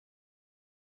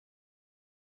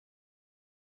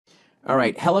All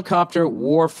right, helicopter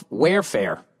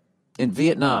warfare in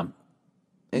Vietnam.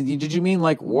 And did you mean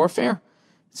like warfare?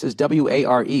 It says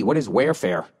W-A-R-E. What is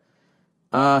warfare?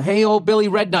 Hey, old Billy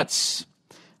Rednuts.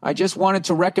 I just wanted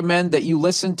to recommend that you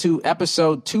listen to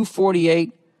episode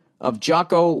 248 of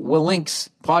Jocko Willink's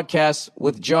podcast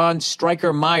with John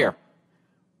Stryker Meyer,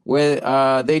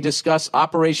 where they discuss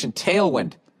Operation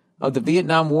Tailwind of the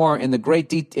Vietnam War in great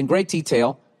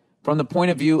detail from the point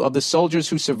of view of the soldiers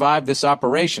who survived this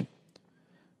operation.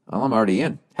 Well, I'm already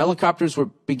in. Helicopters were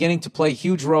beginning to play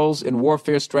huge roles in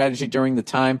warfare strategy during the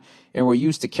time and were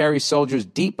used to carry soldiers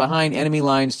deep behind enemy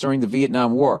lines during the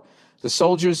Vietnam War. The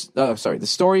stories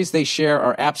they share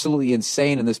are absolutely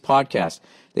insane in this podcast.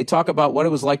 They talk about what it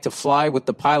was like to fly with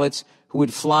the pilots who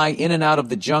would fly in and out of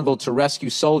the jungle to rescue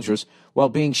soldiers while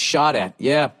being shot at.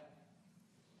 Yeah.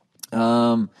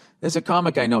 There's a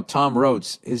comic I know, Tom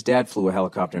Rhodes. His dad flew a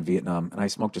helicopter in Vietnam, and I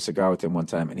smoked a cigar with him one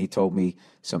time, and he told me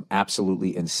some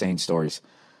absolutely insane stories.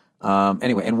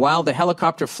 Anyway, and while the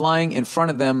helicopter flying in front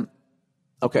of them,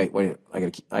 okay, wait,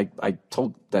 I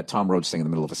told that Tom Rhodes thing in the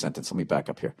middle of a sentence. Let me back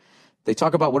up here. They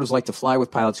talk about what it was like to fly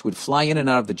with pilots who would fly in and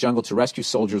out of the jungle to rescue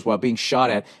soldiers while being shot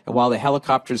at, and while the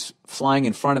helicopters flying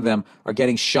in front of them are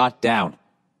getting shot down.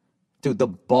 Dude, the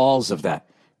balls of that.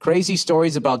 Crazy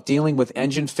stories about dealing with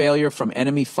engine failure from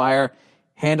enemy fire,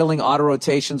 handling auto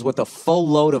rotations with a full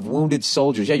load of wounded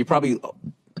soldiers. Yeah, you're probably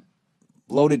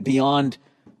loaded beyond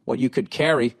what you could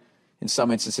carry in some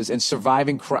instances, and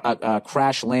surviving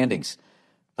crash landings.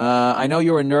 I know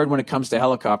you're a nerd when it comes to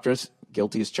helicopters.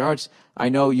 Guilty as charged. I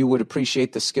know you would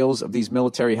appreciate the skills of these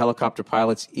military helicopter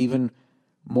pilots even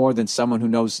more than someone who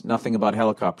knows nothing about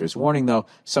helicopters. Warning, though,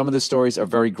 some of the stories are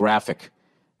very graphic.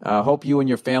 Hope you and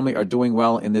your family are doing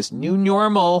well in this new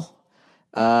normal,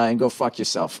 and go fuck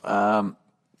yourself.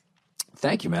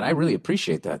 Thank you, man. I really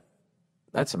appreciate that.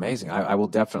 That's amazing. I will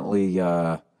definitely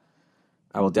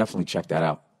check that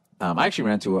out. I actually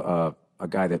ran into a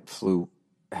guy that flew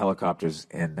helicopters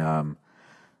in,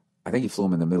 I think he flew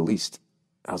them in the Middle East.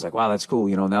 I was like, wow, that's cool.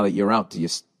 Now that you're out, do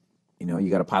you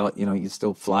got a pilot, you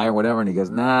still fly or whatever? And he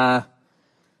goes, nah.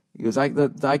 He goes, I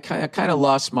kind of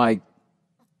lost my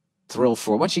thrill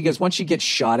for it. Once you get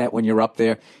shot at when you're up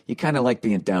there, you kind of like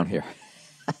being down here.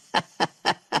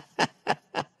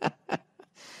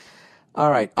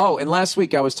 All right. Oh, and last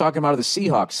week I was talking about the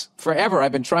Seahawks. Forever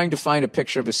I've been trying to find a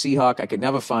picture of a Seahawk. I could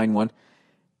never find one.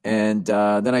 And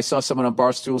then I saw someone on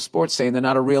Barstool Sports saying they're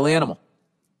not a real animal.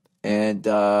 And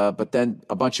but then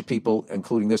a bunch of people,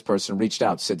 including this person, reached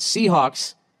out, said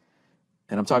Seahawks,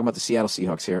 and I'm talking about the Seattle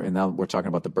Seahawks here, and now we're talking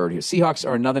about the bird here. Seahawks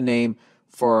are another name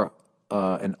for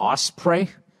an osprey,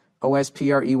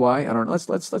 O-S-P-R-E-Y. I don't know.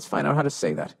 Let's find out how to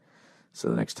say that. So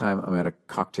the next time I'm at a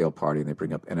cocktail party and they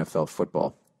bring up NFL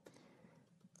football,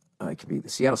 it could be the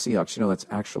Seattle Seahawks. That's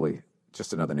actually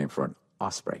just another name for an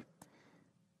osprey.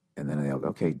 And then they'll go,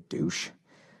 okay, douche.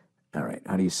 All right,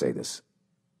 how do you say this?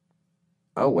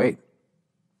 Oh, wait.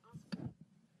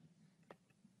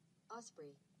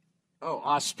 Osprey. Oh,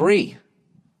 osprey.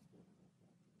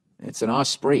 It's an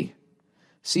osprey.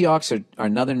 Seahawks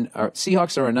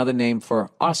are another name for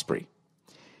osprey.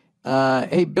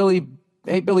 Hey Billy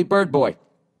Bird Boy.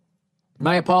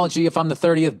 My apology if I'm the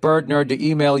 30th bird nerd to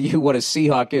email you what a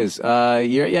Seahawk is.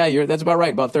 That's about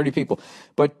right, about 30 people.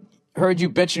 But heard you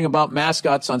bitching about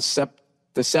mascots on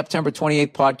the September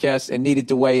 28th podcast and needed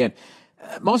to weigh in.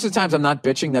 Most of the times I'm not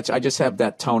bitching. I just have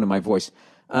that tone in my voice.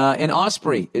 An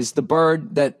osprey is the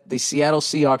bird that the Seattle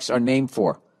Seahawks are named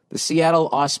for. The Seattle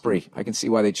Osprey. I can see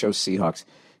why they chose Seahawks.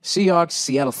 Seattle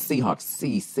Seahawks.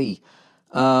 C.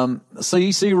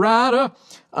 Rider.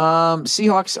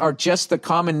 Seahawks are just the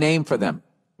common name for them.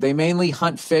 They mainly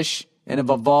hunt fish and have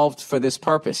evolved for this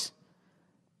purpose.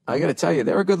 I got to tell you,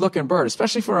 they're a good-looking bird,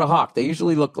 especially for a hawk. They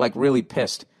usually look like really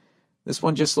pissed. This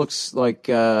one just looks like,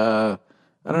 I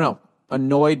don't know,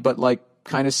 annoyed but like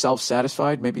kind of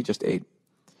self-satisfied. Maybe just ate.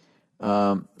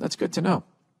 That's good to know.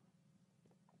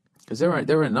 Because there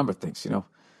were a number of things,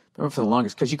 Remember for the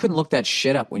longest, because you couldn't look that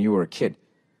shit up when you were a kid.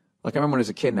 Like I remember when I was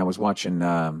a kid and I was watching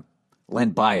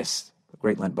Len Bias, the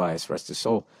great Len Bias, rest his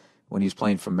soul, when he was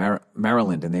playing for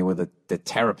Maryland, and they were the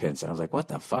Terrapins. And I was like, what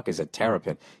the fuck is a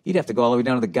Terrapin? You'd have to go all the way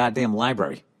down to the goddamn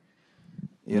library,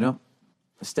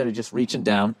 instead of just reaching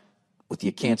down with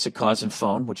your cancer-causing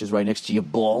phone, which is right next to your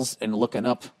balls, and looking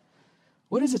up,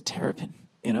 what is a Terrapin?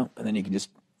 And then you can just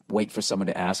wait for someone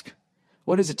to ask,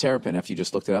 what is a Terrapin after you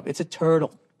just looked it up? It's a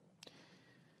turtle.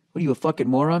 What are you, a fucking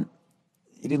moron?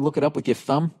 You didn't look it up with your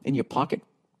thumb in your pocket?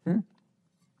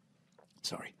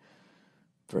 Sorry.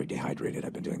 Very dehydrated.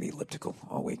 I've been doing the elliptical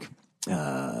all week.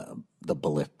 The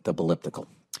elliptical.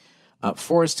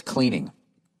 Forest cleaning.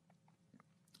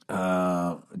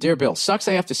 Dear Bill, sucks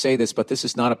I have to say this, but this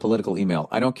is not a political email.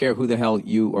 I don't care who the hell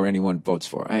you or anyone votes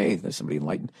for. Hey, there's somebody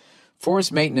enlightened.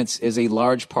 Forest maintenance is a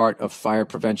large part of fire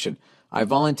prevention. I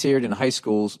volunteered in high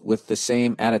schools with the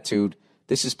same attitude.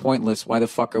 This is pointless. Why the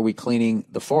fuck are we cleaning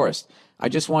the forest? I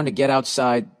just wanted to get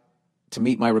outside to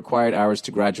meet my required hours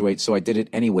to graduate, so I did it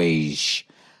anyways.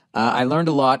 I learned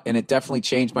a lot, and it definitely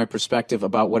changed my perspective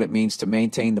about what it means to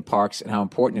maintain the parks and how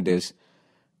important it is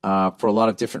for a lot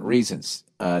of different reasons.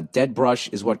 Dead brush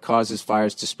is what causes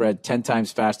fires to spread 10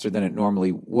 times faster than it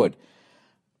normally would.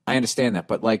 I understand that,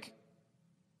 but like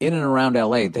in and around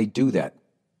LA, they do that.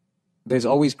 There's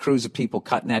always crews of people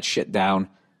cutting that shit down,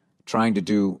 trying to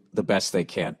do the best they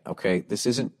can, okay?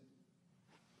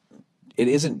 It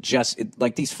isn't just,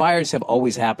 like these fires have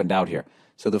always happened out here.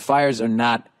 So the fires are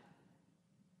not,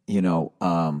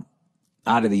 out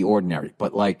of the ordinary.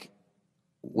 But like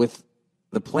with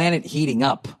the planet heating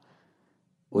up,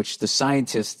 which the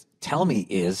scientists tell me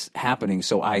is happening,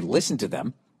 so I listen to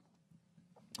them,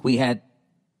 we had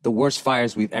the worst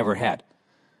fires we've ever had.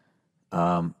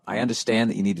 I understand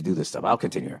that you need to do this stuff. I'll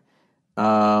continue here.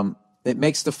 It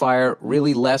makes the fire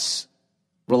really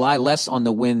rely less on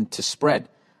the wind to spread.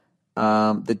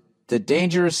 The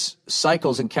dangerous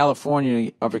cycles in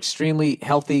California of extremely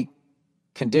healthy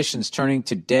conditions turning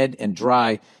to dead and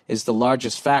dry is the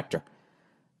largest factor.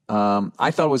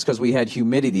 I thought it was because we had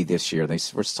humidity this year. They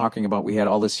were talking about we had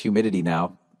all this humidity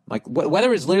now. Like,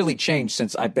 weather has literally changed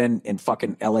since I've been in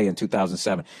fucking LA in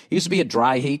 2007. It used to be a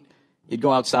dry heat. You'd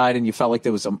go outside and you felt like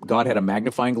God had a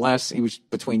magnifying glass. He was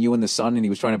between you and the sun, and he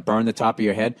was trying to burn the top of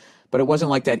your head. But it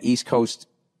wasn't like that East Coast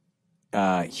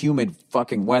humid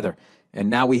fucking weather. And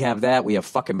now we have that. We have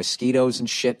fucking mosquitoes and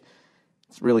shit.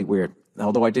 It's really weird.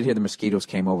 Although I did hear the mosquitoes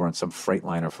came over on some freight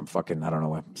liner from fucking, I don't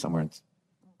know, somewhere in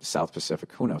the South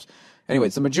Pacific. Who knows?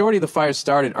 Anyways, the majority of the fires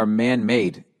started are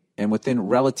man-made and within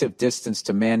relative distance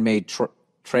to man-made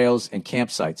trails and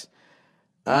campsites.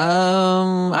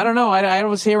 I don't know. I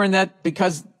was hearing that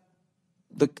because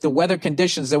the weather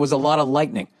conditions, there was a lot of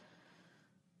lightning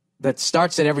that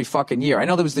starts at every fucking year. I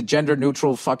know there was the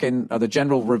gender-neutral fucking, the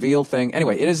gender reveal thing.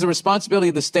 Anyway, it is the responsibility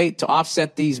of the state to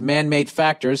offset these man-made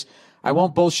factors. I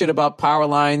won't bullshit about power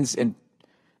lines and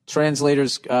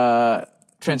transistors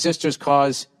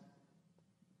cause...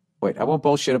 Wait, I won't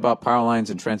bullshit about power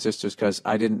lines and transistors because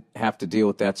I didn't have to deal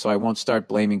with that, so I won't start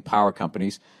blaming power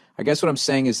companies. I guess what I'm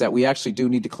saying is that we actually do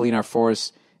need to clean our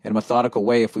forests in a methodical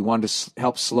way if we want to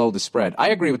help slow the spread. I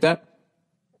agree with that.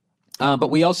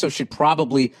 But we also should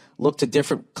probably look to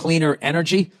different, cleaner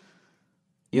energy.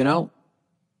 I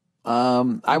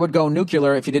would go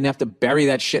nuclear if you didn't have to bury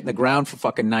that shit in the ground for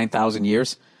fucking 9,000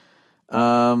 years.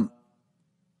 We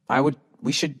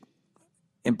should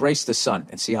embrace the sun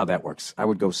and see how that works. I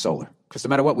would go solar because no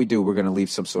matter what we do, we're going to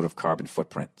leave some sort of carbon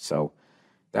footprint. So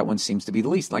that one seems to be the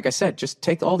least. Like I said, just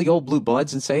take all the old blue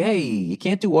bloods and say, hey, you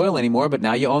can't do oil anymore, but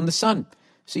now you own the sun.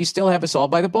 So you still have us all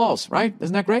by the balls, right?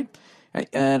 Isn't that great?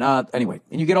 And anyway,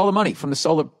 and you get all the money from the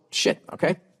solar shit,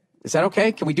 okay? Is that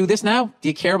okay? Can we do this now? Do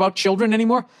you care about children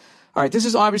anymore? All right, this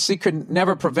is obviously could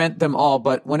never prevent them all,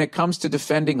 but when it comes to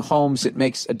defending homes, it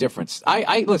makes a difference.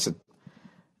 Listen,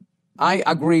 I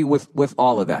agree with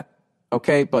all of that,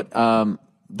 okay? But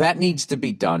that needs to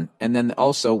be done. And then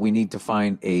also we need to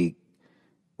find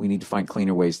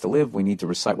cleaner ways to live. We need to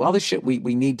recycle all this shit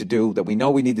we need to do that we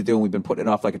know we need to do, and we've been putting it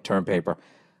off like a term paper.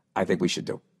 I think we should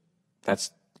do.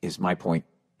 Is my point,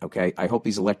 okay? I hope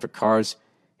these electric cars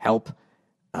help.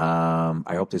 I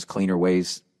hope there's cleaner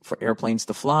ways for airplanes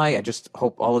to fly. I just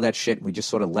hope all of that shit, we just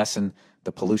sort of lessen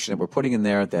the pollution that we're putting in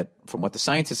there that, from what the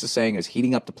scientists are saying, is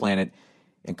heating up the planet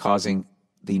and causing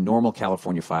the normal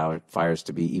California fires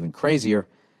to be even crazier.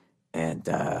 And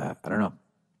I don't know.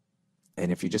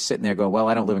 And if you're just sitting there going, well,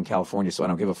 I don't live in California, so I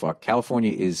don't give a fuck.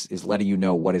 California is letting you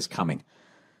know what is coming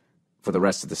for the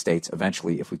rest of the states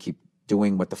eventually if we keep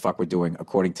doing what the fuck we're doing,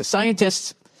 according to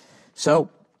scientists. So,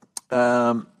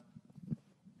 I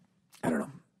don't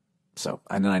know. So,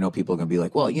 and then I know people are going to be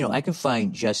like, well, I can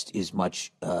find just as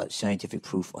much scientific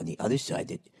proof on the other side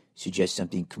that suggests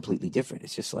something completely different.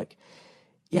 It's just like,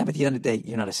 yeah, but at the end of the day,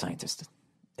 you're not a scientist,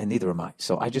 and neither am I.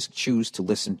 So I just choose to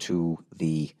listen to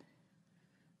the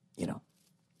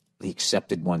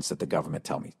accepted ones that the government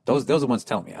tell me. Those are the ones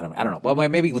telling me. I don't know. Well,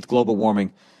 maybe with global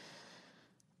warming,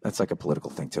 that's like a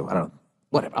political thing too. I don't know.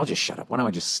 Whatever. I'll just shut up. Why don't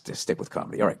I just stick with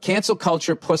comedy? All right. Cancel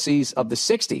culture pussies of the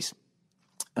 60s.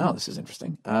 Oh, this is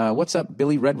interesting. What's up,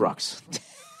 Billy Red Rocks?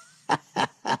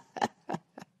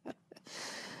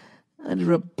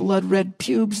 Under a blood red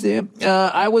pubes there.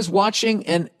 I was watching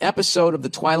an episode of The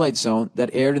Twilight Zone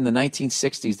that aired in the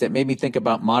 1960s that made me think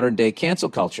about modern day cancel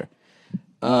culture.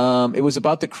 It was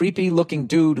about the creepy-looking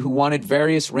dude who wanted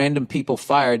various random people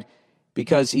fired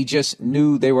because he just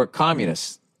knew they were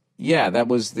communists. Yeah, that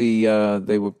was they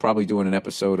were probably doing an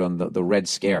episode on the Red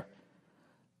Scare.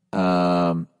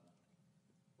 I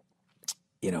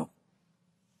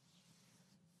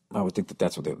would think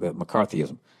that's what the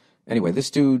McCarthyism. Anyway, this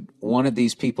dude wanted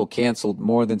these people canceled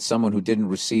more than someone who didn't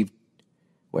receive.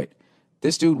 Wait,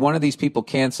 this dude wanted these people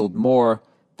canceled more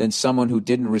than someone who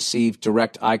didn't receive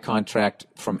direct eye contact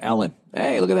from Ellen.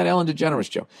 Hey, look at that Ellen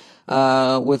DeGeneres show.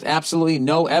 With absolutely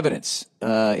no evidence.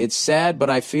 It's sad, but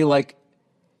I feel like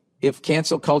if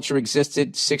cancel culture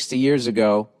existed 60 years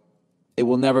ago, it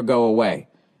will never go away.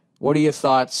 What are your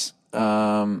thoughts?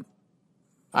 It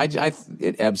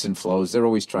ebbs and flows. They're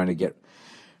always trying to get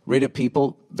rid of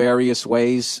people various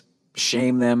ways,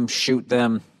 shame them, shoot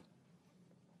them,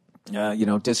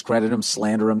 discredit them,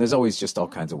 slander them. There's always just all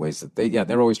kinds of ways that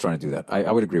they're always trying to do that.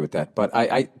 I would agree with that. But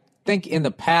I think in the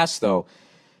past, though,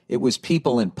 it was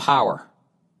people in power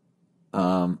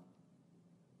were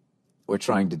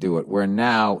trying to do it, where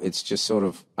now it's just sort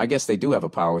of, I guess they do have a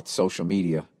power with social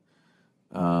media.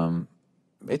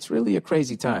 It's really a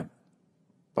crazy time.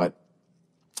 But,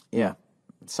 yeah,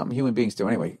 it's something human beings do.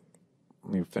 Anyway,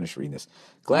 let me finish reading this.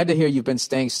 Glad to hear you've been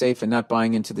staying safe and not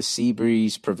buying into the sea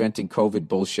breeze preventing COVID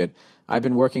bullshit. I've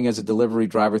been working as a delivery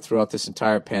driver throughout this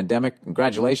entire pandemic.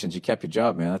 Congratulations, you kept your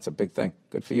job, man. That's a big thing.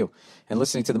 Good for you. And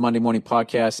listening to the Monday Morning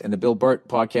Podcast and the Bill Burr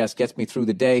Podcast gets me through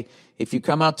the day. If you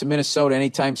come out to Minnesota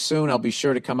anytime soon, I'll be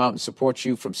sure to come out and support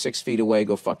you from 6 feet away.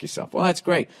 Go fuck yourself. Well, that's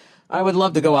great. I would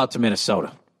love to go out to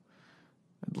Minnesota.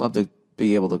 I'd love to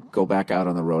be able to go back out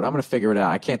on the road. I'm going to figure it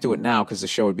out. I can't do it now because the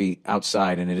show would be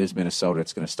outside, and it is Minnesota.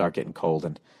 It's going to start getting cold,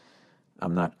 and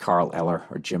I'm not Carl Eller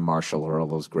or Jim Marshall or all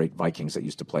those great Vikings that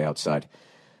used to play outside.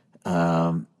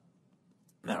 All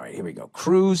right, here we go.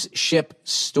 Cruise ship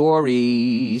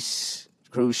stories.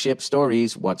 Cruise ship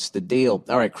stories. What's the deal?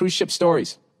 All right, cruise ship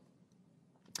stories.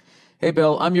 Hey,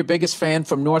 Bill, I'm your biggest fan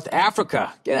from North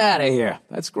Africa. Get out of here.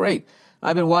 That's great.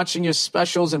 I've been watching your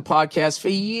specials and podcasts for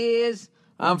years.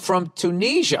 I'm from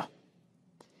Tunisia.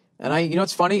 And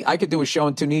it's funny? I could do a show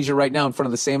in Tunisia right now in front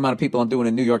of the same amount of people I'm doing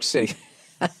in New York City.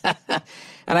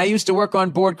 And I used to work on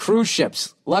board cruise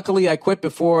ships. Luckily, I quit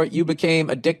before you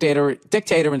became a dictator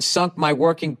and sunk my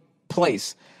working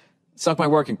place.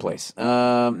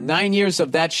 9 years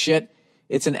of that shit.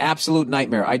 It's an absolute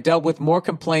nightmare. I dealt with more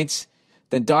complaints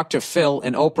than Dr. Phil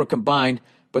and Oprah combined.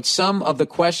 But some of the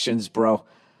questions, bro,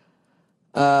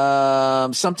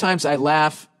 sometimes I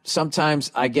laugh.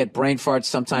 Sometimes I get brain farts.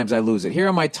 Sometimes I lose it. Here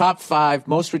are my top 5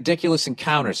 most ridiculous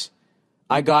encounters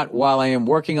I got while I am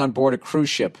working on board a cruise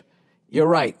ship. You're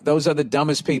right. Those are the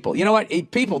dumbest people. You know what?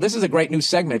 People, this is a great new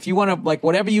segment. If you want to,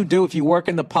 whatever you do, if you work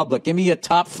in the public, give me your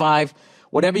top 5,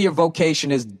 whatever your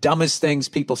vocation is, dumbest things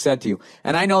people said to you.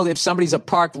 And I know that if somebody's a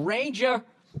park ranger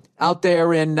out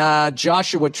there in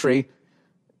Joshua Tree,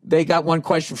 they got one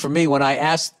question for me when I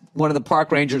asked one of the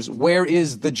park rangers, where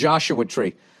is the Joshua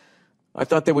Tree? I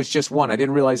thought there was just one. I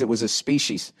didn't realize it was a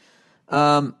species.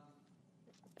 All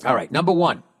right, number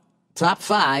 1, top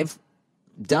 5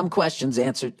 dumb questions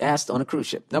asked on a cruise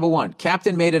ship. Number 1,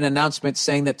 captain made an announcement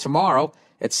saying that tomorrow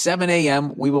at 7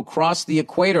 a.m. we will cross the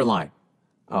equator line.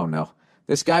 Oh, no.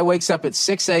 This guy wakes up at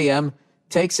 6 a.m.,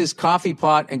 takes his coffee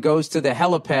pot and goes to the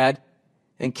helipad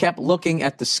and kept looking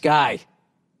at the sky.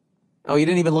 Oh, he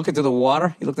didn't even look into the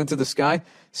water? He looked into the sky?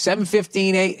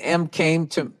 7:15 a.m. came.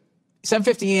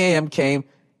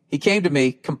 He came to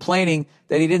me complaining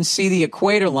that he didn't see the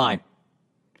equator line.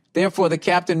 Therefore, the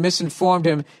captain misinformed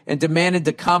him and demanded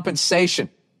the compensation.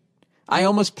 I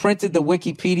almost printed the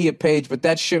Wikipedia page, but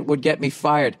that shit would get me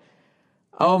fired.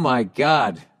 Oh, my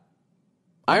God.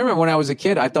 I remember when I was a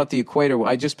kid, I thought the equator,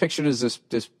 I just pictured it as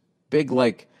this big,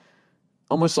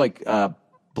 almost like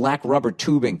black rubber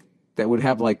tubing that would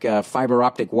have fiber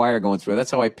optic wire going through it.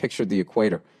 That's how I pictured the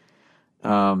equator.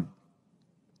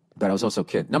 But I was also a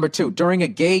kid. Number 2, during a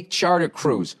gay charter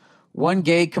cruise, one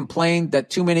gay complained that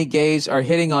too many gays are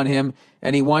hitting on him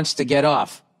and he wants to get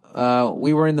off.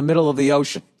 We were in the middle of the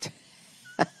ocean.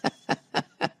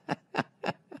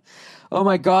 Oh,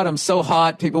 my God, I'm so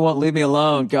hot. People won't leave me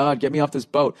alone. God, get me off this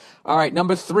boat. All right,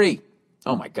 number 3.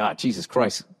 Oh, my God, Jesus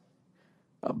Christ.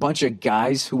 A bunch of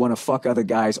guys who want to fuck other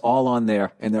guys all on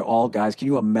there, and they're all guys. Can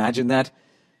you imagine that?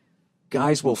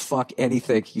 Guys will fuck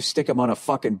anything. You stick them on a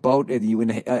fucking boat,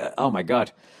 and oh, my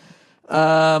God.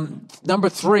 Number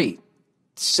 3,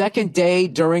 second day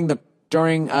during the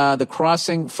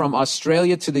crossing from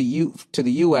Australia to the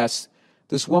U.S.,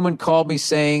 this woman called me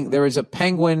saying there is a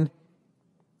penguin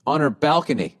on her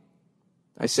balcony.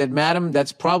 I said, madam,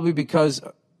 that's probably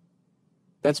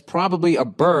a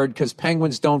bird because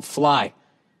penguins don't fly.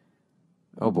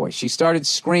 Oh, boy. She started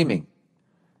screaming,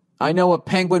 "I know a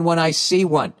penguin when I see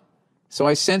one." So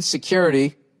I sent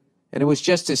security, and it was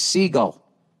just a seagull.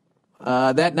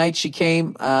 That night she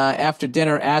came after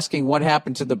dinner asking what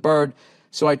happened to the bird.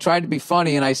 So I tried to be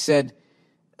funny, and I said,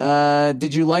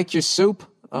 "Did you like your soup?"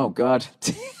 Oh, God.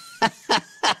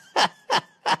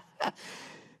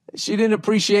 She didn't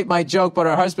appreciate my joke, but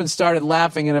her husband started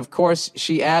laughing, and of course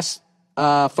she asked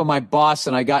for my boss,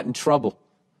 and I got in trouble.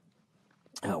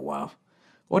 Oh, wow.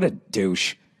 What a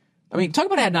douche. I mean, talk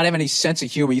about not having any sense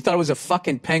of humor. You thought it was a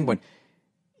fucking penguin.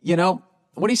 You know,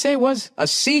 what did he say it was? A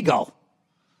seagull.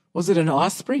 Was it an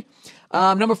osprey?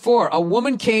 Number 4, a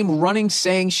woman came running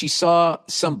saying she saw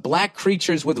some black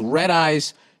creatures with red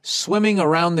eyes swimming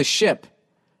around the ship.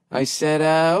 I said,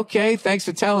 okay, thanks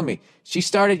for telling me. She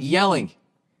started yelling,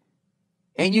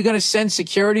 "Ain't you going to send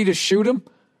security to shoot him?"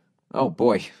 Oh,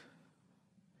 boy.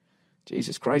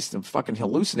 Jesus Christ, I'm fucking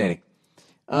hallucinating.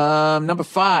 Number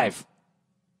 5,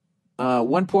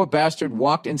 one poor bastard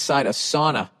walked inside a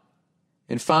sauna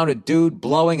and found a dude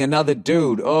blowing another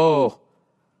dude. Oh.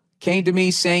 Came to me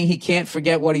saying he can't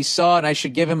forget what he saw and I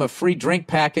should give him a free drink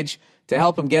package to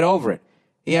help him get over it.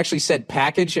 He actually said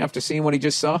package after seeing what he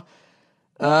just saw.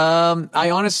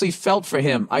 I honestly felt for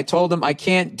him. I told him I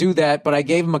can't do that, but I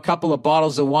gave him a couple of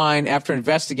bottles of wine. After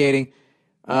investigating,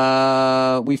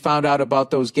 we found out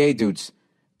about those gay dudes.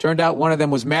 Turned out one of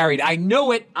them was married. I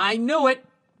knew it.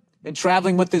 And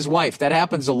traveling with his wife. That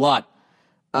happens a lot.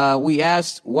 We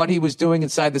asked what he was doing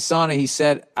inside the sauna. He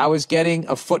said, "I was getting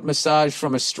a foot massage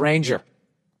from a stranger."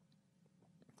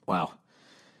 Wow.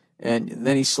 And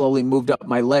then he slowly moved up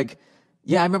my leg.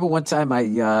 Yeah, I remember one time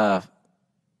I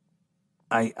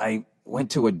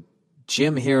went to a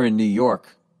gym here in New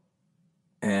York,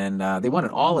 and they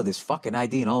wanted all of this fucking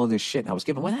ID and all of this shit. And I was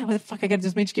giving, what the fuck, I got to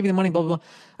just give you the money, blah, blah, blah.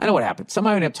 I know what happened.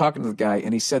 Somehow I ended up talking to the guy,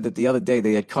 and he said that the other day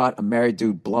they had caught a married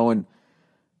dude blowing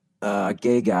a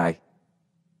gay guy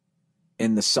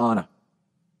in the sauna.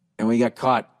 And when he got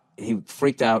caught, he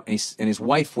freaked out, and his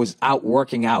wife was out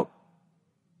working out.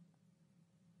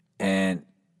 And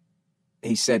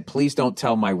he said, "Please don't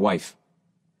tell my wife."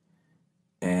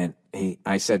 And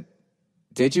I said,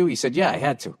 "Did you?" He said, "Yeah, I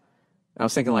had to." And I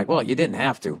was thinking like, well, you didn't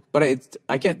have to. But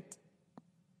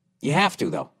you have to,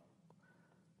 though.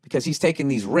 Because he's taking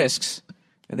these risks,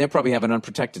 and they're probably having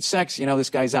unprotected sex. You know, this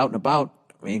guy's out and about.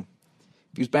 I mean,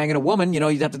 if he was banging a woman,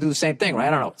 you'd have to do the same thing, right?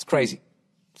 I don't know. It's crazy.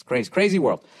 It's crazy. Crazy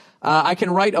world. I can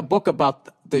write a book about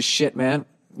this shit, man.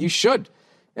 You should.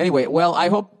 Anyway, well, I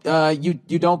hope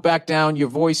you don't back down. You're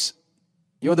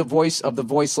the voice of the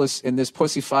voiceless in this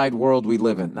pussified world we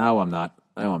live in. No, I'm not.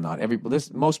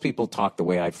 Most people talk the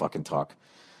way I fucking talk.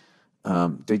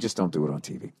 They just don't do it on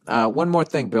TV. One more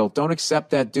thing, Bill. Don't accept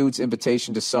that dude's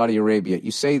invitation to Saudi Arabia.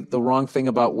 You say the wrong thing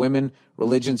about women,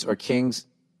 religions, or king,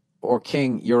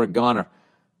 you're a goner.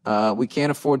 We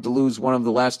can't afford to lose one of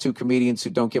the last 2 comedians who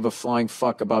don't give a flying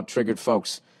fuck about triggered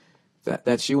folks.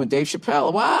 That's you and Dave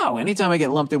Chappelle. Wow. Anytime I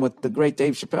get lumped in with the great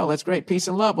Dave Chappelle, that's great. Peace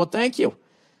and love. Well, thank you.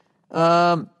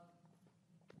 Thank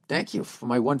you for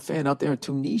my one fan out there in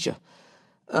Tunisia.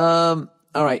 All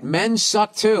right. Men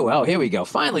suck too. Oh, here we go.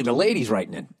 Finally, the ladies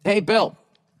writing in. Hey, Bill.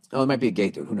 Oh, it might be a gay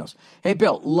dude. Who knows? Hey,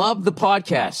 Bill. Love the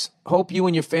podcast. Hope you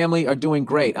and your family are doing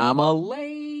great. I'm a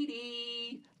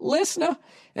lady listener,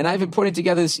 and I've been putting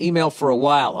together this email for a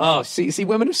while. Oh, see,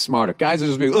 women are smarter. Guys are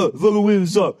just being, fucking women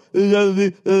suck.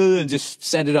 And just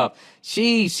send it up.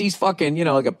 She's fucking,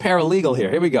 like a paralegal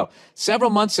here. Here we go.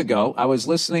 Several months ago, I was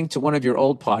listening to one of your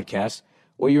old podcasts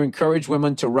where you encourage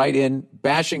women to write in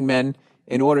bashing men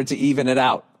in order to even it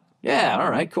out. Yeah, all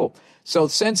right, cool. So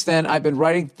since then, I've been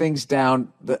writing things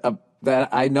down that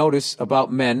I notice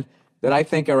about men that I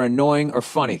think are annoying or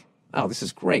funny. Oh, this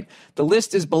is great. The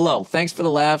list is below. Thanks for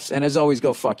the laughs, and as always,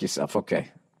 go fuck yourself. Okay.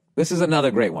 This is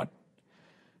another great one.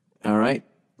 All right?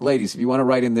 Ladies, if you want to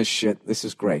write in this shit, this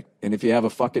is great. And if you have a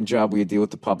fucking job where you deal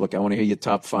with the public, I want to hear your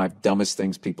top 5 dumbest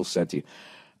things people said to you.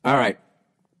 All right.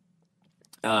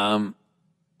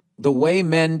 The way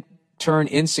men turn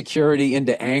insecurity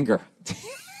into anger.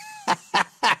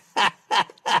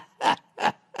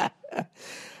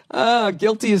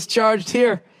 Guilty as charged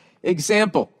here.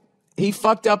 Example. He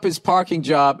fucked up his parking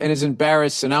job and is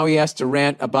embarrassed, so now he has to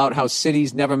rant about how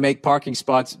cities never make parking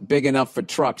spots big enough for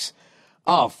trucks.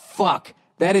 Oh, fuck.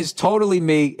 That is totally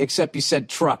me, except you said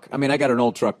truck. I mean, I got an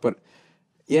old truck, but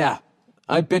yeah.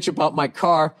 I bitch about my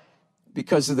car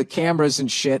because of the cameras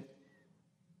and shit.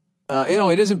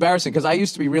 It is embarrassing because I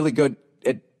used to be really good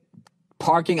at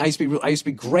parking. I used to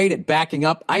be great at backing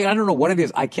up. I don't know what it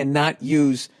is. I cannot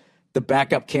use the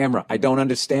backup camera. I don't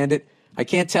understand it. I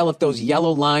can't tell if those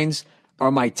yellow lines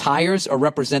are my tires or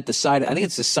represent the side. I think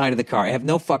it's the side of the car. I have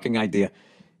no fucking idea.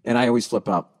 And I always flip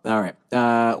out. All right.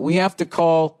 We have to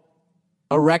call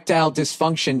erectile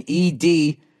dysfunction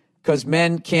ED because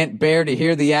men can't bear to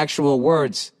hear the actual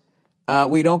words.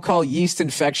 We don't call yeast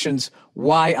infections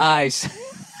YIs.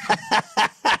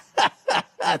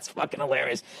 That's fucking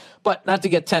hilarious. But not to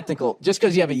get technical, just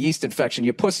because you have a yeast infection,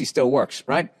 your pussy still works,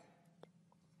 right?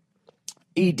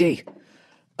 ED.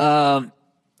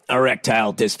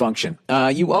 Erectile dysfunction.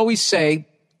 You always say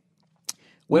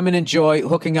women enjoy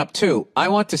hooking up too. I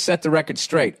want to set the record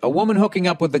straight. A woman hooking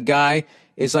up with a guy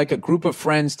is like a group of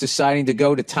friends deciding to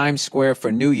go to Times Square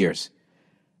for New Year's.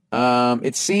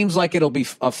 It seems like it'll be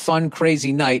a fun,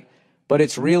 crazy night, but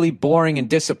it's really boring and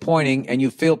disappointing, and you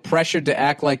feel pressured to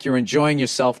act like you're enjoying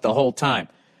yourself the whole time.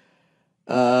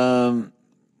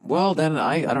 Well, then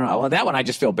I don't know. Well, that one I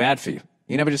just feel bad for you.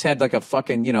 You never just had like a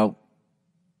fucking,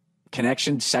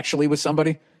 connection sexually with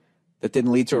somebody that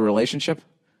didn't lead to a relationship?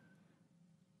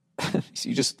 So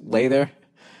you just lay there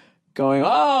going,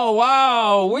 oh,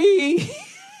 wow,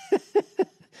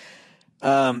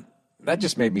 that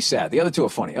just made me sad. The other two are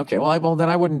funny. Okay, well, then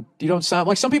I wouldn't, you don't sound,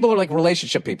 like some people are like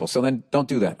relationship people, so then don't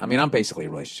do that. I mean, I'm basically a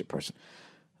relationship person.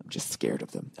 I'm just scared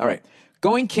of them. All right.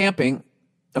 Going camping,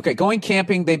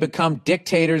 they become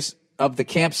dictators of the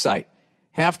campsite.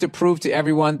 Have to prove to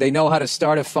everyone they know how to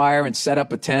start a fire and set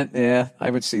up a tent. Yeah, I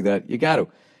would see that. You got to.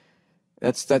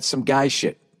 That's some guy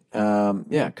shit.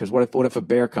 Yeah, because what if a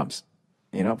bear comes?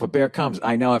 If a bear comes,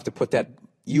 I now have to put that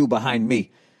you behind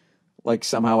me. Like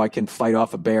somehow I can fight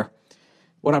off a bear.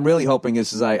 What I'm really hoping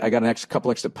is I got an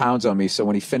couple extra pounds on me, so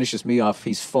when he finishes me off,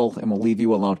 he's full and will leave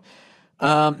you alone.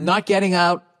 Not getting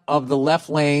out of the left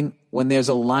lane when there's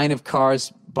a line of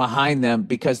cars behind them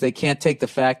because they can't take the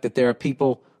fact that there are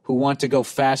people who want to go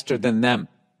faster than them.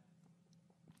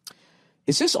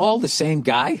 Is this all the same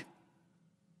guy?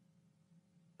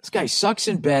 This guy sucks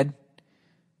in bed.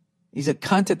 He's a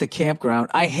cunt at the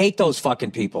campground. I hate those fucking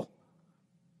people.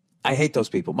 I hate those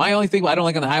people. My only thing I don't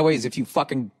like on the highway is if you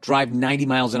fucking drive 90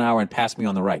 miles an hour and pass me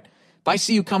on the right. If I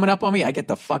see you coming up on me, I get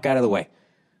the fuck out of the way.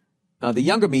 The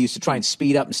younger me used to try and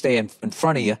speed up and stay in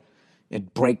front of you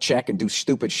and brake check and do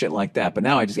stupid shit like that. But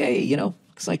now I just, hey,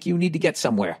 it's like you need to get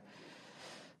somewhere.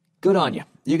 Good on you.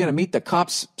 You're going to meet the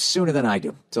cops sooner than I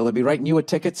do. So they'll be writing you a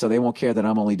ticket so they won't care that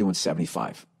I'm only doing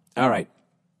 75. All right.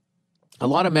 A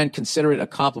lot of men consider it a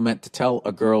compliment to tell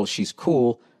a girl she's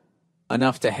cool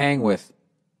enough to hang with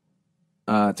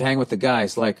the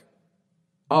guys. Like,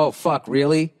 oh, fuck,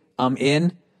 really? I'm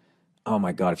in? Oh,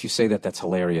 my God. If you say that, that's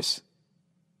hilarious.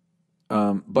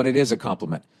 But it is a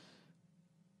compliment.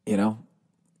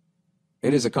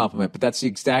 It is a compliment, but that's the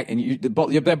exact, and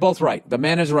they're both right. The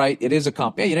man is right. It is a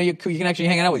compliment. Yeah, you can actually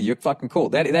hang out with you. You're fucking cool.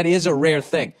 That is a rare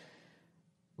thing.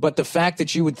 But the fact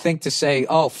that you would think to say,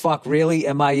 oh, fuck, really?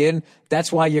 Am I in?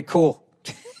 That's why you're cool.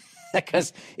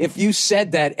 Because if you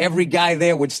said that, every guy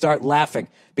there would start laughing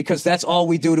because that's all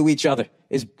we do to each other.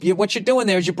 What you're doing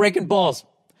there is you're breaking balls,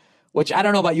 which I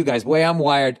don't know about you guys. The way I'm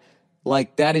wired,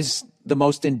 like that is the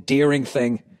most endearing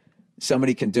thing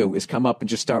somebody can do is come up and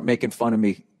just start making fun of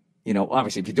me.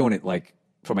 Obviously, if you're doing it like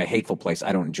from a hateful place,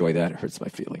 I don't enjoy that. It hurts my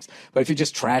feelings. But if you're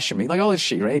just trashing me, like, oh, this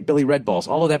shit, right? Billy Red Balls,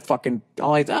 all of that fucking,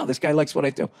 this guy likes what I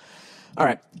do. All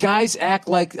right. Guys act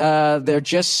like they're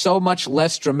just so much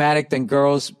less dramatic than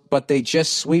girls, but they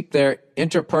just sweep their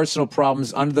interpersonal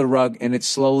problems under the rug and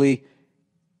slowly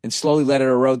let it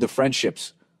erode the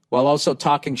friendships while also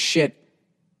talking shit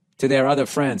to their other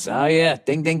friends. Oh, yeah.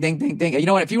 Ding, ding, ding, ding, ding. You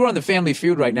know what? If you were on the Family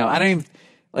Feud right now, I don't even...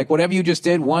 Like whatever you just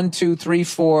did, 1, 2, 3,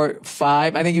 4,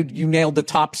 5. I think you nailed the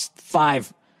top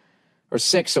 5 or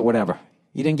 6 or whatever.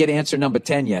 You didn't get answer number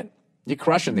 10 yet. You're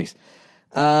crushing these.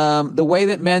 The way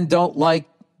that men don't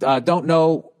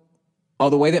know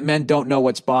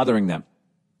what's bothering them.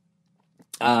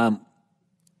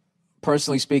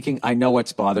 Personally speaking, I know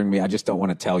what's bothering me. I just don't want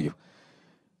to tell you.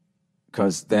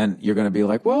 Because then you're going to be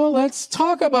like, well, let's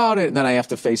talk about it. And then I have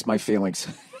to face my feelings.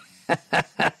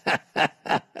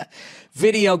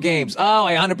 Video games. Oh,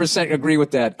 I 100% agree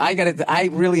with that. I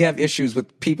really have issues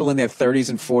with people in their 30s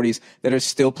and 40s that are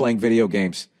still playing video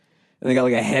games. And they got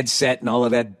like a headset and all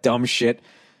of that dumb shit.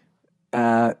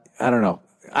 I don't know.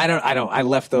 I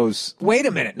left those. Wait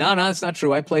a minute. No, that's not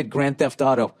true. I played Grand Theft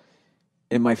Auto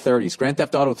in my 30s. Grand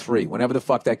Theft Auto 3, whenever the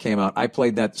fuck that came out. I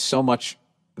played that so much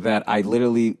that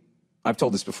I've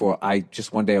told this before.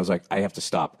 One day I was like, I have to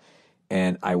stop.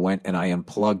 And I went and I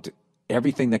unplugged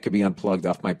everything that could be unplugged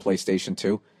off my PlayStation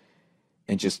 2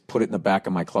 and just put it in the back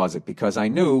of my closet because I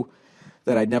knew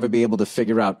that I'd never be able to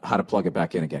figure out how to plug it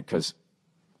back in again. Because,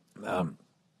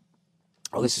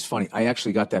 this is funny. I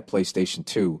actually got that PlayStation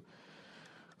 2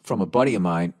 from a buddy of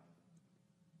mine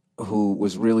who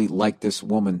was really like this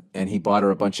woman, and he bought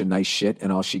her a bunch of nice shit,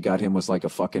 and all she got him was like a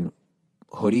fucking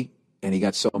hoodie, and he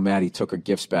got so mad he took her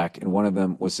gifts back, and one of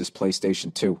them was this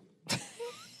PlayStation 2.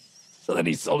 So then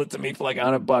he sold it to me for like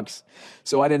 $100.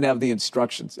 So I didn't have the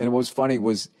instructions. And what was funny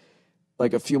was,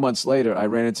 like a few months later, I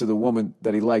ran into the woman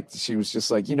that he liked. She was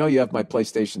just like, you have my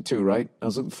PlayStation 2, right? I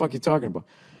was like, what the fuck are you talking about?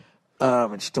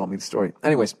 And she told me the story.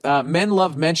 Anyways, men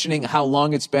love mentioning how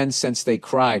long it's been since they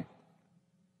cried.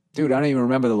 Dude, I don't even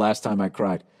remember the last time I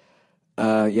cried.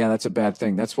 Yeah, that's a bad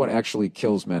thing. That's what actually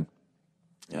kills men.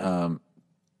 Because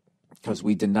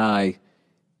we deny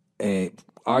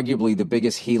arguably the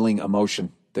biggest healing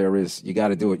emotion there is. You got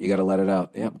to do it. You got to let it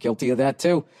out. Yeah, I'm guilty of that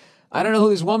too. I don't know who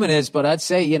this woman is, but I'd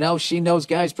say, she knows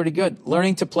guys pretty good.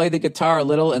 Learning to play the guitar a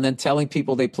little and then telling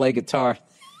people they play guitar.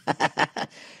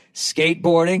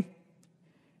 Skateboarding.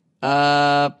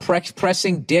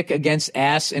 Pressing dick against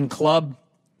ass in club.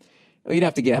 Well, you'd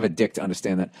have to have a dick to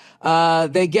understand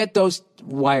that. They get those...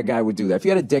 Why a guy would do that? If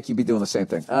you had a dick, you'd be doing the same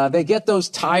thing. They get those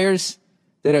tires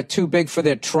that are too big for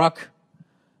their truck.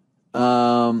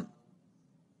 The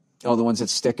ones that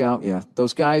stick out? Yeah.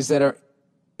 Those guys that are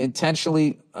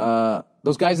intentionally...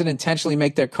 those guys that intentionally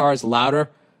make their cars louder.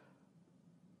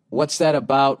 What's that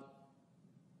about?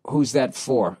 Who's that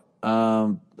for?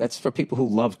 That's for people who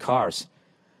love cars.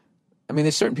 I mean,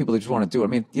 there's certain people that just want to do it. I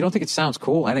mean, you don't think it sounds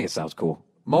cool? I think it sounds cool.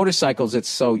 Motorcycles, it's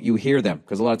so you hear them,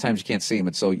 because a lot of times you can't see them,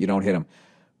 and so you don't hit them.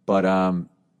 But I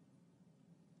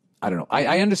don't know.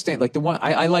 I understand. Like the one,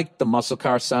 I like the muscle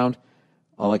car sound.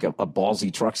 I like a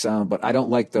ballsy truck sound, but I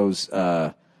don't like those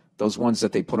ones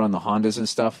that they put on the Hondas and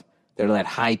stuff. They're that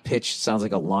high pitched, sounds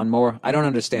like a lawnmower. I don't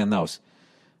understand those.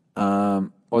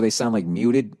 Or they sound like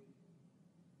muted.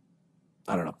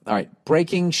 I don't know. All right,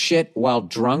 breaking shit while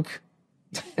drunk.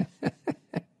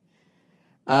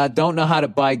 Don't know how to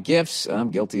buy gifts.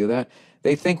 I'm guilty of that.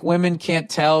 They think women can't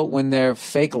tell when they're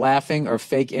fake laughing or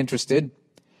fake interested.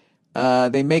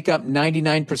 They make up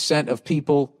 99% of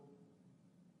people.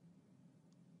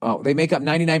 Oh, they make up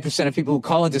 99% of people who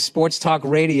call into sports talk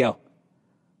radio.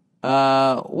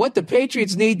 What the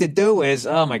Patriots need to do is,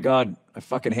 oh my God, I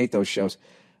fucking hate those shows.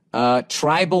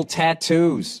 Tribal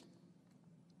tattoos.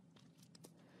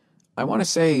 I want to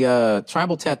say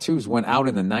tribal tattoos went out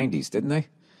in the 90s, didn't they?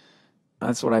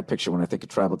 That's what I picture when I think of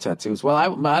tribal tattoos. Well,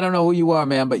 I don't know who you are,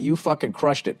 man, but you fucking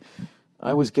crushed it.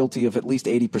 I was guilty of at least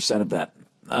 80% of that.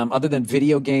 Other than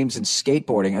video games and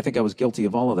skateboarding, I think I was guilty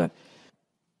of all of that.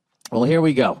 Well, here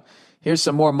we go. Here's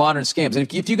some more modern scams.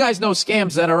 And if you guys know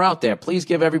scams that are out there, please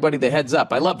give everybody the heads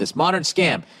up. I love this. Modern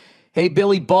scam. Hey,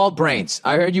 Billy Baldbrains,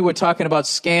 I heard you were talking about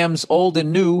scams old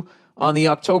and new on the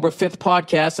October 5th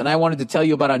podcast, and I wanted to tell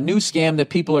you about a new scam that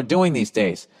people are doing these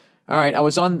days. All right, I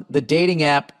was on the dating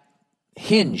app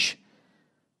Hinge.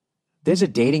 There's a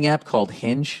dating app called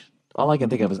Hinge. All I can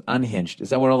think of is Unhinged. Is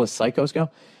that where all the psychos go?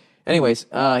 Anyways,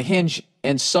 Hinge,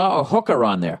 and saw a hooker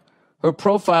on there. Her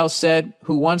profile said,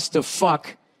 "Who wants to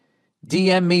fuck?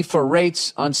 DM me for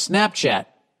rates on Snapchat."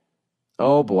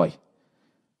 Oh, boy.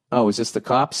 Oh, is this the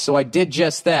cops? So I did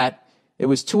just that. It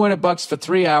was $200 for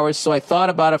 3 hours, so I thought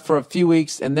about it for a few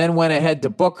weeks and then went ahead to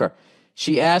book her.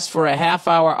 She asked for a half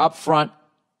hour up front,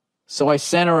 so I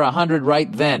sent her $100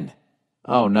 right then.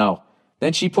 Oh, no.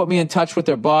 Then she put me in touch with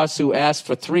her boss, who asked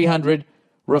for $300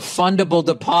 refundable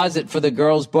deposit for the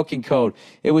girl's booking code.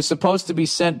 It was supposed to be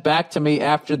sent back to me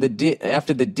after the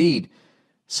deed,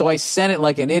 so I sent it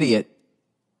like an idiot.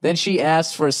 Then she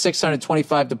asked for a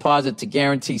 $625 deposit to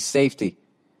guarantee safety,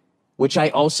 which I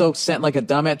also sent like a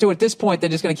dumbass. Dude, at this point, they're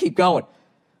just going to keep going.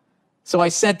 So I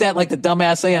sent that like the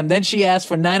dumbass I am. Then she asked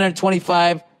for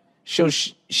 $925, so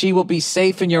she will be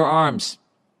safe in your arms.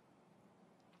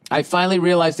 I finally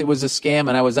realized it was a scam,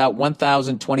 and I was out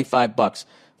 $1,025.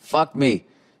 Fuck me.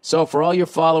 So for all your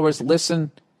followers,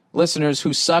 listeners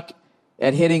who suck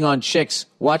at hitting on chicks,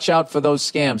 watch out for those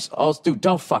scams. Also, dude,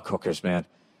 don't fuck hookers, man.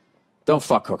 Don't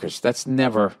fuck hookers. That's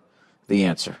never the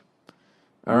answer.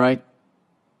 All right?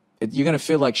 You're going to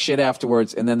feel like shit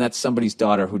afterwards, and then that's somebody's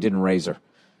daughter who didn't raise her.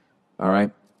 All right?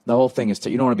 The whole thing is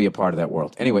you don't want to be a part of that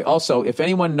world. Anyway, also, if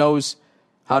anyone knows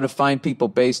how to find people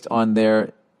based on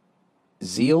their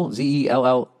Zeal,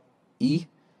 Z-E-L-L-E,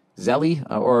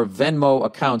 Zelly, or Venmo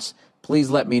accounts, please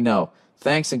let me know.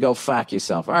 Thanks, and go fuck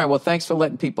yourself. All right, well, thanks for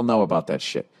letting people know about that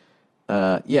shit.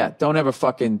 Yeah, don't ever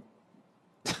fucking...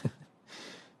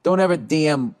 don't ever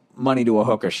DM money to a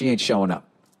hooker. She ain't showing up.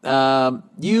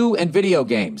 You and video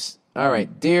games. All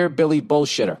right, dear Billy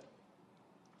Bullshitter.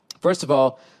 First of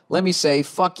all, let me say,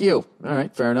 fuck you. All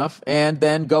right, fair enough. And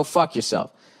then go fuck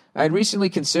yourself. I had recently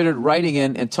considered writing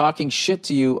in and talking shit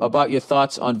to you about your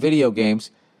thoughts on video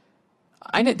games.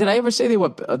 Did I ever say they were?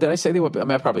 Did I say they were? I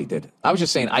mean, I probably did. I was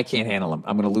just saying I can't handle them.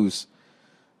 I'm going to lose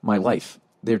my life.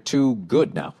 They're too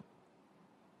good now.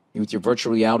 With your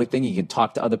virtual reality thing, you can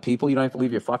talk to other people. You don't have to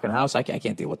leave your fucking house. I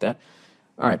can't deal with that.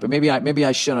 All right, but maybe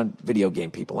I should on video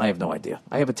game people. I have no idea.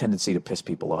 I have a tendency to piss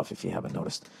people off, if you haven't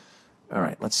noticed. All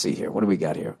right, let's see here. What do we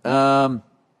got here? Where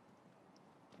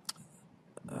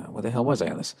the hell was I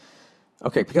on this?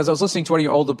 Okay, because I was listening to one of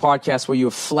your older podcasts where you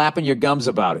were flapping your gums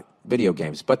about it, video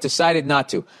games, but decided not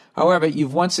to. However,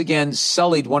 you've once again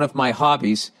sullied one of my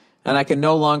hobbies, and I can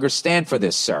no longer stand for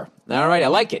this, sir. All right, I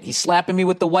like it. He's slapping me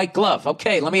with the white glove.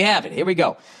 Okay, let me have it. Here we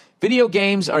go. Video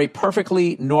games are a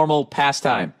perfectly normal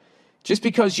pastime. Just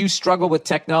because you struggle with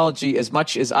technology as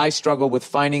much as I struggle with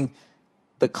finding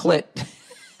the clit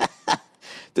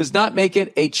does not make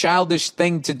it a childish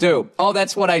thing to do. Oh,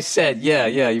 that's what I said. Yeah,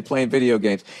 you're playing video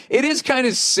games. It is kind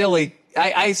of silly.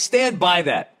 I stand by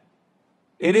that.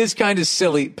 It is kind of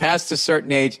silly past a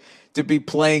certain age to be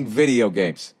playing video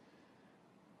games.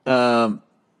 I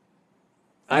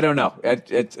don't know.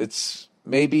 It's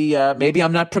maybe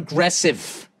I'm not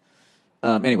progressive.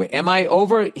 Anyway, am I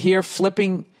over here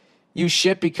flipping you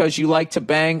shit because you like to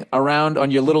bang around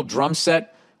on your little drum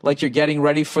set like you're getting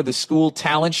ready for the school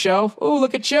talent show? Oh,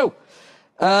 look at you.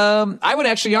 I would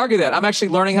actually argue that. I'm actually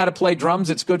learning how to play drums.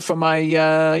 It's good for my,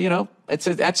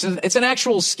 it's an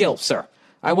actual skill, sir.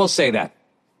 I will say that.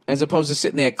 As opposed to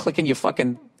sitting there clicking your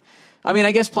fucking... I mean,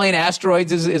 I guess playing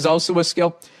asteroids is also a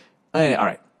skill. All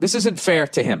right. This isn't fair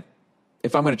to him.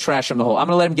 If I'm going to trash him the whole... I'm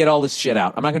going to let him get all this shit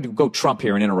out. I'm not going to go Trump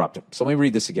here and interrupt him. So let me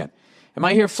read this again. Am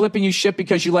I here flipping you shit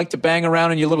because you like to bang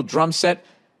around on your little drum set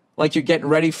like you're getting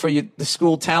ready for the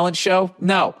school talent show?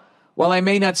 No. While I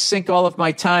may not sink all of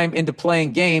my time into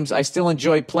playing games, I still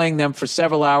enjoy playing them for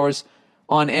several hours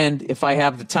on end if I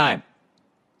have the time.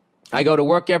 I go to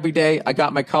work every day. I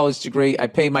got my college degree. I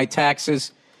pay my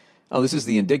taxes. Oh, this is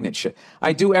the indignant shit.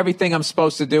 I do everything I'm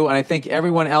supposed to do, and I think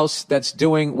everyone else that's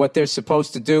doing what they're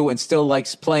supposed to do and still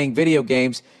likes playing video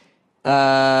games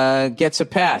gets a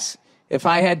pass. If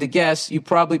I had to guess, you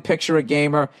probably picture a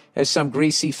gamer as some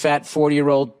greasy, fat,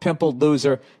 40-year-old pimpled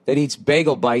loser that eats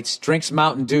bagel bites, drinks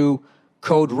Mountain Dew,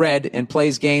 Code Red, and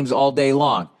plays games all day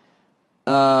long.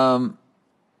 Not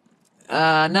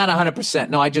 100%.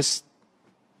 No,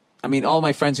 I mean, all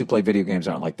my friends who play video games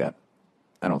aren't like that.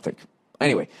 I don't think.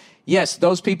 Anyway, yes,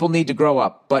 those people need to grow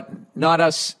up, but not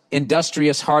us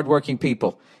industrious, hardworking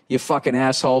people. You fucking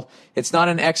asshole.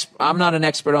 I'm not an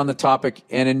expert on the topic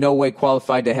and in no way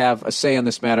qualified to have a say on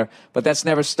this matter, but that's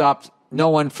never stopped no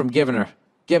one from giving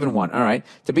one. All right.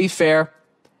 To be fair,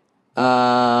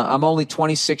 I'm only a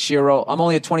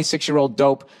 26-year-old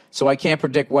dope, so I can't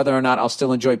predict whether or not I'll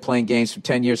still enjoy playing games for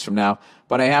 10 years from now,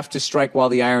 but I have to strike while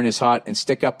the iron is hot and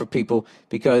stick up for people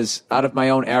because out of my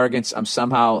own arrogance, I'm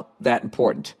somehow that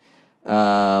important.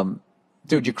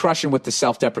 Dude, you're crushing with the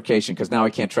self-deprecation because now I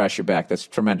can't trash your back. That's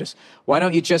tremendous. Why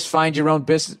don't you just mind your own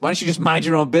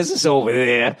business over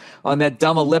there on that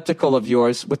dumb elliptical of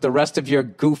yours with the rest of your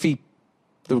goofy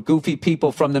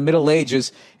people from the Middle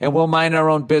Ages, and we'll mind our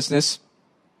own business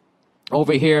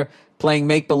over here playing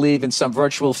make-believe in some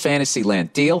virtual fantasy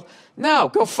land. Deal? No,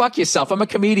 go fuck yourself. I'm a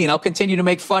comedian. I'll continue to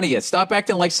make fun of you. Stop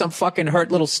acting like some fucking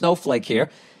hurt little snowflake here.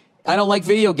 I don't like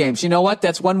video games. You know what?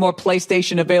 That's one more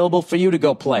PlayStation available for you to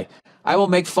go play. I will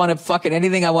make fun of fucking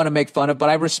anything I want to make fun of, but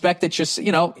I respect that as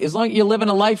long as you're living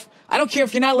a life. I don't care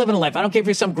if you're not living a life. I don't care if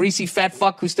you're some greasy fat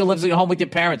fuck who still lives at home with your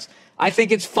parents. I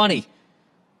think it's funny,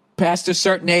 past a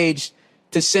certain age,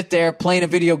 to sit there playing a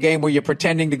video game where you're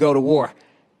pretending to go to war.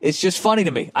 It's just funny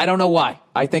to me. I don't know why.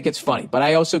 I think it's funny. But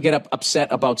I also get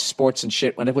upset about sports and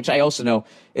shit, which I also know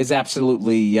is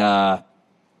absolutely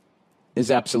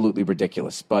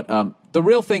ridiculous. But the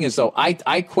real thing is, though,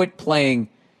 I quit playing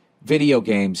video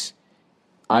games.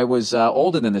 I was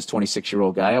older than this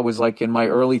 26-year-old guy. I was like in my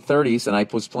early 30s, and I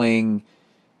was playing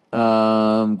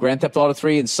Grand Theft Auto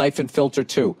 3 and Siphon Filter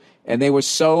 2. And they were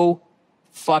so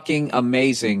fucking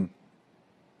amazing.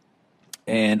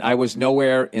 And I was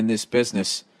nowhere in this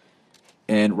business.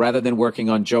 And rather than working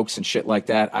on jokes and shit like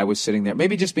that, I was sitting there.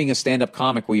 Maybe just being a stand-up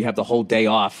comic where you have the whole day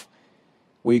off,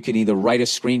 where you can either write a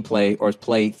screenplay or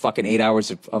play fucking 8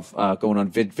 hours of going on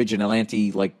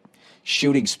vigilante, like,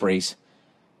 shooting sprees.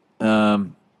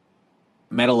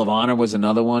 Medal of Honor was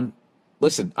another one.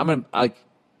 Listen,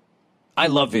 I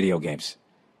love video games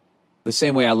the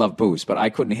same way I love booze, but I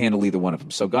couldn't handle either one of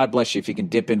them. So God bless you if you can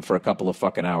dip in for a couple of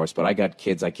fucking hours, but I got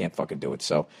kids, I can't fucking do it.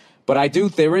 So, but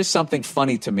there is something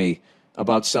funny to me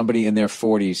about somebody in their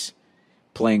 40s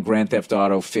playing Grand Theft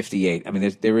Auto 58. I mean,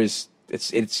 it's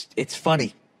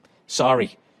funny.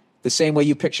 Sorry. The same way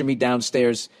you picture me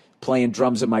downstairs playing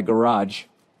drums in my garage.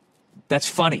 That's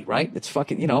funny, right? It's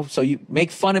fucking, so you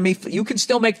make fun of me. You can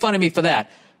still make fun of me for that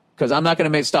because I'm not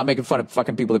going to stop making fun of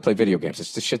fucking people that play video games.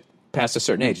 It's the shit past a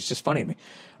certain age. It's just funny to me.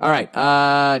 All right.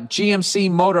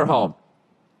 GMC Motorhome.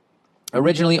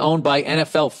 Originally owned by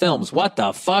NFL Films. What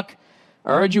the fuck?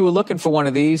 I heard you were looking for one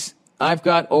of these. I've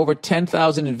got over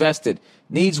 10,000 invested.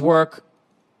 Needs work.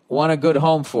 Want a good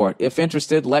home for it. If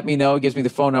interested, let me know. It gives me the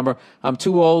phone number. I'm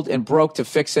too old and broke to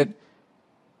fix it.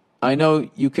 I know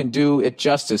you can do it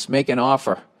justice. Make an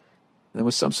offer. There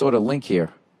was some sort of link here.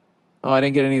 Oh, I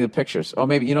didn't get any of the pictures. Oh,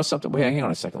 maybe, something. Wait, hang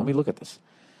on a second. Let me look at this.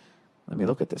 Let me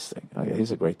look at this thing. Oh, yeah, here's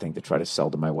a great thing to try to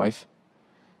sell to my wife.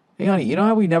 Hey, honey, you know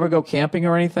how we never go camping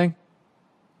or anything?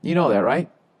 You know that, right?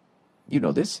 You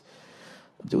know this.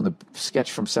 I'm doing the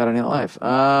sketch from Saturday Night Live.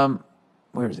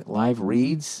 Where is it? Live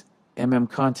Reads,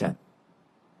 content.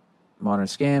 Modern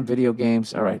Scam, video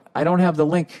games. All right. I don't have the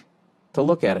link to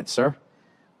look at it, sir.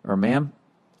 Or ma'am.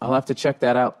 I'll have to check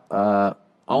that out.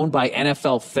 Owned by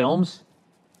NFL Films.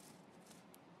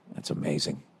 That's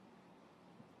amazing.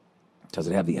 Does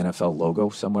it have the NFL logo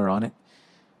somewhere on it?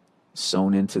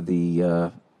 Sewn into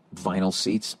the vinyl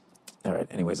seats. All right,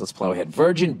 anyways, let's plow ahead.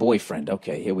 Virgin boyfriend.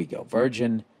 Okay, here we go.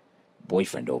 Virgin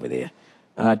boyfriend over there.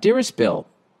 Dearest Bill,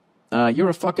 you're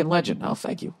a fucking legend. Oh,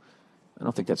 thank you. I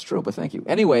don't think that's true, but thank you.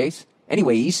 Anyways,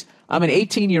 I'm an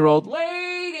 18-year-old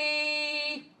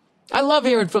lady. I love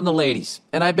hearing from the ladies,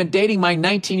 and I've been dating my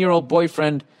 19-year-old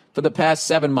boyfriend for the past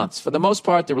 7 months. For the most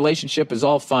part, the relationship is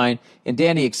all fine and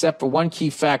dandy except for one key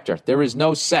factor. There is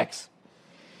no sex.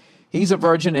 He's a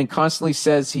virgin and constantly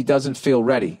says he doesn't feel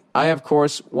ready. I, of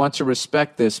course, want to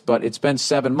respect this, but it's been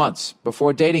 7 months.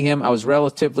 Before dating him, I was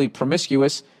relatively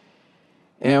promiscuous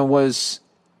and was,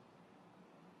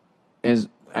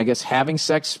 I guess, having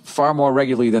sex far more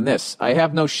regularly than this. I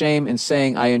have no shame in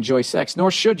saying I enjoy sex,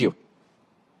 nor should you.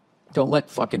 Don't let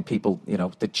fucking people,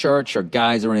 the church or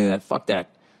guys or any of that, fuck that.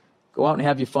 Go out and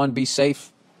have your fun, be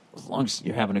safe, as long as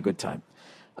you're having a good time.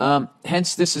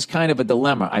 Hence, this is kind of a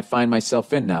dilemma I find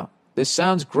myself in now. This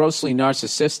sounds grossly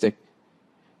narcissistic,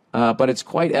 but it's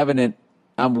quite evident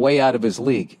I'm way out of his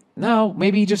league. No,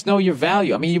 maybe you just know your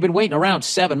value. I mean, you've been waiting around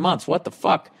 7 months. What the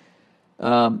fuck?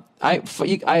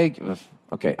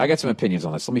 Okay, I got some opinions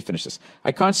on this. Let me finish this.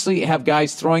 I constantly have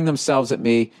guys throwing themselves at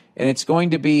me, and it's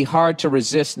going to be hard to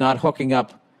resist not hooking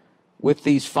up with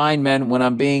these fine men when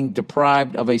I'm being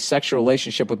deprived of a sexual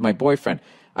relationship with my boyfriend.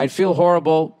 I'd feel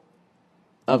horrible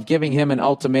of giving him an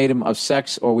ultimatum of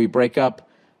sex or we break up,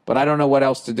 but I don't know what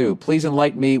else to do. Please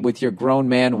enlighten me with your grown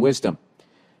man wisdom.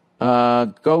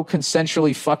 Go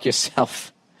consensually fuck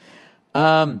yourself.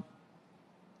 I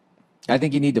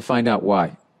think you need to find out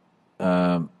why.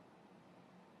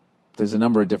 There's a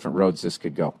number of different roads this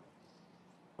could go.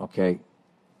 Okay?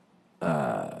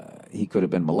 He could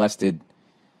have been molested.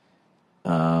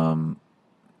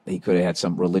 He could have had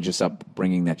some religious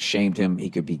upbringing that shamed him. He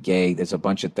could be gay. There's a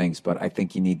bunch of things, but I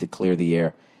think you need to clear the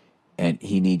air, and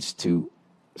he needs to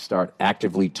start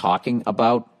actively talking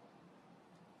about,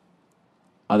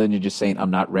 other than just saying,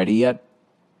 I'm not ready yet.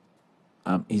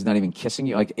 He's not even kissing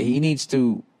you. Like, he needs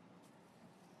to,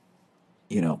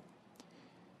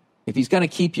 if he's going to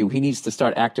keep you, he needs to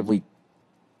start actively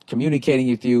communicating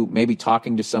with you, maybe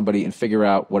talking to somebody and figure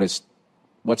out what's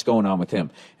going on with him.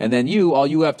 And then all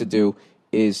you have to do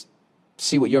is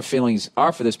see what your feelings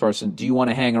are for this person. Do you want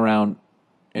to hang around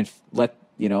and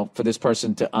for this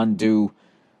person to undo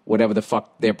whatever the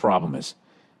fuck their problem is?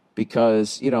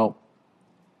 Because, the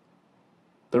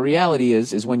reality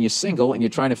is when you're single and you're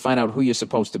trying to find out who you're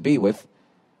supposed to be with,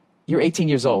 you're 18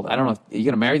 years old. I don't know. Are you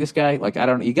going to marry this guy? Like, I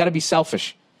don't know. You got to be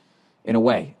selfish in a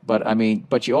way. But,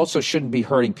 but you also shouldn't be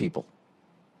hurting people.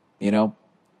 I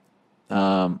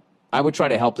would try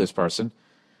to help this person.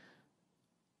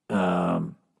 As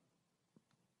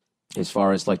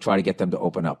far as try to get them to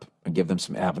open up and give them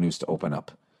some avenues to open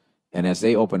up. And as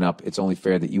they open up, it's only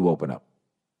fair that you open up.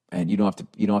 And you don't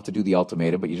have to do the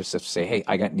ultimatum, but you just have to say, hey,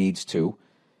 I got needs too.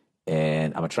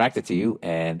 And I'm attracted to you,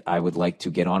 and I would like to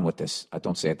get on with this. I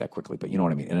don't say it that quickly, but you know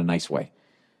what I mean, in a nice way.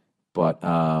 But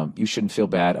you shouldn't feel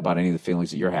bad about any of the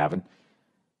feelings that you're having.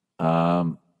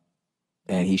 And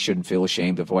he shouldn't feel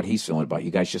ashamed of what he's feeling about.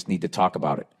 You guys just need to talk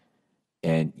about it.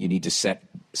 And you need to set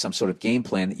some sort of game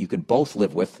plan that you can both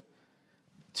live with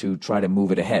to try to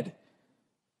move it ahead.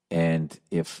 And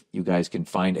if you guys can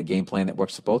find a game plan that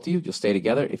works for both of you, you'll stay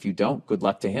together. If you don't, good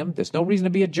luck to him. There's no reason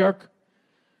to be a jerk,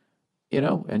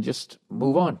 and just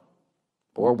move on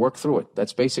or work through it.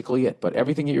 That's basically it. But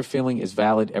everything that you're feeling is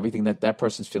valid. Everything that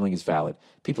person's feeling is valid.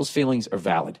 People's feelings are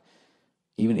valid,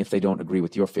 even if they don't agree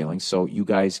with your feelings. So you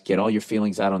guys get all your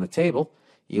feelings out on the table.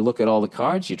 You look at all the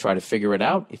cards. You try to figure it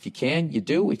out. If you can, you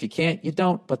do. If you can't, you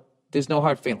don't. But there's no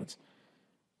hard feelings.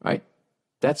 right?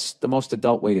 That's the most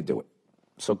adult way to do it.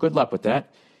 So good luck with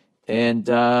that. And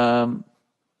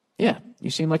yeah, you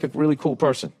seem like a really cool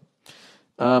person.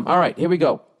 All right, here we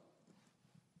go.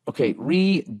 Okay,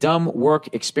 dumb work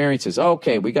experiences.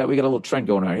 Okay, we got a little trend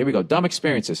going on. Here we go. Dumb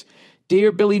experiences.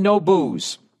 Dear Billy No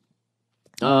Booze,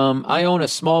 I own a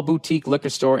small boutique liquor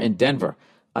store in Denver.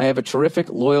 I have a terrific,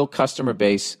 loyal customer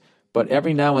base, but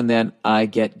every now and then I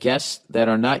get guests that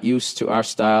are not used to our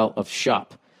style of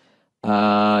shop.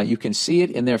 You can see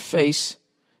it in their face.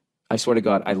 I swear to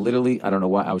God, I don't know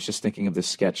why, I was just thinking of this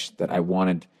sketch that I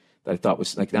wanted, that I thought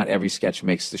was, like, not every sketch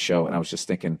makes the show, and I was just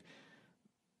thinking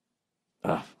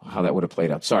how that would have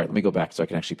played out. Sorry, let me go back so I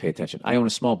can actually pay attention. I own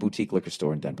a small boutique liquor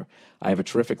store in Denver. I have a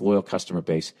terrific, loyal customer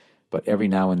base, but every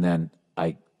now and then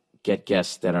I get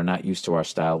guests that are not used to our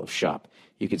style of shop.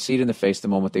 You can see it in the face the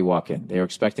moment they walk in. They are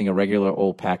expecting a regular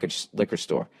old packaged liquor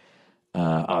store.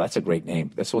 Oh, that's a great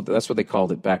name. That's what they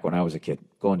called it back when I was a kid,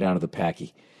 going down to the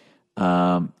Packy.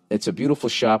 It's a beautiful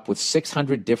shop with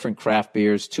 600 different craft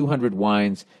beers, 200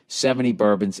 wines, 70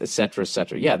 bourbons, etc.,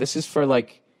 etc. Yeah, this is for,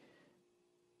 like,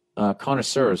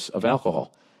 connoisseurs of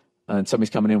alcohol. And somebody's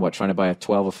coming in, trying to buy a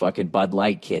 12 of fucking Bud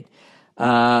Light, kid.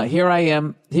 Here I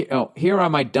am. Here are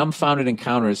my dumbfounded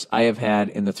encounters I have had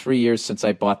in the 3 years since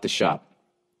I bought the shop.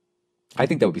 I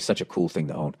think that would be such a cool thing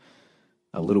to own.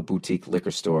 A little boutique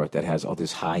liquor store that has all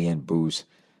this high-end booze.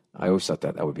 I always thought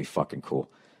that would be fucking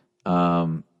cool.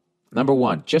 Number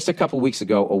one, just a couple weeks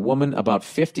ago, a woman about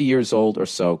 50 years old or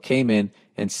so came in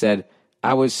and said,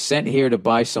 I was sent here to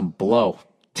buy some blow.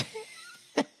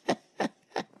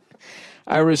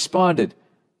 I responded,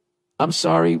 I'm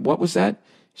sorry, what was that?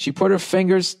 She put her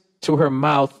fingers to her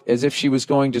mouth as if she was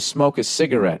going to smoke a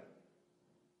cigarette.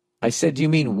 I said, do you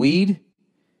mean weed?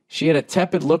 She had a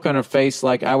tepid look on her face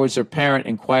like I was her parent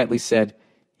and quietly said,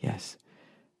 yes.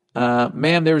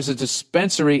 Ma'am, there is a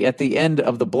dispensary at the end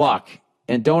of the block,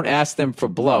 and don't ask them for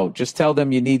blow. Just tell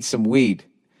them you need some weed.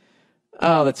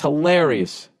 Oh, that's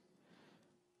hilarious.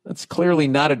 That's clearly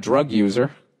not a drug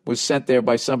user. Was sent there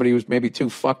by somebody who's maybe too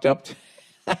fucked up.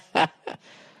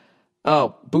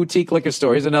 Oh, boutique liquor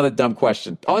store. Here's another dumb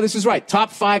question. Oh, this is right.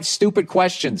 Top 5 stupid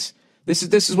questions. This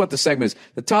is what the segment is.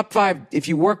 The top 5, if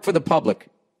you work for the public,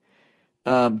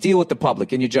 deal with the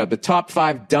public in your job. The top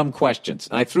 5 dumb questions.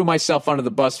 And I threw myself under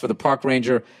the bus for the park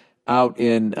ranger out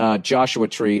in Joshua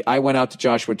Tree. I went out to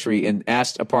Joshua Tree and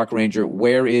asked a park ranger,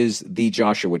 where is the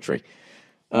Joshua Tree?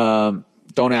 Don't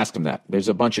ask him that. There's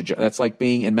a bunch of... That's like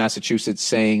being in Massachusetts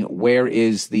saying, where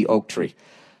is the oak tree?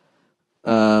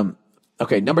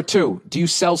 Okay, number 2, do you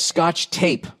sell Scotch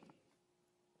tape?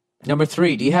 Number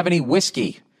 3, do you have any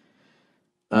whiskey?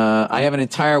 I have an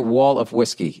entire wall of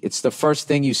whiskey. It's the first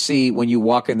thing you see when you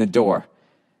walk in the door.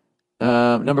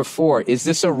 Number 4, is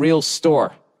this a real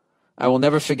store? I will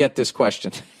never forget this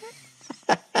question.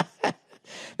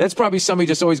 That's probably somebody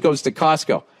just always goes to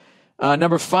Costco.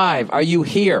 Number 5, are you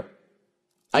here?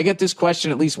 I get this question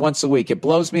at least once a week. It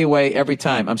blows me away every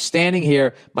time. I'm standing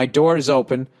here. My door is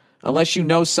open. Unless you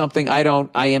know something I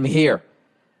don't, I am here.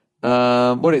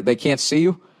 They can't see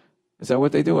you? Is that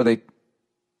what they do? Or I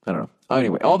don't know.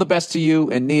 Anyway, all the best to you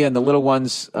and Nia and the little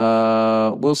ones.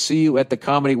 We'll see you at the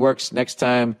Comedy Works next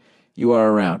time you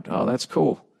are around. Oh, that's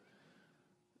cool.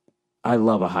 I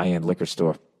love a high-end liquor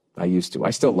store. I used to. I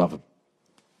still love them.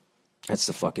 That's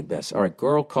the fucking best. All right,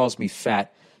 girl calls me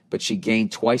fat, but she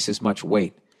gained twice as much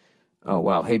weight. Oh,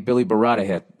 wow. Hey, Billy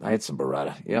Barada I had some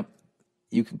Barada. Yep.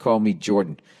 You can call me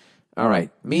Jordan. All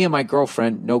right. Me and my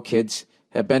girlfriend, no kids,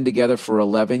 have been together for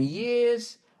 11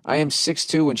 years. I am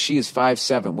 6'2", and she is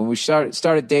 5'7". When we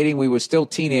started dating, we were still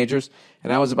teenagers,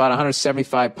 and I was about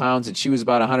 175 pounds, and she was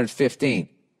about 115.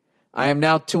 I am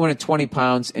now 220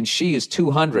 pounds, and she is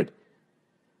 200.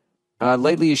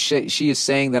 Lately, she is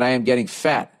saying that I am getting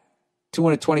fat.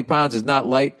 220 pounds is not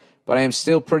light, but I am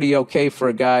still pretty okay for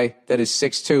a guy that is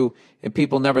 6'2", and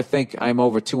people never think I'm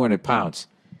over 200 pounds.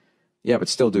 Yeah, but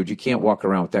still, dude, you can't walk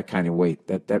around with that kind of weight.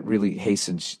 That really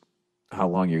hastens how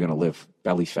long you're going to live,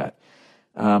 belly fat.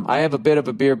 I have a bit of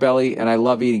a beer belly, and I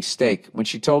love eating steak. When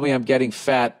she told me I'm getting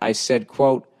fat, I said,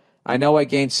 quote, I know I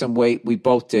gained some weight. We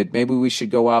both did. Maybe we should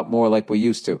go out more like we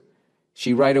used to.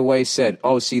 She right away said,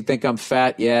 oh, so you think I'm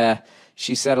fat? Yeah.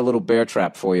 She set a little bear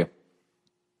trap for you.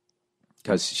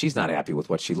 Because she's not happy with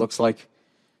what she looks like.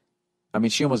 I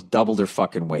mean, she almost doubled her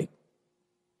fucking weight.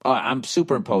 I'm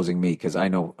superimposing me because I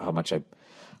know how much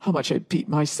I beat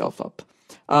myself up.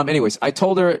 Anyways, I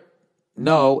told her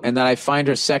no, and that I find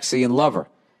her sexy and love her.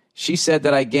 She said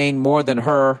that I gained more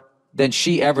than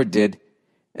she ever did,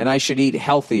 and I should eat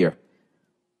healthier.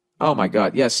 Oh my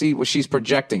God. Yeah, see what she's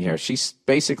projecting here. She's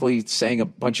basically saying a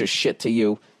bunch of shit to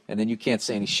you, and then you can't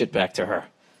say any shit back to her.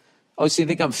 Oh, so you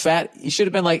think I'm fat? You should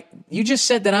have been like, you just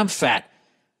said that I'm fat.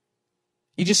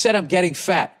 You just said I'm getting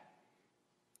fat.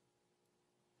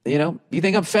 You know, you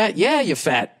think I'm fat? Yeah, you're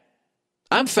fat.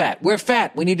 I'm fat. We're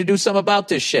fat. We need to do something about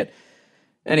this shit.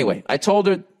 Anyway, I told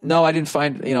her, no, I didn't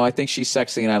find, I think she's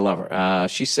sexy and I love her.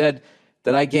 She said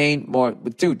that I gained more.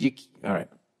 But dude, all right.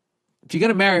 If you're going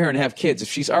to marry her and have kids, if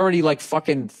she's already like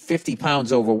fucking 50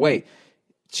 pounds overweight,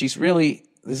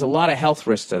 there's a lot of health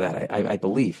risks to that, I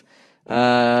believe.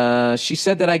 She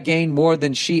said that I gained more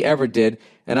than she ever did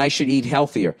and I should eat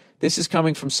healthier. This is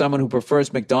coming from someone who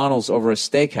prefers McDonald's over a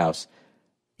steakhouse.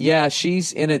 Yeah,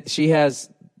 she's in it. She has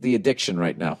the addiction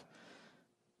right now.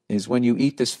 Is when you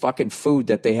eat this fucking food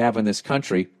that they have in this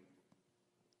country,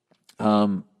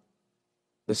 the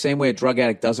same way a drug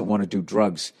addict doesn't want to do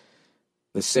drugs,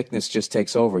 the sickness just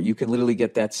takes over. You can literally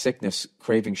get that sickness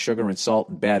craving sugar and salt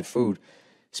and bad food.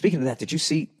 Speaking of that, did you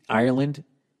see Ireland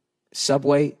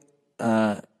Subway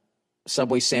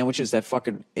sandwiches? That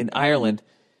fucking in Ireland,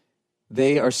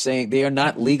 they are saying they are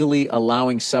not legally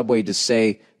allowing Subway to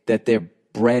say that their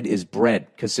bread is bread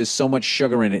because there's so much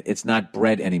sugar in it, it's not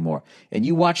bread anymore. And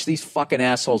you watch these fucking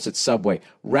assholes at Subway,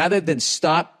 rather than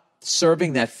stop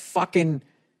serving that fucking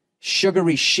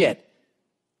sugary shit,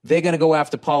 they're going to go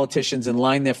after politicians and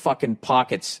line their fucking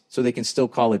pockets so they can still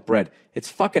call it bread. It's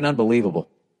fucking unbelievable.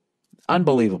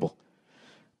 Unbelievable.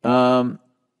 But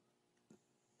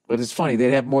it's funny,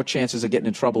 they'd have more chances of getting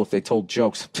in trouble if they told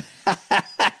jokes.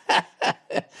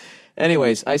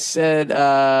 Anyways, I said,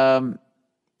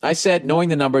 knowing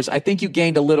the numbers, I think you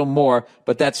gained a little more,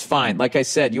 but that's fine. Like I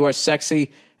said, you are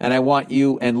sexy, and I want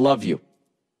you and love you.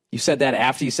 You said that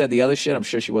after you said the other shit? I'm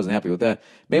sure she wasn't happy with that.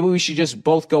 Maybe we should just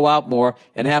both go out more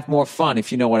and have more fun,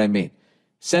 if you know what I mean.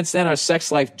 Since then, our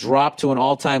sex life dropped to an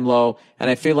all-time low, and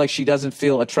I feel like she doesn't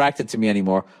feel attracted to me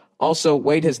anymore. Also,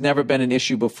 weight has never been an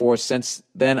issue before. Since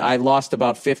then, I lost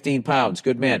about 15 pounds.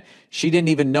 Good man. She didn't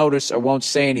even notice or won't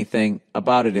say anything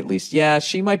about it, at least. Yeah,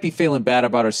 she might be feeling bad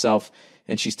about herself,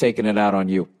 and she's taking it out on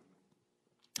you.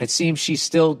 It seems she's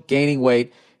still gaining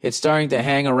weight. It's starting to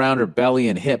hang around her belly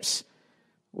and hips.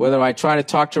 Whether I try to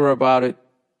talk to her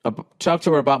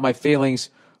about my feelings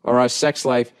or our sex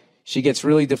life, she gets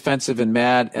really defensive and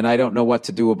mad, and I don't know what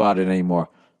to do about it anymore.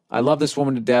 I love this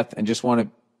woman to death and just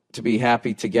want to be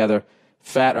happy together,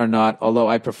 fat or not, although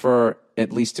I prefer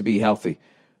at least to be healthy.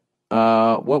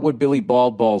 What would Billy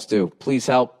Bald Balls do? Please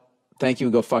help. Thank you,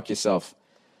 and go fuck yourself.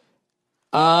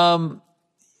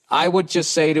 I would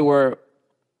just say to her,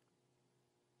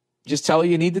 just tell her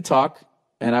you need to talk,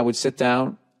 and I would sit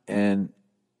down and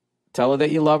tell her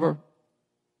that you love her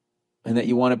and that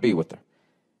you want to be with her.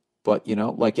 But,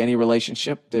 like any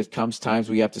relationship, there comes times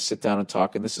we have to sit down and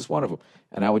talk, and this is one of them.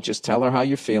 And I would just tell her how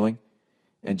you're feeling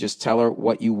and just tell her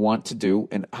what you want to do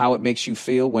and how it makes you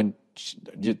feel when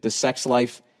the sex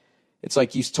life, it's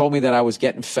like you told me that I was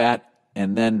getting fat,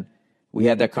 and then we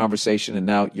had that conversation, and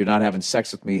now you're not having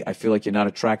sex with me. I feel like you're not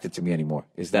attracted to me anymore.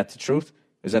 Is that the truth?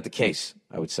 Is that the case?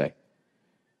 I would say.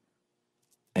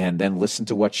 And then listen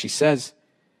to what she says.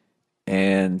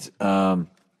 And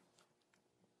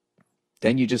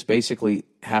then you just basically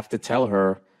have to tell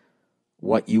her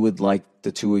what you would like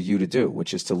the two of you to do,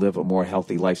 which is to live a more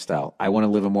healthy lifestyle. I want to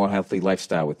live a more healthy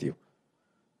lifestyle with you.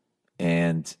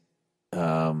 And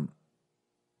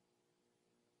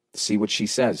see what she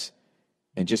says.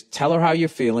 And just tell her how you're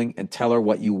feeling and tell her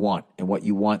what you want and what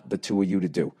you want the two of you to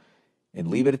do. And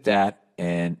leave it at that.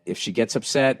 And if she gets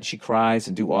upset and she cries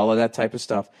and do all of that type of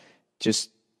stuff,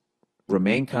 just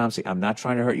remain calm. Say, I'm not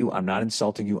trying to hurt you. I'm not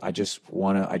insulting you. I just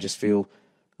feel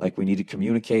like we need to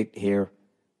communicate here.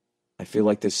 I feel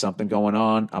like there's something going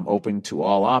on. I'm open to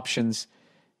all options,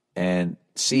 and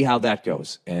see how that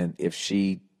goes. And if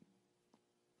she,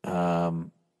 I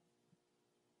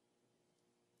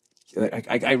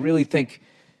really think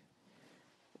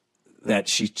that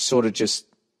she sort of just,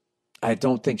 I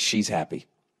don't think she's happy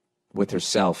with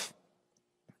herself.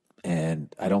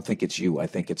 And I don't think it's you. I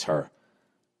think it's her.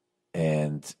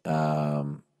 And,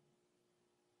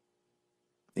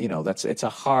 it's a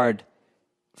hard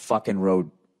fucking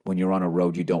road when you're on a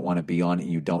road you don't want to be on and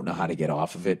you don't know how to get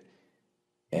off of it.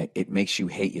 It makes you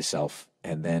hate yourself,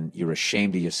 and then you're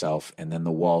ashamed of yourself, and then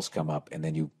the walls come up, and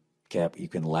then you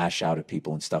can lash out at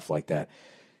people and stuff like that.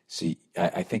 See,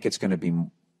 I think it's going to be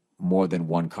more than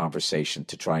one conversation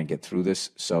to try and get through this.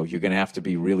 So you're going to have to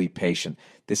be really patient.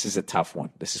 This is a tough one.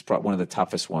 This is probably one of the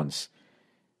toughest ones.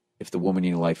 If the woman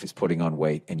in your life is putting on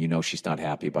weight and you know she's not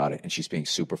happy about it and she's being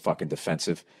super fucking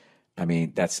defensive, I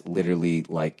mean, that's literally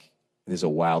like there's a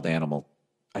wild animal.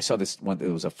 I saw this one. It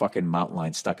was a fucking mountain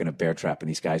lion stuck in a bear trap, and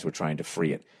these guys were trying to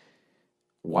free it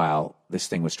while this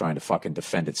thing was trying to fucking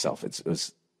defend itself. It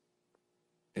was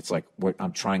It's like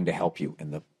I'm trying to help you,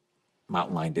 and the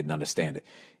mountain lion didn't understand it,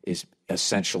 is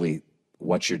essentially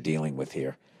what you're dealing with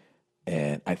here.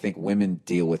 And I think women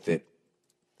deal with it,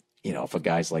 if a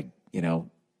guy's like,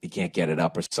 he can't get it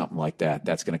up or something like that,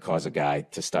 that's going to cause a guy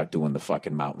to start doing the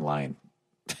fucking mountain lion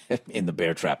in the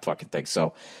bear trap fucking thing.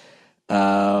 So,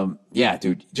 yeah,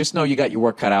 dude, just know you got your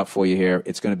work cut out for you here.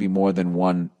 It's going to be more than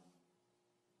one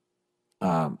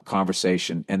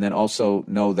conversation. And then also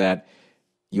know that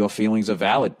your feelings are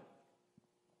valid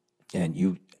and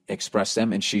you express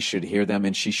them, and she should hear them,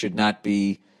 and she should not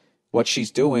be, what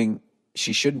she's doing,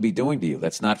 she shouldn't be doing to you.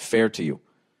 That's not fair to you.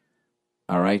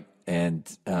 All right? And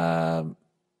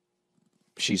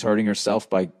she's hurting herself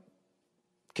by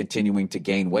continuing to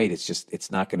gain weight. It's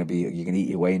not going to be, you can eat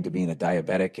your way into being a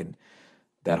diabetic and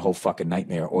that whole fucking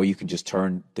nightmare. Or you can just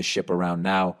turn the ship around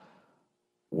now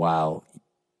while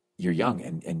you're young.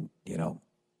 And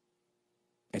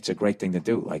it's a great thing to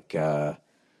do. Like,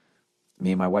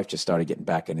 me and my wife just started getting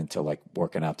back into like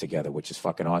working out together, which is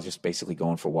fucking awesome. Just basically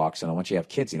going for walks. And once you have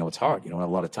kids, it's hard. You don't have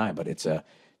a lot of time, but it's a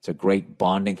great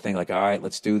bonding thing. Like, all right,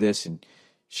 let's do this. And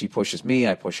she pushes me,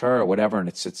 I push her, or whatever. And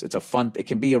it's a fun, it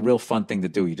can be a real fun thing to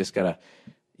do. You just gotta,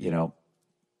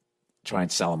 try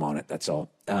and sell them on it. That's all.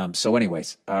 So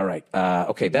anyways, all right.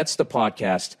 Okay. That's the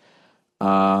podcast.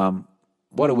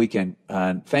 What a weekend.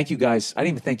 Thank you guys. I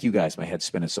didn't even thank you guys. My head's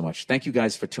spinning so much. Thank you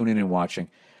guys for tuning in and watching.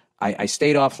 I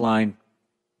stayed offline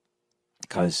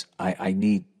because I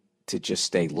need to just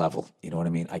stay level. You know what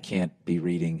I mean? I can't be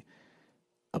reading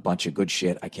a bunch of good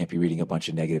shit. I can't be reading a bunch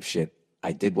of negative shit.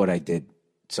 I did what I did.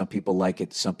 Some people like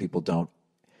it. Some people don't.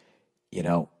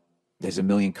 There's a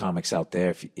million comics out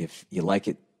there. If you like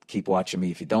it, keep watching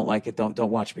me. If you don't like it, don't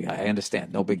watch me. I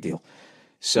understand. No big deal.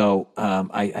 So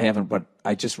I haven't, but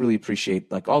I just really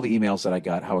appreciate like all the emails that I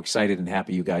got, how excited and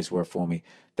happy you guys were for me.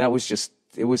 That was just,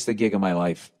 it was the gig of my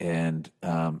life. And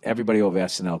everybody over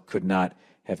SNL could not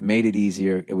have made it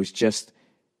easier. It was just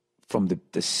from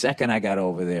the second I got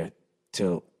over there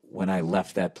till when I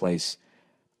left that place,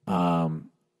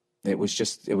 it was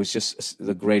just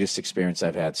the greatest experience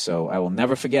I've had. So I will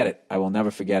never forget it. I will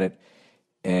never forget it.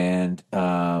 And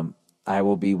I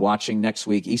will be watching next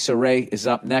week. Issa Rae is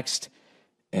up next.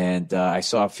 And I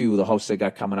saw a few of the hosts they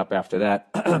got coming up after that.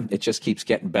 It just keeps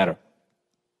getting better.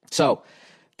 So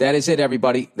that is it,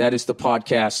 everybody. That is the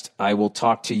podcast. I will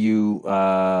talk to you.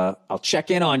 I'll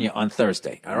check in on you on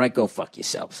Thursday. All right, go fuck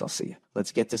yourselves. I'll see you.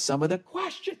 Let's get to some of the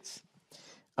questions.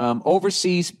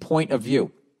 Overseas point of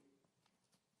view.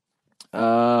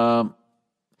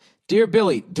 Dear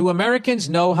Billy, do Americans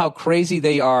know how crazy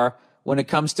they are when it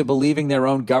comes to believing their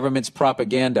own government's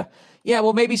propaganda? Yeah,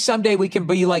 well, maybe someday we can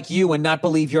be like you and not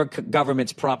believe your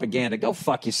government's propaganda. Go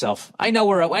fuck yourself. I know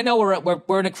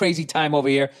we're in a crazy time over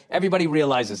here. Everybody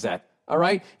realizes that. All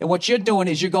right? And what you're doing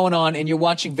is you're going on and you're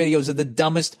watching videos of the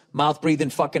dumbest mouth-breathing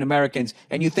fucking Americans,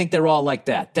 and you think they're all like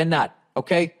that. They're not.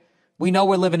 Okay? We know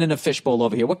we're living in a fishbowl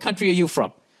over here. What country are you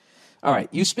from? All right.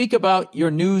 You speak about your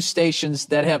news stations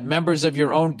that have members of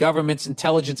your own government's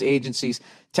intelligence agencies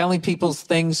telling people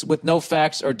things with no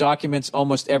facts or documents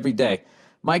almost every day.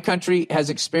 My country has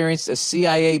experienced a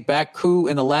CIA-backed coup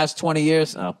in the last 20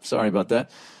 years. Oh, sorry about that.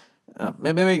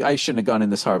 Maybe I shouldn't have gone in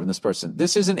this hard with this person.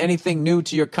 This isn't anything new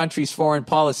to your country's foreign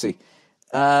policy.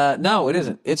 No, it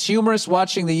isn't. It's humorous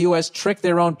watching the U.S. trick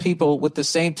their own people with the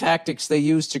same tactics they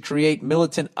use to create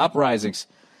militant uprisings.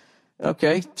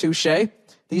 Okay, touche.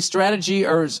 These strategies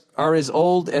are as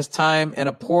old as time, and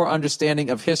a poor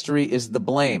understanding of history is the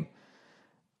blame.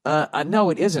 No,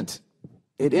 it isn't.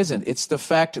 It isn't. It's the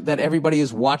fact that everybody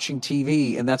is watching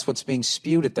TV, and that's what's being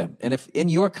spewed at them. And if in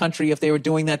your country, if they were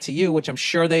doing that to you, which I'm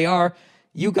sure they are,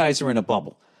 you guys are in a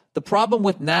bubble. The problem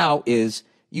with now is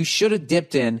you should have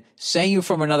dipped in, saying you're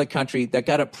from another country that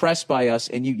got oppressed by us,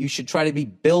 and you should try to be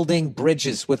building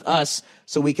bridges with us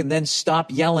so we can then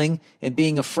stop yelling and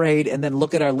being afraid and then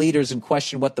look at our leaders and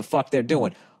question what the fuck they're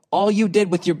doing. All you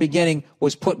did with your beginning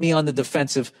was put me on the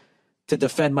defensive to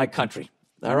defend my country.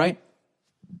 All right?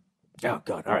 Oh,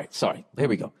 God. All right. Sorry. Here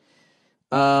we go.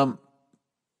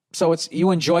 So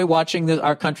you enjoy watching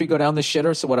our country go down the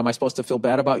shitter, so what, am I supposed to feel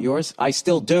bad about yours? I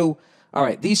still do. All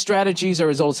right. These strategies are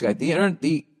as old as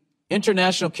the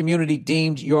international community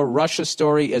deemed your Russia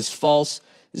story as false.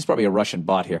 This is probably a Russian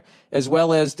bot here, as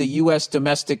well as the U.S.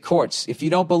 domestic courts. If you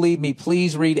don't believe me,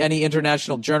 please read any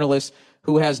international journalist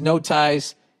who has no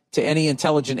ties to any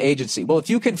intelligent agency. Well, if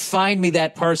you can find me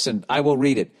that person, I will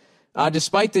read it.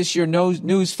 Despite this, your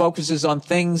news focuses on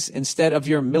things instead of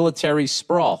your military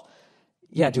sprawl.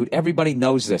 Yeah, dude, everybody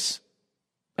knows this.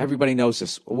 Everybody knows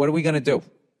this. What are we going to do?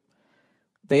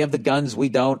 They have the guns. We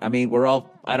don't. I mean,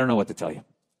 I don't know what to tell you.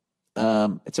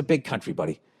 It's a big country,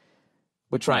 buddy.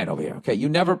 We're trying over here. Okay. You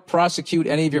never prosecute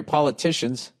any of your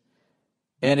politicians.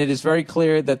 And it is very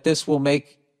clear that this will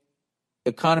make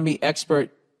economy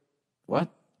expert. What?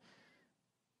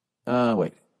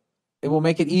 Wait. It will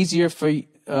make it easier for you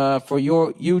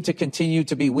to continue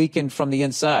to be weakened from the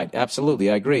inside. Absolutely,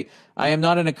 I agree. I am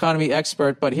not an economy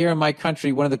expert, but here in my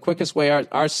country, one of the quickest way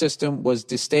our system was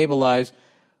destabilized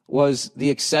was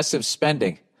the excessive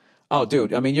spending. Oh,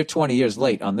 dude, I mean, you're 20 years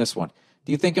late on this one.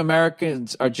 Do you think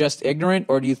Americans are just ignorant,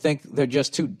 or do you think they're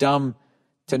just too dumb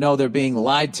to know they're being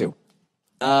lied to?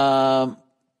 Well,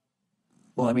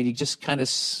 I mean, you just kind of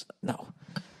no.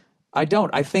 I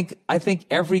don't. I think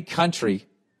every country,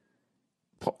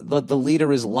 the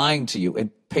leader is lying to you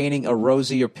and painting a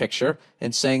rosier picture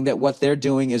and saying that what they're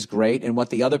doing is great and what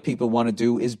the other people want to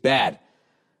do is bad.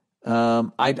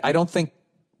 I don't think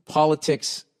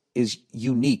politics is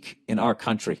unique in our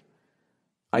country.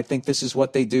 I think this is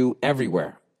what they do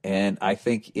everywhere. And I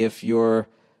think if you're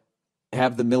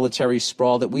have the military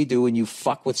sprawl that we do and you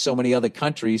fuck with so many other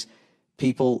countries,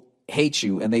 people hate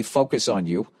you and they focus on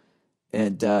you.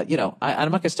 And, I'm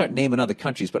not going to start naming other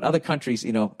countries, but other countries,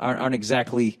 aren't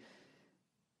exactly,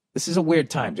 this is a weird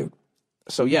time, dude.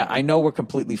 So, yeah, I know we're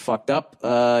completely fucked up.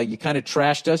 You kind of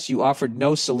trashed us. You offered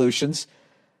no solutions.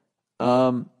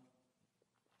 Here's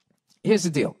the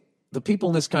deal. The people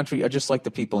in this country are just like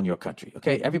the people in your country,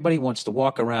 okay? Everybody wants to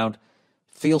walk around,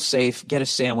 feel safe, get a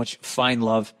sandwich, find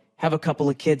love, have a couple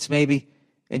of kids maybe,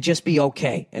 and just be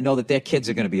okay and know that their kids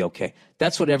are going to be okay.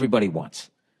 That's what everybody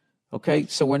wants, okay?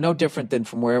 So we're no different than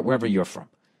from wherever you're from,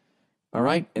 all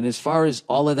right? And as far as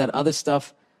all of that other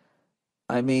stuff,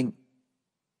 I mean,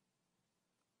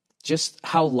 just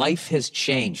how life has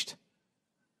changed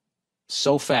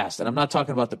so fast. And I'm not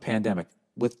talking about the pandemic,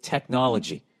 with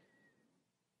technology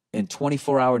and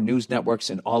 24-hour news networks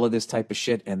and all of this type of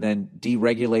shit, and then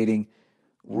deregulating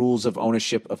rules of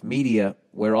ownership of media,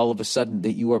 where all of a sudden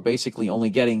that you are basically only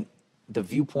getting the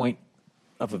viewpoint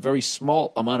of a very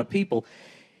small amount of people.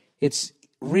 It's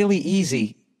really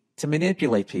easy to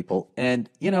manipulate people. And,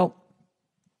 not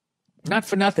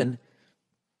for nothing,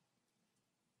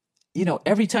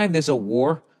 every time there's a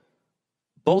war,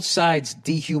 both sides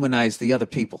dehumanize the other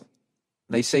people.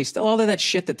 They say still all of that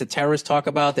shit that the terrorists talk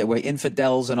about, that we're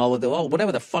infidels and all of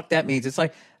whatever the fuck that means. It's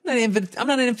like, I'm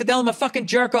not an infidel. I'm a fucking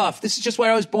jerk off. This is just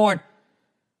where I was born. I'm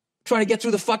trying to get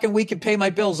through the fucking week and pay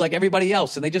my bills like everybody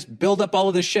else. And they just build up all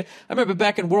of this shit. I remember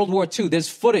back in World War II, there's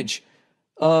footage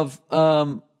of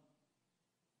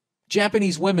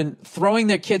Japanese women throwing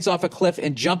their kids off a cliff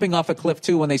and jumping off a cliff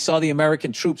too when they saw the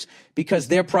American troops, because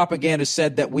their propaganda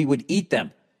said that we would eat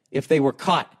them if they were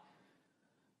caught.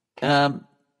 And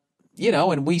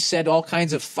we said all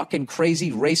kinds of fucking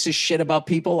crazy racist shit about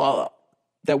people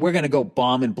that we're going to go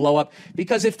bomb and blow up.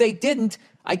 Because if they didn't,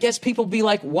 I guess people would be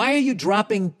like, why are you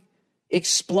dropping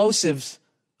explosives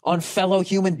on fellow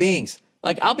human beings?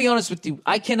 Like, I'll be honest with you,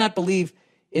 I cannot believe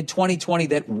in 2020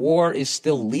 that war is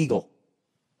still legal.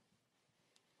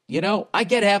 I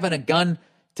get having a gun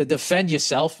to defend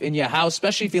yourself in your house,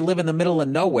 especially if you live in the middle of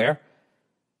nowhere.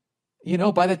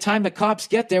 By the time the cops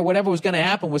get there, whatever was going to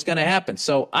happen was going to happen.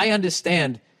 So I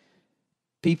understand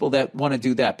people that want to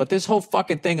do that. But this whole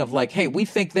fucking thing of like, hey, we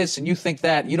think this and you think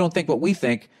that, and you don't think what we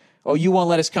think, or you won't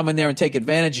let us come in there and take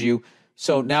advantage of you.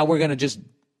 So now we're going to just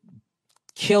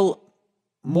kill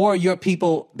more of your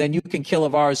people than you can kill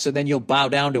of ours, so then you'll bow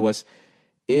down to us,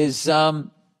 is, I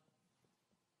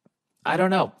don't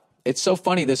know. It's so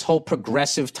funny, this whole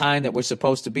progressive time that we're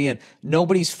supposed to be in.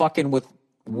 Nobody's fucking with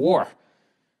war.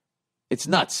 It's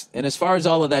nuts. And as far as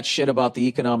all of that shit about the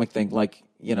economic thing, like,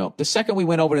 the second we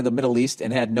went over to the Middle East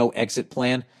and had no exit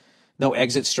plan, no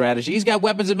exit strategy, he's got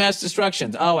weapons of mass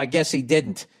destruction. Oh, I guess he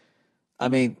didn't. I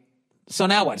mean, so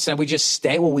now what? So we just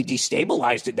stay? Well, we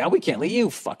destabilized it. Now we can't leave.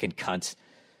 You fucking cunts.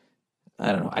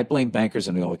 I don't know. I blame bankers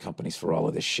and the oil companies for all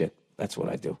of this shit. That's what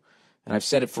I do. And I've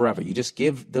said it forever. You just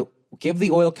give the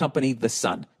oil company the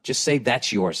sun. Just say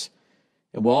that's yours.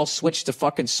 And we'll all switch to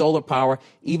fucking solar power,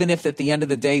 even if at the end of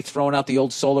the day, throwing out the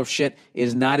old solar shit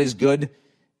is not as good,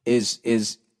 is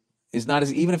not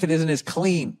as, even if it isn't as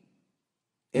clean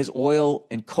as oil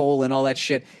and coal and all that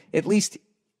shit, at least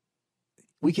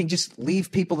we can just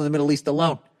leave people in the Middle East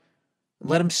alone.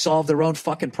 Let them solve their own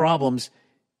fucking problems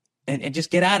and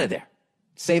just get out of there.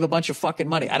 Save a bunch of fucking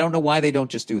money. I don't know why they don't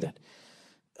just do that.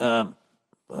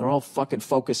 They're all fucking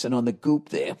focusing on the goop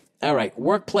there. All right,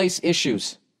 workplace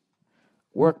issues.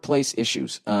 Hey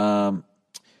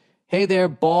there,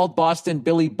 Bald Boston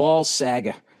Billy Ball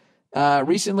saga.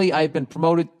 Recently, I've been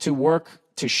promoted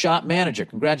to shop manager.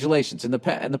 Congratulations. In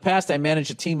the past, I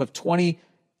managed a team of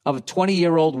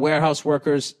 20-year-old warehouse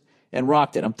workers and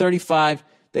rocked it. I'm 35.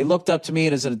 They looked up to me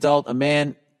as an adult, a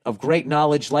man of great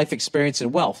knowledge, life experience,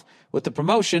 and wealth. With the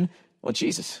promotion, well,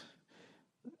 Jesus,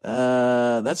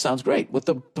 that sounds great. With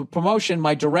the promotion,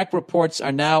 my direct reports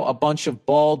are now a bunch of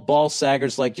bald ball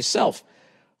saggers like yourself.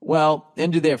 Well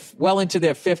into their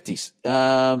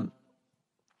 50s.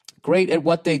 Great at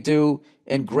what they do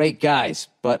and great guys,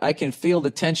 but I can feel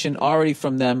the tension already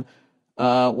from them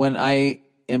when I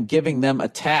am giving them a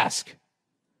task.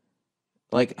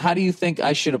 Like, how do you think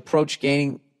I should approach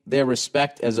gaining their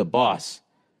respect as a boss?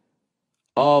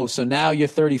 Oh, so now you're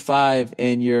 35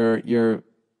 and you're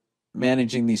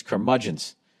managing these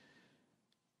curmudgeons.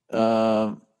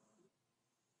 Gain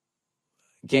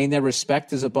their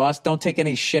respect as a boss. Don't take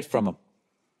any shit from them,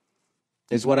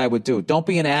 is what I would do. Don't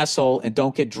be an asshole and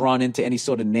don't get drawn into any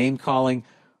sort of name calling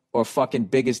or fucking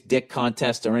biggest dick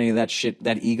contest or any of that shit,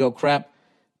 that ego crap.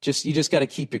 You just got to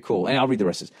keep it cool. And I'll read the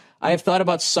rest of this. I have thought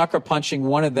about sucker punching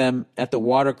one of them at the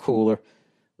water cooler,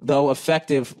 though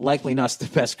effective, likely not the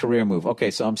best career move.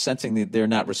 Okay, so I'm sensing that they're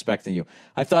not respecting you.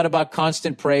 I thought about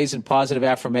constant praise and positive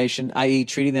affirmation, i.e.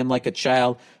 treating them like a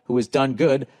child who has done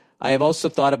good. I have also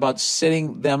thought about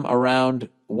sitting them around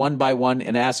one by one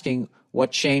and asking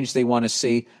what change they want to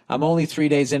see. I'm only 3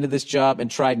 days into this job and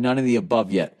tried none of the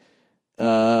above yet.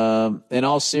 In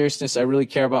all seriousness, I really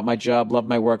care about my job, love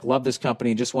my work, love this company,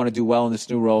 and just want to do well in this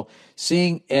new role.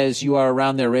 Seeing as you are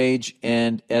around their age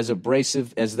and as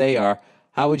abrasive as they are,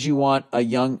 how would you want a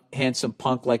young, handsome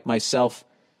punk like myself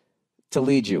to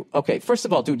lead you? Okay, first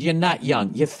of all, dude, you're not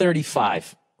young. You're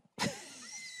 35.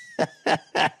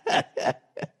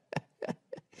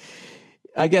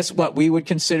 I guess what we would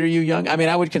consider you young. I mean,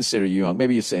 I would consider you young.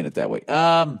 Maybe you're saying it that way.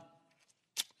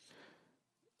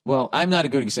 Well, I'm not a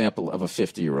good example of a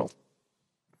 50-year-old.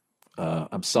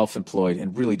 I'm self-employed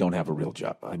and really don't have a real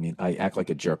job. I mean, I act like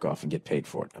a jerk off and get paid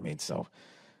for it. I mean, so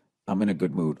I'm in a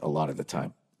good mood a lot of the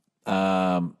time.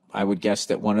 I would guess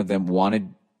that one of them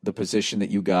wanted the position that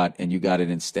you got and you got it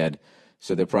instead.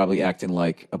 So they're probably acting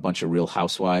like a bunch of real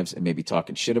housewives and maybe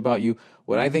talking shit about you.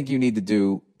 What I think you need to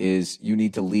do is you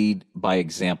need to lead by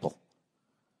example.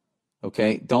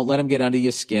 Okay? Don't let them get under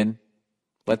your skin.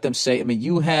 Let them say, I mean,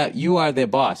 you are their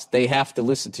boss. They have to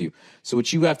listen to you. So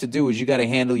what you have to do is you got to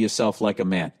handle yourself like a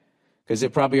man. Because they're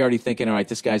probably already thinking, all right,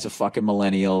 this guy's a fucking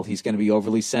millennial. He's going to be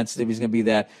overly sensitive. He's going to be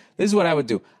that. This is what I would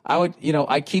do.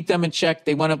 I keep them in check.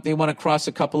 They want to cross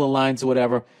a couple of lines or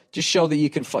whatever. Just show that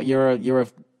you're a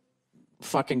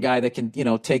fucking guy that can,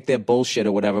 take their bullshit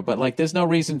or whatever. But like, there's no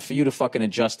reason for you to fucking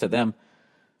adjust to them.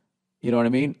 You know what I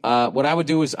mean? What I would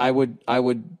do is I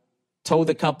would toe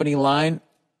the company line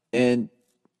and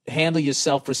handle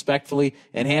yourself respectfully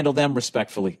and handle them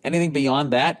respectfully. Anything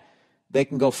beyond that, they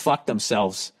can go fuck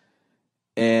themselves.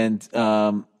 And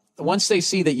once they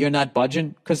see that you're not budging,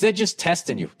 because they're just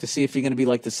testing you to see if you're going to be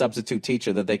like the substitute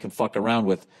teacher that they can fuck around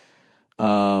with.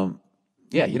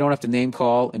 Yeah, you don't have to name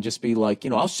call and just be like,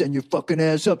 I'll send your fucking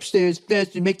ass upstairs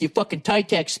fast and make your fucking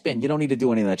Titec spin. You don't need to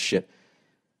do any of that shit.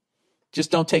 Just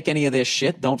don't take any of their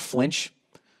shit. Don't flinch.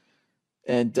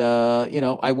 And,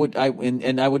 I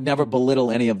would never belittle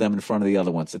any of them in front of the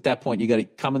other ones. At that point, you got to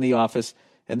come in the office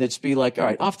and just be like, all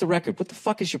right, off the record, what the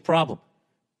fuck is your problem?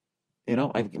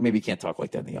 I maybe can't talk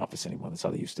like that in the office anymore. That's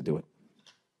how they used to do it.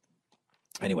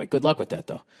 Anyway, good luck with that,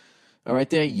 though. All right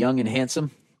there, young and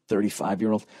handsome,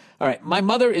 35-year-old. All right, my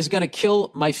mother is going to kill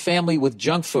my family with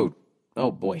junk food. Oh,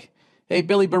 boy. Hey,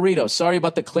 Billy Burrito, sorry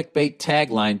about the clickbait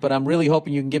tagline, but I'm really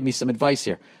hoping you can give me some advice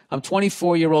here. I'm a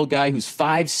 24-year-old guy who's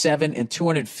 5'7" and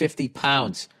 250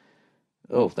 pounds.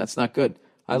 Oh, that's not good.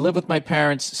 I live with my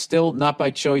parents, still not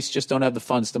by choice, just don't have the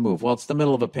funds to move. Well, it's the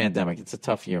middle of a pandemic. It's a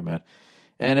tough year, man.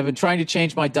 And I've been trying to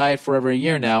change my diet for over a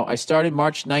year now. I started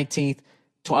March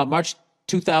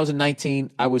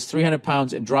 2019. I was 300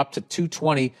 pounds and dropped to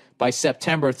 220 by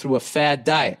September through a fad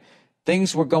diet.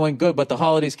 Things were going good, but the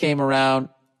holidays came around,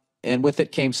 and with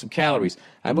it came some calories.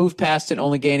 I moved past it,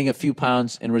 only gaining a few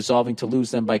pounds and resolving to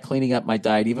lose them by cleaning up my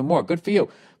diet even more. Good for you.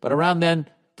 But around then,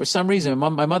 for some reason,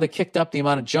 my mother kicked up the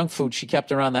amount of junk food she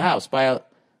kept around the house by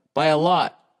a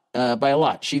lot.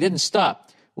 She didn't stop.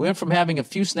 We went from having a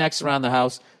few snacks around the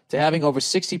house to having over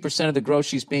 60% of the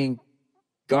groceries being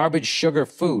garbage sugar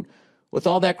food. With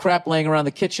all that crap laying around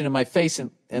the kitchen in my face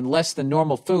and less than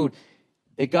normal food,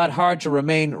 it got hard to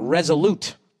remain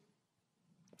resolute.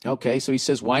 Okay, so he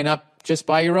says, why not just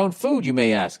buy your own food, you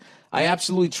may ask? I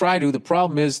absolutely try to. The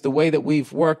problem is the way that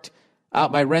we've worked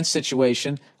out my rent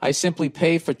situation, I simply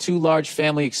pay for 2 large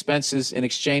family expenses in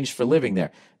exchange for living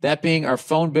there, that being our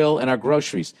phone bill and our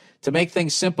groceries. To make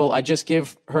things simple, I just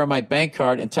give her my bank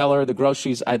card and tell her the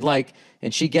groceries I'd like,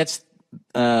 and she gets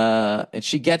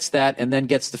that and then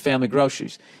gets the family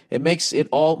groceries. It makes it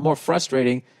all more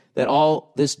frustrating that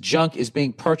all this junk is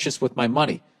being purchased with my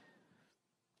money.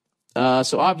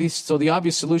 So the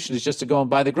obvious solution is just to go and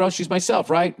buy the groceries myself,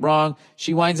 right? Wrong.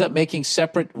 She winds up making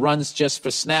separate runs just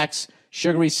for snacks,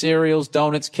 sugary cereals,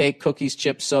 donuts, cake, cookies,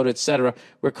 chips, soda, etc.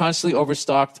 We're constantly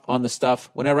overstocked on the stuff.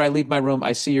 Whenever I leave my room,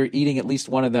 I see her eating at least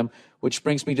one of them, which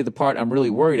brings me to the part I'm really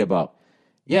worried about.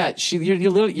 Yeah, you're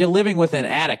living with an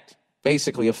addict,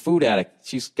 basically a food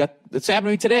addict. It's happened to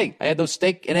me today. I had those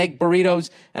steak and egg burritos,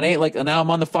 and I ate and now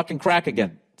I'm on the fucking crack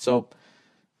again. So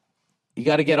you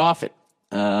got to get off it.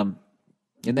 And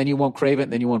then you won't crave it,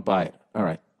 and then you won't buy it. All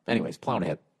right. Anyways, plowing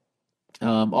ahead.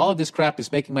 All of this crap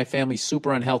is making my family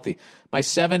super unhealthy. My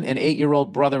 7 and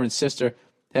 8-year-old brother and sister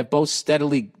have both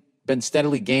been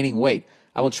steadily gaining weight.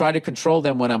 I will try to control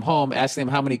them when I'm home, asking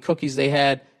them how many cookies they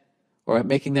had, or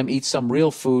making them eat some real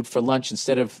food for lunch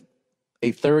instead of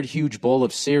a third huge bowl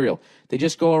of cereal. They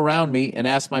just go around me and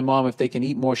ask my mom if they can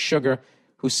eat more sugar,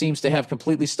 who seems to have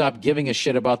completely stopped giving a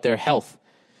shit about their health.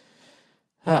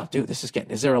 Oh, dude,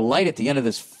 is there a light at the end of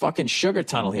this fucking sugar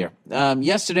tunnel here?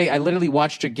 Yesterday, I literally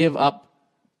watched her give up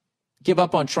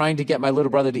on trying to get my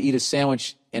little brother to eat a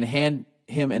sandwich and hand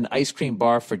him an ice cream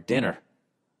bar for dinner.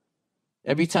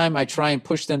 Every time I try and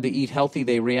push them to eat healthy,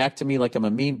 they react to me like I'm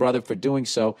a mean brother for doing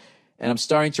so, and I'm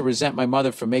starting to resent my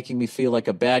mother for making me feel like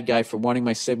a bad guy for wanting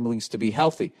my siblings to be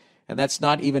healthy. And that's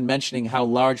not even mentioning how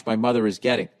large my mother is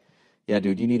getting. Yeah,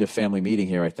 dude, you need a family meeting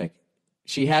here, I think.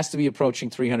 She has to be approaching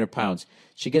 300 pounds.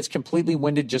 She gets completely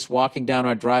winded just walking down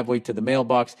our driveway to the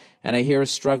mailbox, and I hear her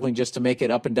struggling just to make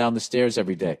it up and down the stairs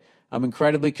every day. I'm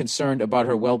incredibly concerned about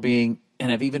her well-being,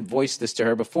 and I've even voiced this to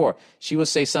her before. She will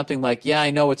say something like, yeah,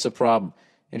 I know it's a problem.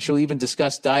 And she'll even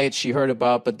discuss diets she heard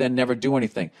about, but then never do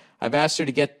anything. I've asked her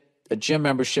to get a gym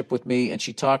membership with me, and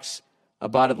she talks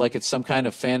about it like it's some kind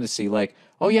of fantasy, like,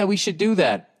 oh, yeah, we should do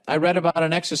that. I read about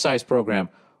an exercise program.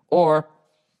 Or,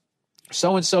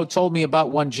 so-and-so told me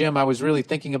about one gym I was really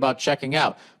thinking about checking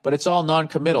out, but it's all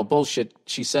non-committal bullshit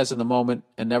she says in the moment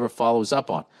and never follows up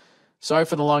on. Sorry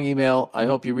for the long email. I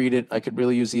hope you read it. I could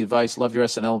really use the advice. Love your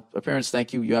SNL appearance.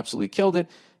 Thank you. You absolutely killed it.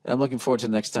 And I'm looking forward to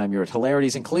the next time you're at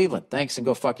Hilarities in Cleveland. Thanks, and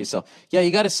go fuck yourself. Yeah, you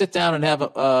got to sit down and have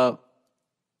a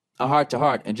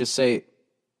heart-to-heart and just say,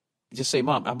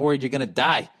 Mom, I'm worried you're going to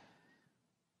die.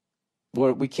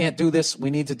 We can't do this.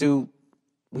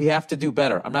 We have to do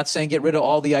better. I'm not saying get rid of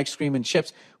all the ice cream and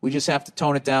chips. We just have to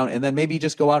tone it down. And then maybe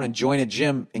just go out and join a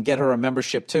gym and get her a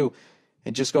membership too.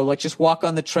 And just go, just walk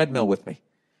on the treadmill with me.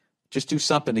 Just do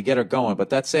something to get her going. But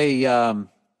that's a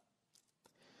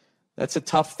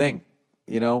tough thing,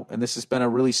 and this has been a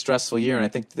really stressful year. And I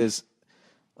think there's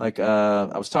I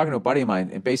was talking to a buddy of mine,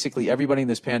 and basically everybody in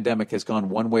this pandemic has gone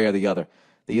one way or the other.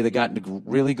 They either got into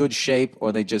really good shape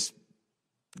or they just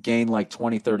gained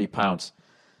 20, 30 pounds.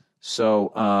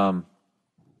 So,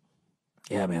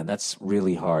 yeah, man, that's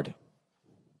really hard.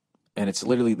 And it's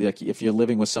literally like if you're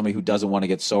living with somebody who doesn't want to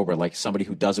get sober, like somebody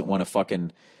who doesn't want to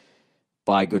fucking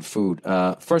buy good food.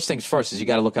 First things first is you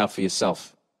got to look out for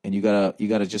yourself, and you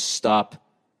gotta just stop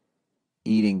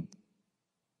eating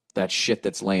that shit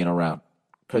that's laying around,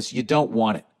 because you don't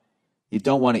want it. You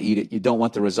don't want to eat it. You don't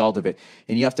want the result of it,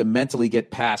 and you have to mentally get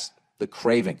past the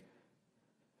craving.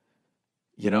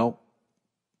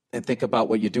 And think about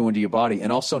what you're doing to your body.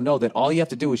 And also know that all you have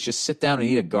to do is just sit down and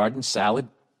eat a garden salad.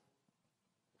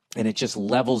 And it just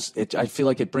levels it. I feel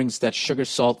like it brings that sugar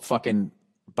salt fucking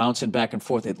bouncing back and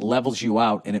forth. It levels you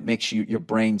out, and it makes your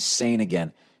brain sane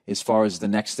again as far as the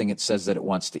next thing it says that it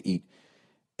wants to eat.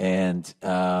 And,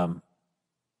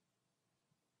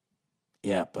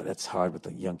 yeah, but it's hard with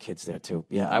the young kids there too.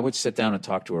 Yeah, I would sit down and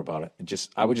talk to her about it. And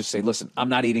I would just say, listen, I'm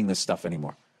not eating this stuff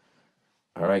anymore.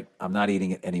 All right? I'm not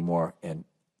eating it anymore. And,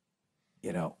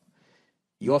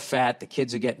 you're fat. The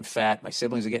kids are getting fat. My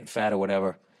siblings are getting fat or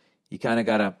whatever. You kind of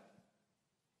got to,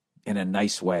 in a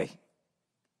nice way,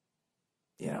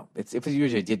 if it was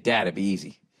usually your dad, it'd be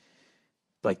easy.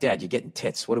 Like, Dad, you're getting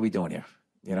tits. What are we doing here?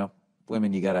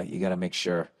 Women, you gotta make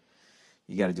sure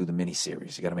you got to do the mini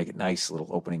series. You got to make it nice, little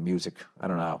opening music. I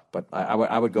don't know, but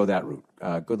I would go that route.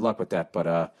 Good luck with that.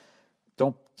 But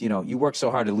don't, you work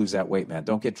so hard to lose that weight, man.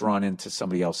 Don't get drawn into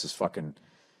somebody else's fucking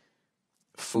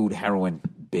food heroin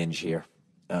binge here.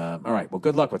 All right. Well,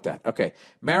 good luck with that. Okay.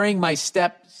 Marrying my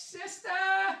step sister.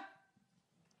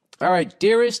 All right.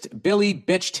 Dearest Billy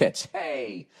Bitch Tits.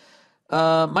 Hey.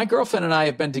 My girlfriend and I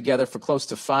have been together for close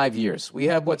to 5 years. We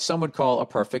have what some would call a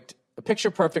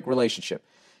picture-perfect relationship.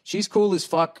 She's cool as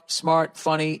fuck, smart,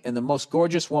 funny, and the most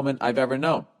gorgeous woman I've ever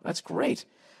known. That's great.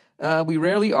 We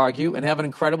rarely argue and have an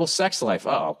incredible sex life.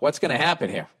 Oh, what's going to happen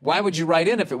here? Why would you write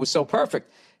in if it was so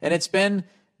perfect? And it's been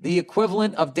The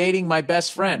equivalent of dating my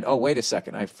best friend. Oh, wait a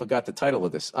second. I forgot the title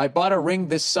of this. I bought a ring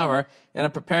this summer, and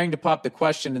I'm preparing to pop the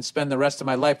question and spend the rest of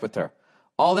my life with her.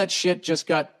 All that shit just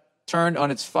got turned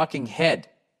on its fucking head.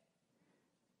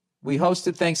 We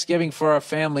hosted Thanksgiving for our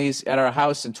families at our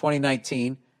house in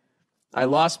 2019. I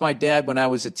lost my dad when I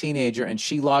was a teenager, and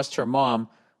she lost her mom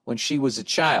when she was a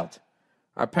child.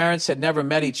 Our parents had never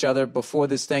met each other before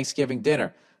this Thanksgiving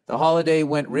dinner. The holiday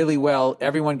went really well.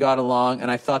 Everyone got along,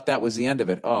 and I thought that was the end of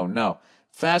it. Oh, no.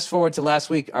 Fast forward to last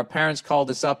week, our parents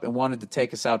called us up and wanted to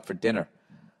take us out for dinner.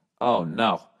 Oh,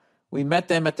 no. We met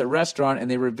them at the restaurant, and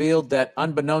they revealed that,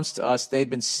 unbeknownst to us, they'd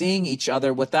been seeing each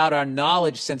other without our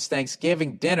knowledge since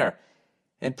Thanksgiving dinner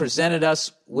and presented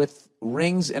us with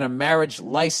rings and a marriage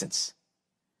license.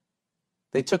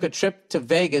 They took a trip to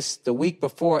Vegas the week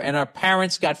before, and our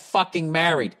parents got fucking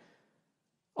married.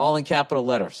 All in capital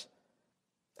letters.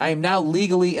 I am now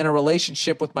legally in a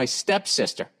relationship with my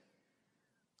stepsister.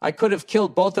 I could have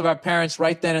killed both of our parents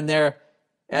right then and there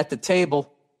at the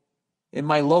table in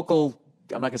my local,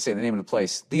 I'm not going to say the name of the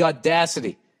place, the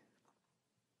audacity.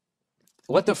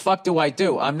 What the fuck do I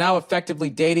do? I'm now effectively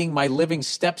dating my living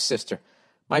stepsister.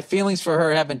 My feelings for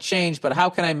her haven't changed, but how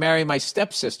can I marry my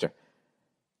stepsister?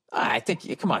 I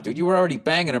think, come on, dude, you were already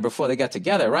banging her before they got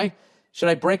together, right? Should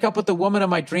I break up with the woman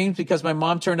of my dreams because my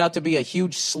mom turned out to be a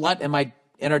huge slut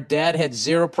and her dad had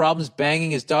zero problems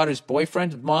banging his daughter's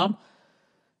boyfriend's mom?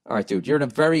 All right, dude, you're in a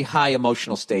very high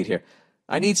emotional state here.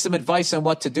 I need some advice on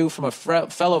what to do from a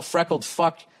fellow freckled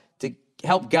fuck to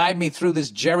help guide me through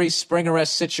this Jerry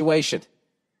Springer-esque situation.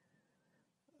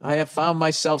 I have found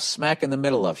myself smack in the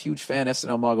middle of. Huge fan,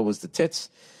 SNL monologue was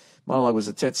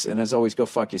the tits, and as always, go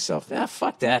fuck yourself. Ah,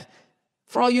 fuck that.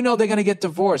 For all you know, they're going to get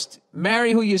divorced.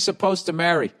 Marry who you're supposed to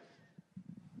marry.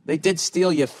 They did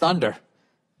steal your thunder.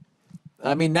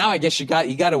 I mean, now I guess you got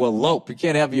to elope. You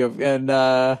can't have your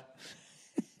and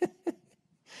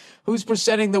who's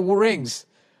presenting the rings?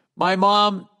 My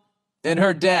mom and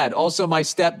her dad. Also, my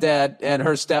stepdad and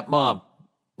her stepmom.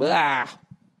 Ah,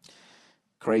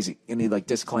 crazy. You need like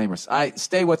disclaimers.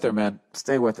 Stay with her, man.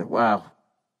 Stay with her.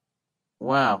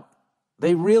 Wow.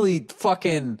 They really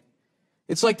fucking.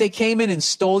 It's like they came in and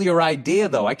stole your idea,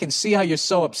 though. I can see how you're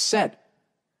so upset.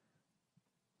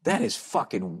 That is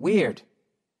fucking weird.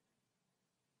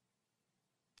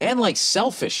 And like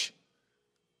selfish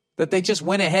that they just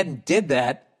went ahead and did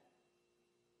that.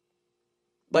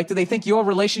 Like, do they think your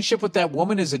relationship with that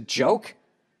woman is a joke?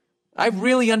 I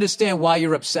really understand why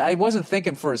you're upset. I wasn't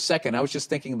thinking for a second. I was just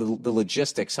thinking the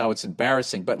logistics, how it's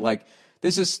embarrassing. But like,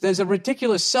 there's a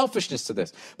ridiculous selfishness to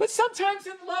this. But sometimes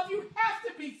in love, you have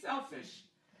to be selfish.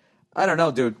 I don't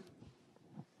know, dude.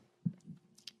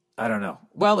 I don't know.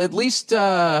 Well, at least,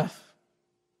 where's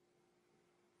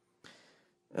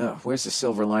the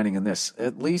silver lining in this?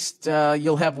 At least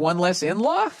you'll have one less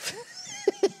in-law?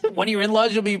 One of your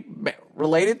in-laws you'll be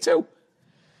related to?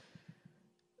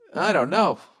 I don't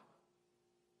know.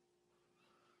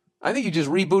 I think you just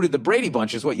rebooted the Brady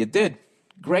Bunch is what you did.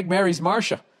 Greg marries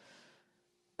Marcia.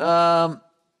 Oh,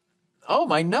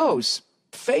 my nose.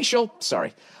 Facial.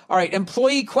 Sorry. All right,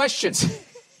 employee questions.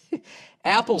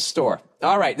 Apple Store.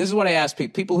 All right, this is what I asked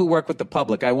people who work with the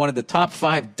public. I wanted the top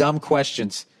 5 dumb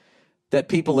questions that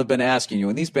people have been asking you,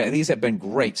 and these have been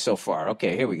great so far.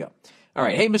 Okay, here we go. All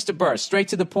right, hey, Mr. Burr, straight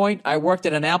to the point. I worked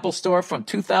at an Apple Store from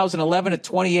 2011 to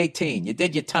 2018. You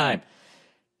did your time.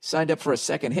 Signed up for a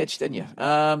second hitch, didn't you?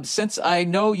 Since I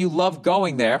know you love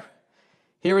going there,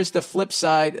 here is the flip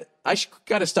side. I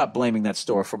got to stop blaming that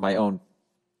store for my own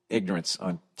ignorance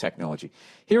on technology.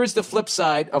 Here is the flip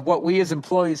side of what we as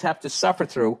employees have to suffer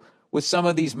through with some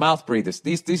of these mouth breathers.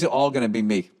 These are all going to be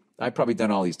me. I've probably done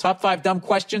all these. Top 5 dumb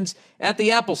questions at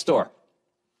the Apple Store.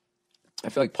 I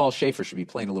feel like Paul Schaefer should be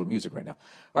playing a little music right now.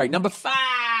 All right, number 5.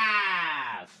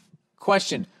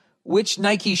 Question, which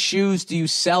Nike shoes do you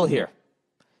sell here?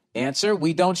 Answer,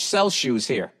 we don't sell shoes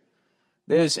here.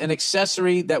 There's an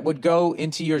accessory that would go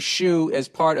into your shoe as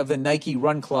part of the Nike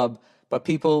Run Club, but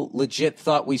people legit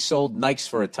thought we sold Nikes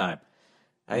for a time.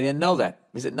 I didn't know that.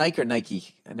 Is it Nike or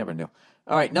Nike? I never knew.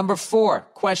 All right, number 4.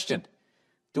 Question,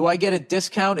 do I get a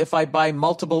discount if I buy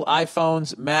multiple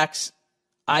iPhones, Macs,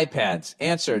 iPads?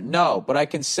 Answer, no, but I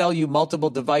can sell you multiple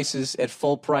devices at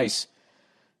full price.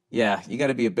 Yeah, you got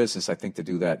to be a business, I think, to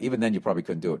do that. Even then, you probably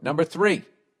couldn't do it. Number 3,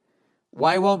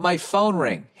 why won't my phone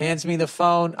ring? Hands me the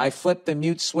phone. I flip the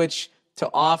mute switch to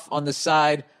off on the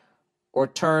side or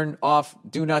turn off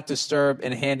do not disturb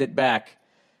and hand it back.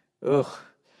 Ugh.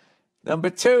 Number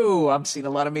 2, I'm seeing a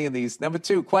lot of me in these. Number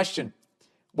 2, question.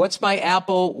 What's my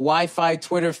Apple, Wi-Fi,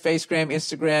 Twitter, Facegram,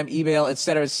 Instagram, email,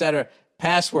 etc.,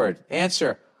 password?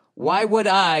 Answer, why would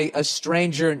I, a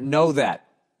stranger, know that?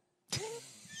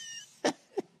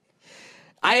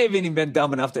 I haven't even been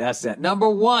dumb enough to ask that. Number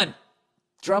 1,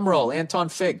 drum roll, Anton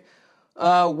Fig.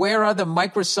 Where are the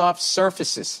Microsoft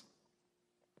Surfaces?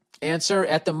 Answer,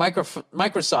 at the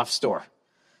Microsoft store.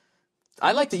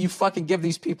 I like that you fucking give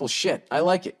these people shit. I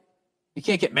like it. You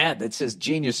can't get mad that it says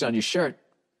genius on your shirt.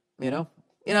 You know,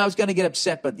 I was going to get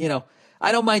upset, but,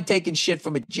 I don't mind taking shit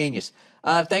from a genius.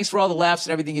 Thanks for all the laughs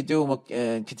and everything you do, and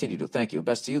we'll continue to. Thank you.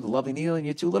 Best to you, the lovely Neil, and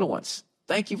your 2 little ones.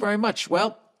 Thank you very much.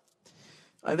 Well,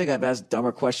 I think I've asked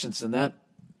dumber questions than that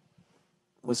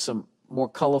with some more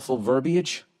colorful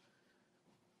verbiage.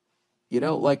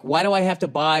 Like, why do I have to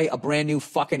buy a brand new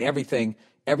fucking everything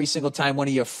every single time one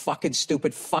of your fucking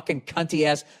stupid, fucking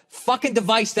cunty-ass fucking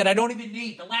device that I don't even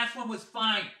need? The last one was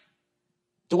fine.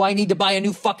 Do I need to buy a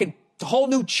new fucking, whole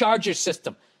new charger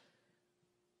system?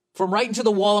 From right into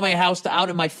the wall of my house to out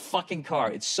in my fucking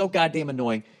car. It's so goddamn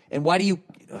annoying. And why do you,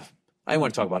 I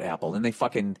want to talk about Apple, and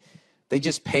they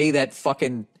just pay that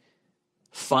fucking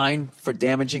fine for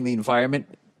damaging the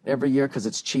environment every year because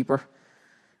it's cheaper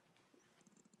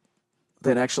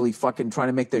than actually fucking trying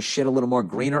to make their shit a little more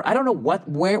greener. I don't know what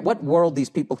world these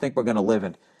people think we're going to live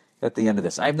in at the end of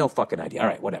this. I have no fucking idea. All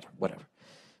right, whatever.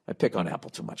 I pick on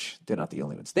Apple too much. They're not the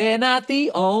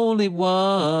only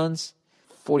ones.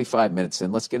 45 minutes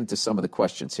in. Let's get into some of the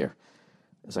questions here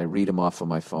as I read them off of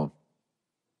my phone.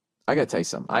 I got to tell you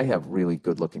something. I have really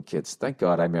good-looking kids. Thank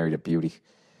God I married a beauty.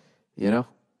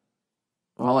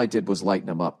 All I did was lighten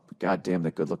them up. God damn,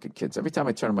 they're good-looking kids. Every time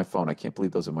I turn on my phone, I can't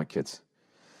believe those are my kids.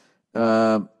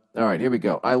 All right, here we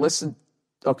go.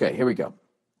 Here we go.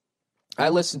 I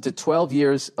listened to 12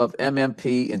 years of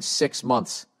MMP in 6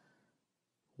 months.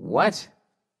 What?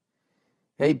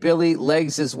 Hey, Billy,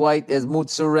 legs as white as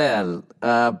mozzarella.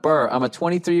 Burr, I'm a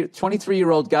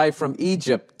 23-year-old guy from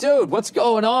Egypt. Dude, what's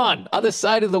going on? Other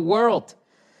side of the world.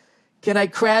 Can I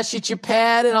crash at your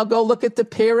pad and I'll go look at the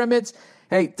pyramids?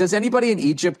 Hey, does anybody in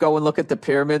Egypt go and look at the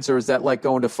pyramids, or is that like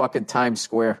going to fucking Times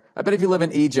Square? I bet if you live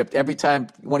in Egypt, every time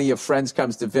one of your friends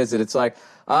comes to visit, it's like,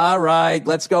 all right,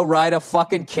 let's go ride a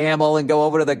fucking camel and go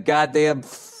over to the goddamn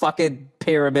fucking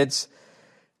pyramids.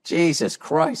 Jesus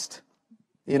Christ.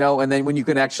 And then when you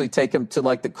can actually take them to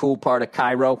like the cool part of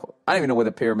Cairo. I don't even know where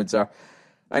the pyramids are.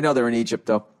 I know they're in Egypt,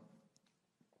 though.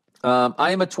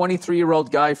 I am a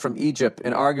 23-year-old guy from Egypt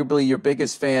and arguably your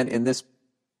biggest fan in this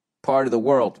part of the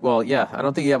world. Well, yeah, I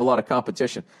don't think you have a lot of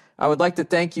competition. I would like to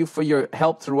thank you for your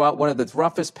help throughout one of the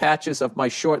roughest patches of my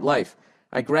short life.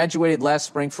 I graduated last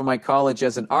spring from my college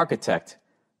as an architect.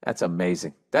 That's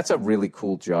amazing. That's a really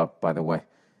cool job, by the way,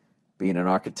 being an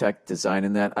architect,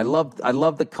 designing that. I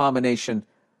love the combination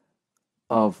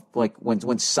of like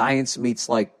when science meets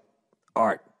like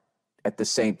art at the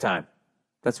same time.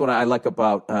 That's what I like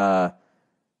about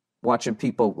watching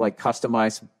people like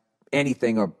customize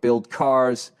anything or build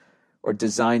cars or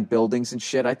design buildings and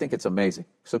shit. I think it's amazing.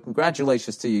 So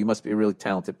congratulations to you. You must be a really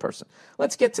talented person.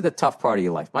 Let's get to the tough part of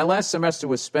your life. My last semester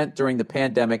was spent during the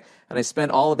pandemic, and I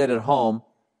spent all of it at home.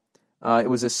 It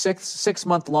was a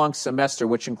six-month-long semester,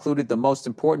 which included the most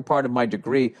important part of my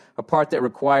degree, a part that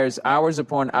requires hours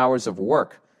upon hours of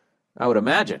work. I would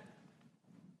imagine.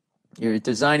 You're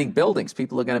designing buildings.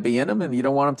 People are going to be in them, and you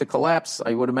don't want them to collapse.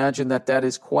 I would imagine that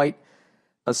is quite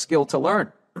a skill to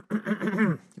learn.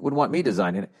 You wouldn't want me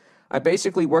designing it. I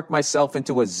basically worked myself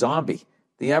into a zombie.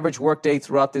 The average workday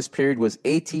throughout this period was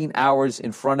 18 hours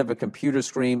in front of a computer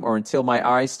screen or until my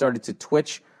eyes started to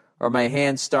twitch or my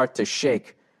hands start to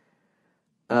shake.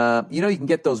 You can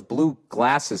get those blue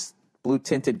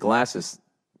tinted glasses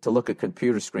to look at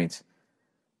computer screens.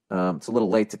 It's a little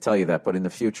late to tell you that, but in the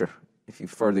future, if you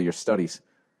further your studies,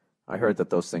 I heard that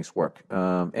those things work.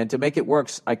 And to make it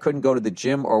work, I couldn't go to the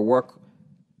gym or work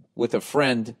with a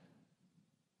friend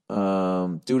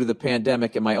due to the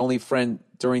pandemic, and my only friend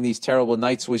during these terrible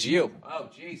nights was you. Oh,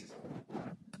 Jesus.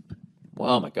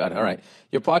 Well, oh, my God. All right.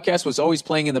 Your podcast was always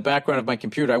playing in the background of my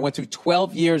computer. I went through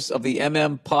 12 years of the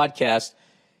podcast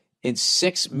in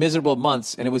 6 miserable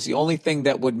months, and it was the only thing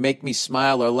that would make me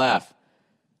smile or laugh.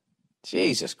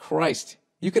 Jesus Christ.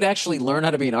 You could actually learn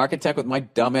how to be an architect with my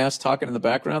dumbass talking in the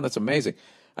background? That's amazing.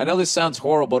 I know this sounds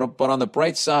horrible, but on the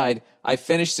bright side, I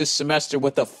finished this semester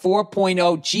with a 4.0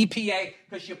 GPA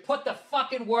because you put the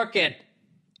fucking work in.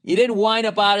 You didn't whine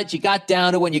about it. You got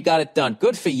down to it and you got it done.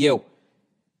 Good for you.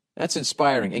 That's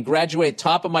inspiring. And graduated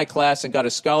top of my class and got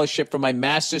a scholarship for my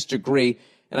master's degree.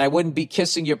 And I wouldn't be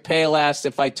kissing your pale ass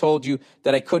if I told you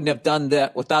that I couldn't have done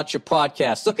that without your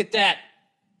podcast. Look at that.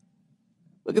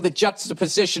 Look at the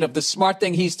juxtaposition of the smart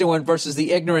thing he's doing versus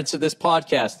the ignorance of this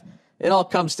podcast. It all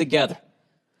comes together.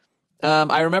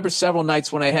 I remember several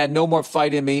nights when I had no more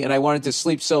fight in me and I wanted to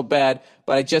sleep so bad,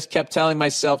 but I just kept telling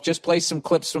myself, just play some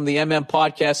clips from the MM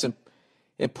podcast and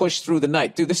and push through the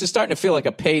night. Dude, this is starting to feel like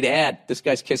a paid ad. This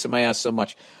guy's kissing my ass so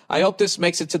much. I hope this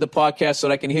makes it to the podcast so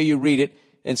that I can hear you read it,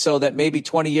 and so that maybe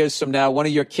 20 years from now, one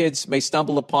of your kids may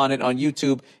stumble upon it on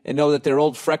YouTube and know that their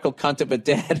old freckled cunt of a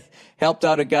dad helped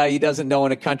out a guy he doesn't know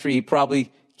in a country he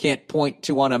probably can't point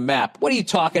to on a map. What are you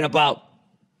talking about?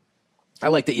 I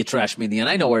like that you trashed me in the end.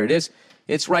 I know where it is.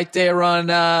 It's right there on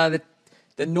the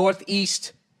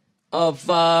northeast of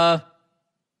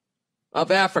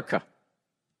Africa.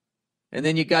 And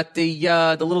then you got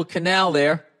the little canal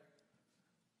there.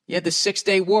 You had the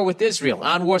 6-day war with Israel.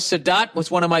 Anwar Sadat was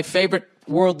one of my favorite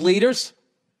world leaders.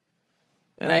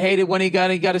 And I hated when he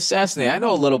got assassinated. I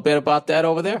know a little bit about that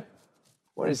over there.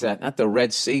 What is that? Not the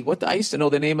Red Sea. I used to know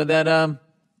the name of that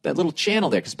little channel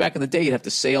there, because back in the day you'd have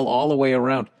to sail all the way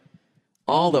around.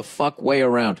 All the fuck way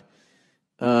around.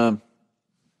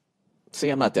 See,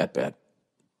 I'm not that bad.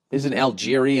 Isn't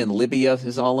Algeria and Libya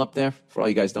is all up there? For all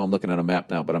you guys know, I'm looking at a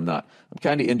map now, but I'm not. I'm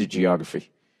kind of into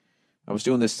geography. I was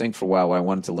doing this thing for a while where I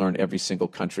wanted to learn every single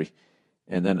country.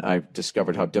 And then I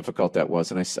discovered how difficult that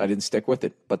was, and I didn't stick with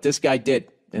it. But this guy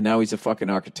did, and now he's a fucking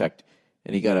architect.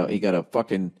 And he got a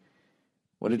fucking,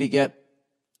 what did he get?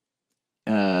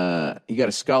 He got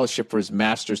a scholarship for his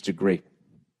master's degree.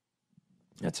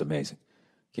 That's amazing.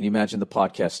 Can you imagine the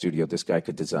podcast studio this guy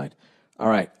could design? All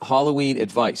right, Halloween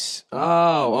advice.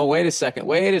 Oh, wait a second.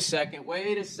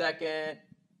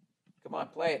 Come on,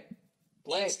 play it.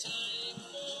 Play it.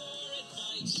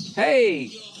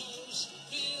 Hey,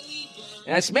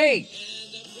 that's me.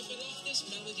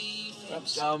 From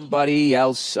somebody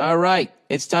else. All right,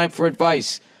 it's time for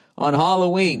advice on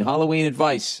Halloween. Halloween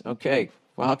advice. Okay.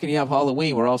 Well, how can you have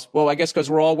Halloween? I guess because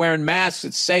we're all wearing masks.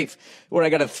 It's safe. I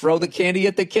got to throw the candy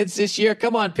at the kids this year?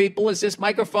 Come on, people. Is this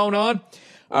microphone on?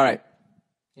 All right.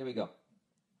 Here we go.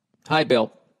 Hi,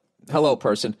 Bill. Hello,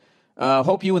 person.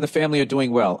 Hope you and the family are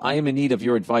doing well. I am in need of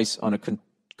your advice on a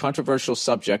controversial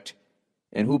subject,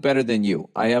 and who better than you?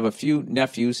 I have a few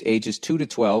nephews, ages 2 to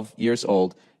 12 years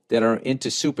old, that are into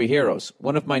superheroes.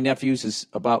 One of my nephews is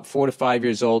about 4 to 5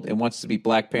 years old and wants to be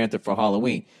Black Panther for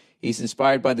Halloween. He's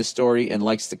inspired by the story and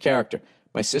likes the character.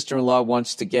 My sister-in-law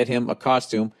wants to get him a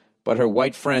costume, but her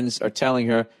white friends are telling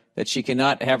her that she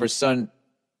cannot have her son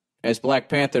as Black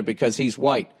Panther because he's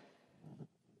white.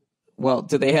 Well,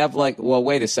 do they have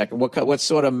wait a second. What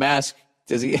sort of mask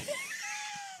does he...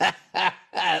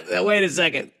 Wait a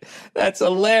second. That's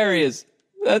hilarious.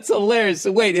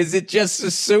 So wait, is it just a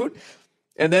suit?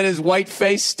 And then his white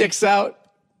face sticks out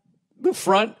the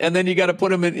front, and then you got to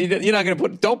put him in... You're not going to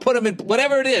don't put him in...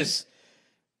 Whatever it is.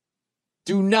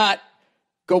 Do not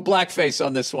go blackface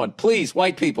on this one. Please,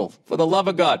 white people, for the love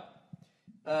of God.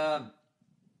 All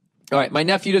right, my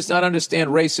nephew does not understand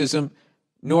racism,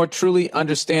 nor truly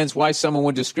understands why someone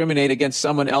would discriminate against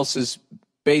someone else's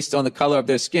based on the color of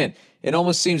their skin. It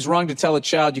almost seems wrong to tell a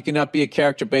child you cannot be a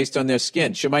character based on their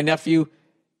skin. Should my nephew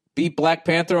be Black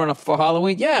Panther for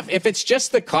Halloween? Yeah, if it's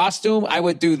just the costume, I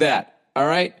would do that. All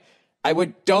right?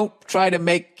 Don't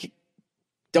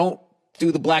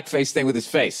do the blackface thing with his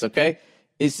face, okay?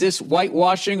 Is this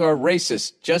whitewashing or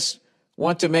racist? Just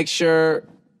want to make sure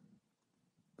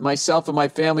myself and my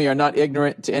family are not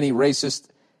ignorant to any racist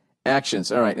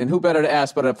actions. All right, and who better to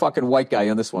ask but a fucking white guy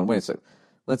on this one? Wait a second.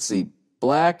 Let's see.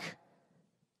 Black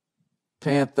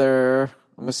Panther.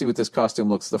 I'm going to see what this costume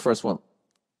looks. The first one.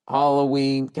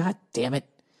 Halloween. God damn it.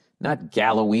 Not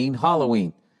Galloween.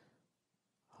 Halloween.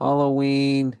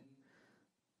 Halloween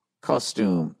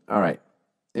costume. All right.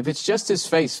 If it's just his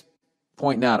face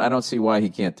pointing out, I don't see why he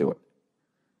can't do it.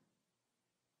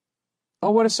 Oh,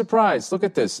 what a surprise. Look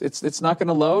at this. It's not going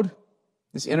to load.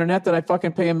 This internet that I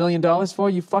fucking pay $1 million for,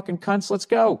 you fucking cunts. Let's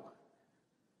go.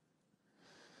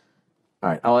 All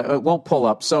right. It won't pull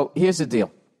up. So here's the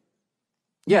deal.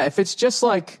 Yeah, if it's just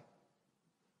like,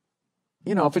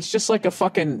 if it's just like a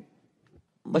fucking,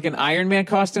 like an Iron Man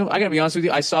costume, I got to be honest with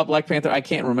you. I saw Black Panther. I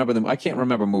can't remember them. I can't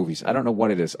remember movies. I don't know what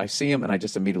it is. I see him and I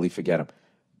just immediately forget him.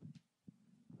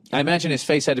 I imagine his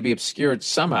face had to be obscured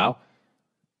somehow.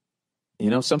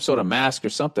 Some sort of mask or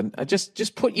something.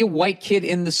 Just put your white kid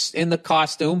in the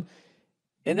costume,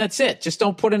 and that's it. Just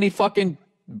don't put any fucking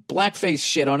blackface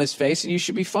shit on his face, and you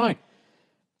should be fine.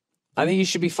 I think you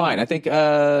should be fine. I think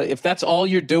if that's all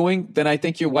you're doing, then I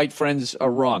think your white friends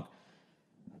are wrong.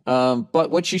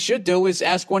 But what you should do is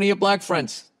ask one of your black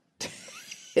friends.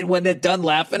 And when they're done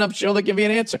laughing, I'm sure they'll give you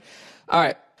an answer.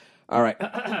 All right.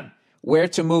 Where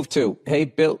to move to? Hey,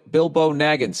 Bilbo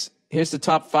Naggins. Here's the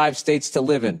top 5 states to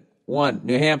live in. 1,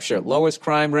 New Hampshire, lowest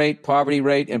crime rate, poverty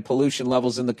rate, and pollution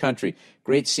levels in the country.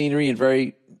 Great scenery and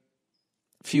very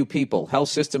few people. Health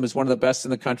system is one of the best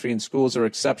in the country, and schools are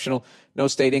exceptional. No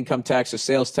state income tax or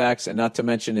sales tax, and not to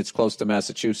mention it's close to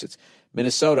Massachusetts.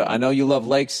 Minnesota, I know you love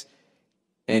lakes,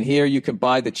 and here you can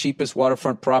buy the cheapest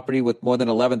waterfront property with more than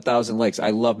 11,000 lakes.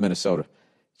 I love Minnesota.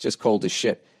 It's just cold as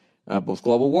shit. With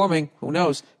global warming, who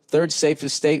knows? Third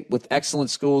safest state with excellent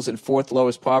schools and fourth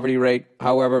lowest poverty rate.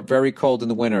 However, very cold in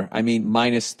the winter. I mean,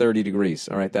 minus 30 degrees.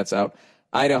 All right, that's out.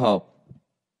 Idaho.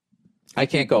 I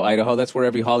can't go Idaho. That's where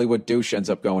every Hollywood douche ends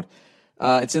up going.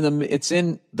 It's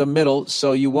in the middle,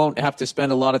 so you won't have to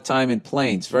spend a lot of time in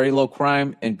planes. Very low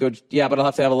crime and good. Yeah, but I'll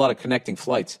have to have a lot of connecting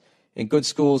flights. In good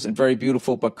schools and very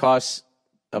beautiful, but costs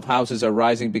of houses are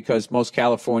rising because most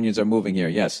Californians are moving here.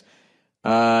 Yes.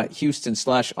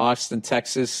 Houston/Austin,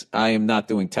 Texas. I am not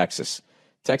doing Texas.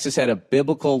 Texas had a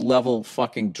biblical level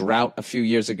fucking drought a few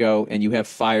years ago, and you have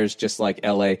fires just like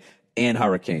LA and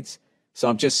hurricanes. So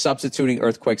I'm just substituting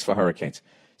earthquakes for hurricanes.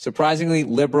 Surprisingly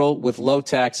liberal with low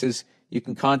taxes. You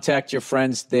can contact your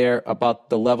friends there about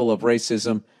the level of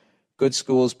racism. Good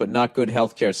schools, but not good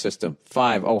healthcare system.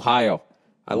 5, Ohio.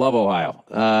 I love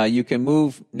Ohio. You can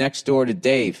move next door to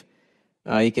Dave.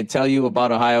 He can tell you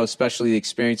about Ohio, especially the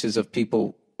experiences of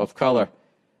people of color.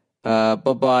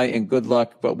 Bye-bye and good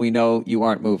luck, but we know you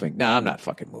aren't moving. No, I'm not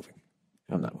fucking moving.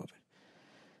 I'm not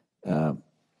moving.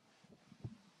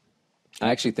 I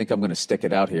actually think I'm going to stick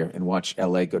it out here and watch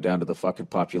L.A. go down to the fucking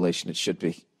population it should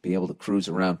be able to cruise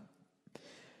around.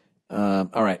 All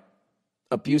right.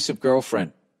 Abusive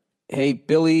girlfriend. Hey,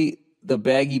 Billy the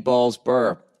Baggy Balls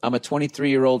Burr. I'm a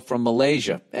 23-year-old from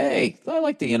Malaysia. Hey, I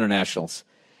like the internationals.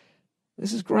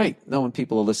 This is great knowing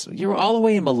people are listening. You're all the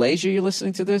way in Malaysia, you're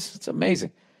listening to this? It's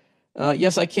amazing.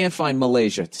 Yes, I can find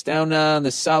Malaysia. It's down in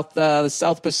the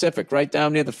South Pacific, right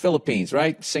down near the Philippines,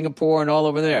 right? Singapore and all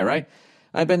over there, right?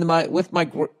 I've been with my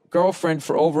girlfriend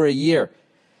for over a year.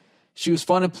 She was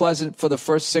fun and pleasant for the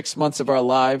first 6 months of our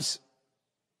lives.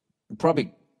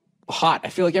 Probably hot. I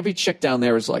feel like every chick down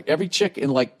there is like, every chick in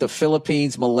like the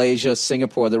Philippines, Malaysia,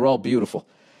 Singapore, they're all beautiful.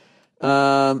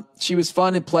 She was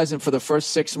fun and pleasant for the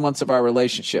first 6 months of our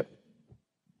relationship.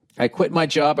 I quit my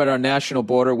job at our national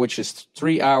border, which is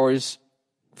 3 hours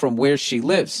from where she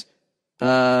lives.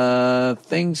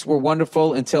 Things were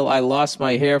wonderful until I lost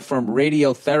my hair from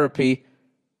radiotherapy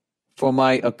for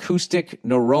my acoustic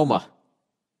neuroma.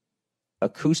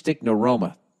 Acoustic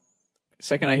neuroma.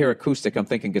 Second I hear acoustic, I'm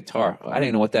thinking guitar. I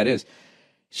didn't know what that is.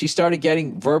 She started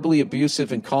getting verbally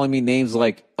abusive and calling me names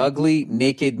like ugly,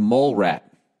 naked mole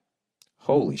rat.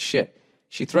 Holy shit.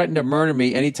 She threatened to murder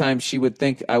me anytime she would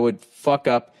think I would fuck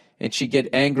up, and she'd get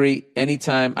angry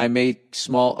anytime I made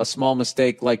a small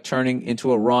mistake like turning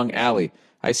into a wrong alley.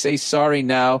 I say sorry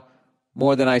now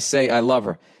more than I say I love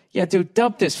her. Yeah, dude,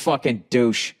 dump this fucking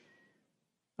douche.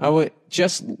 I would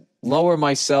just lower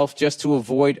myself just to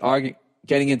avoid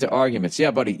getting into arguments.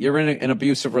 Yeah, buddy, you're in an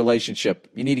abusive relationship.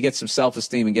 You need to get some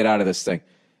self-esteem and get out of this thing.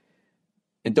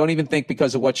 And don't even think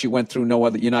because of what you went through,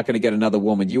 you're not going to get another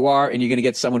woman. You are, and you're going to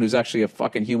get someone who's actually a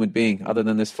fucking human being other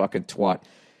than this fucking twat.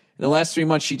 In the last 3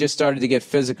 months, she just started to get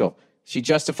physical. She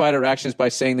justified her actions by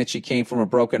saying that she came from a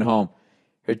broken home.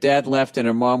 Her dad left and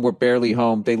her mom were barely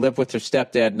home. They live with her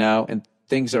stepdad now, and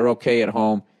things are okay at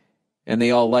home, and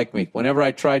they all like me. Whenever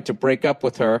I tried to break up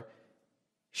with her,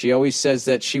 she always says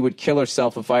that she would kill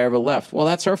herself if I ever left. Well,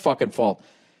 that's her fucking fault.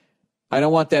 I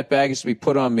don't want that baggage to be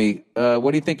put on me.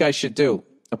 What do you think I should do?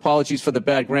 Apologies for the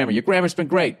bad grammar. Your grammar's been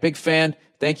great. Big fan.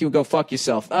 Thank you, and go fuck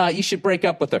yourself. You should break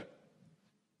up with her.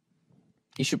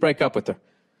 You should break up with her.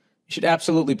 You should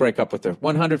absolutely break up with her.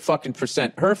 100 fucking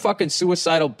 %. Her fucking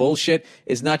suicidal bullshit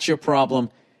is not your problem.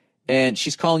 And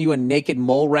she's calling you a naked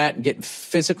mole rat and getting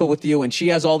physical with you. And she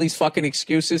has all these fucking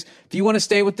excuses. If you want to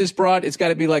stay with this broad, it's got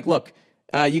to be like, look,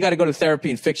 you got to go to therapy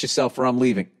and fix yourself or I'm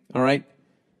leaving. All right?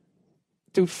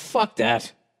 Dude, fuck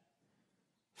that.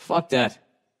 Fuck that.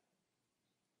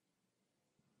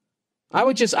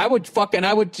 This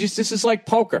is like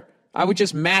poker. I would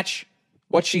just match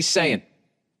what she's saying.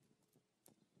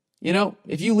 You know,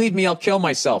 if you leave me, I'll kill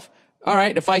myself. All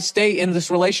right, if I stay in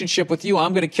this relationship with you,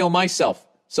 I'm going to kill myself.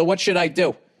 So what should I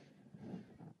do?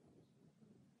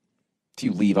 If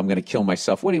you leave, I'm going to kill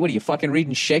myself. What are you fucking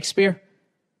reading Shakespeare?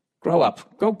 Grow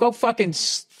up. Go fucking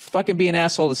be an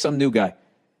asshole to some new guy.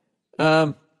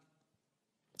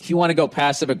 If you want to go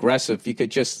passive aggressive, you could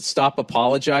just stop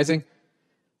apologizing.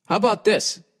 How about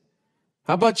this?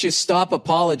 How about you stop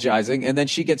apologizing and then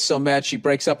she gets so mad she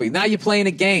breaks up with you? Now you're playing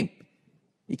a game.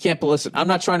 You can't listen. I'm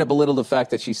not trying to belittle the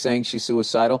fact that she's saying she's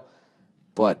suicidal,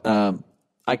 but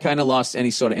I kind of lost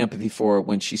any sort of empathy for her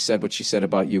when she said what she said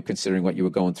about you, considering what you were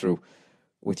going through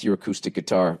with your acoustic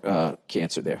guitar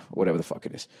cancer there, whatever the fuck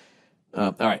it is.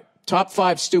 All right. Top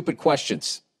 5 stupid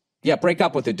questions. Yeah, break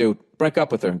up with her, dude. Break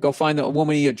up with her. Go find the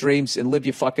woman of your dreams and live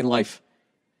your fucking life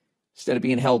instead of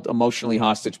being held emotionally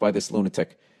hostage by this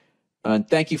lunatic. And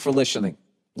thank you for listening.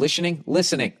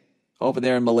 Listening over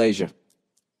there in Malaysia.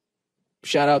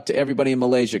 Shout out to everybody in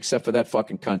Malaysia except for that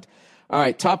fucking cunt. All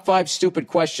right, top 5 stupid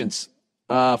questions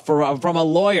from a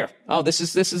lawyer. Oh, this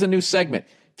is a new segment.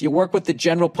 If you work with the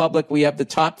general public, we have the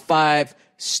top 5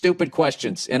 stupid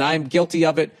questions, and I'm guilty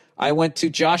of it. I went to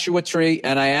Joshua Tree,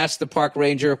 and I asked the park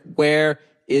ranger, where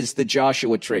is the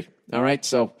Joshua Tree? All right,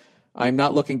 so I'm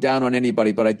not looking down on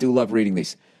anybody, but I do love reading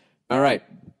these. All right.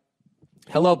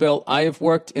 Hello, Bill. I have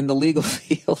worked in the legal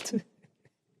field.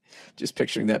 Just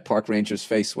picturing that park ranger's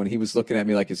face when he was looking at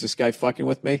me like, is this guy fucking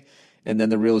with me? And then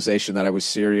the realization that I was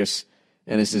serious,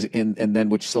 and then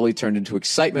which slowly turned into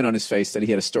excitement on his face that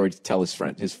he had a story to tell his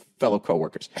fellow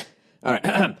coworkers. All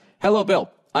right. Hello,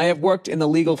 Bill. I have worked in the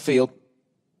legal field.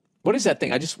 What is that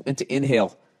thing? I just went to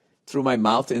inhale through my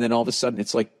mouth, and then all of a sudden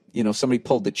it's like, somebody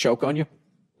pulled the choke on you.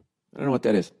 I don't know what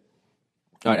that is.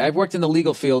 All right. I've worked in the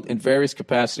legal field in various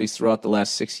capacities throughout the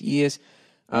last 6 years,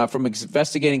 from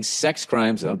investigating sex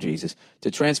crimes, oh Jesus,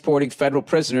 to transporting federal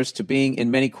prisoners to being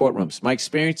in many courtrooms. My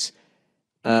experiences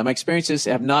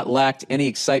have not lacked any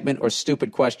excitement or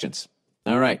stupid questions.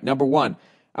 All right. Number 1,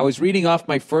 I was reading off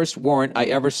my first warrant I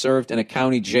ever served in a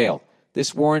county jail.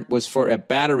 This warrant was for a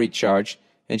battery charge,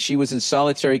 and she was in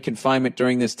solitary confinement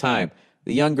during this time.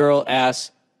 The young girl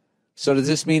asked, so does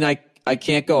this mean I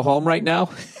can't go home right now?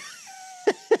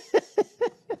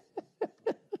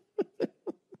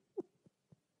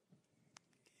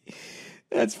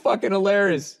 That's fucking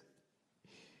hilarious.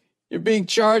 You're being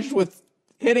charged with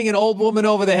hitting an old woman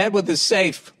over the head with a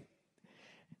safe.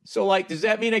 So, does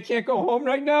that mean I can't go home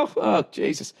right now? Oh,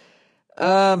 Jesus.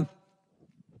 While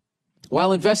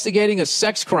investigating a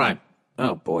sex crime.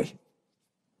 Oh, boy.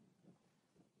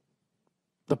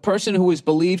 The person who is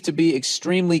believed to be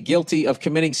extremely guilty of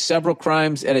committing several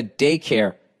crimes at a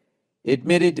daycare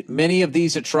admitted many of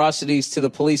these atrocities to the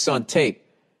police on tape.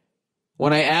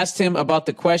 When I asked him about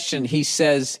the question, he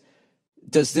says,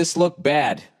 does this look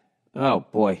bad? Oh,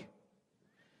 boy.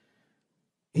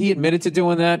 He admitted to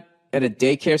doing that at a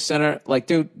daycare center.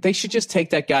 Dude, they should just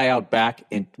take that guy out back,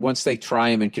 and once they try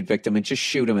him and convict him, and just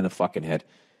shoot him in the fucking head.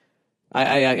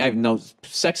 I have no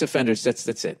sex offenders. That's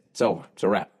it. It's over. It's a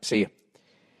wrap. See you.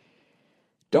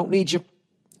 Don't need you.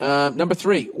 Number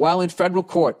 3, while in federal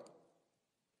court,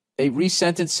 a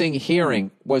resentencing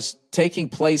hearing was taking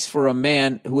place for a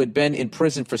man who had been in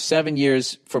prison for 7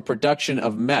 years for production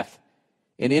of meth.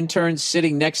 An intern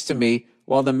sitting next to me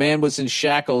while the man was in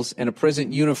shackles and a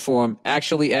prison uniform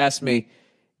actually asked me,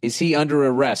 is he under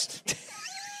arrest?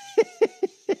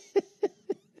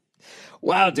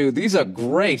 Wow, dude, these are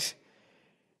great.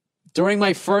 During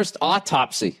my first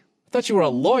autopsy, I thought you were a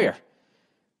lawyer.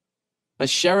 A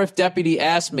sheriff deputy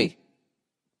asked me,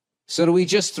 so do we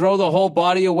just throw the whole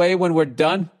body away when we're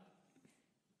done?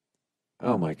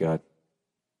 Oh, my God.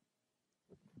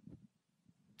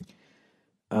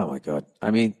 Oh, my God.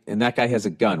 I mean, and that guy has a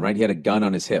gun, right? He had a gun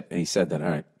on his hip, and he said that. All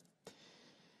right.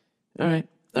 All right.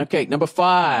 Okay, number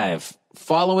 5.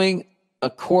 Following a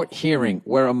court hearing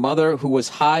where a mother who was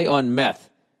high on meth,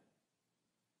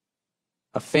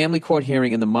 a family court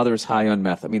hearing and the mother is high on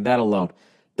meth. I mean, that alone.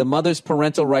 The mother's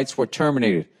parental rights were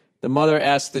terminated. The mother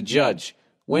asked the judge,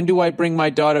 when do I bring my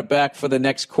daughter back for the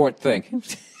next court thing?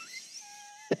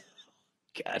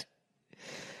 God.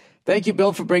 Thank you,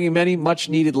 Bill, for bringing many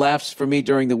much-needed laughs for me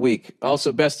during the week.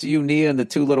 Also, best to you, Nia, and the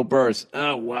 2 little Burrs.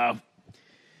 Oh, wow.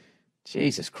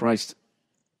 Jesus Christ.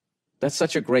 That's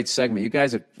such a great segment. You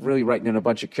guys are really writing in a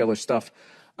bunch of killer stuff.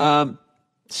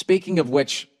 Speaking of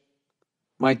which,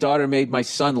 my daughter made my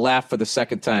son laugh for the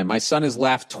second time. My son has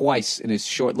laughed twice in his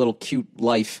short little cute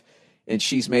life, and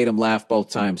she's made him laugh both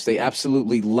times. They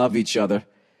absolutely love each other.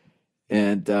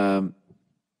 And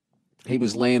he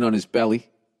was laying on his belly,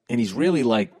 and he's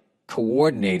really,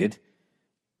 coordinated.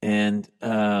 And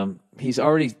he's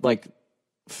already,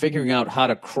 figuring out how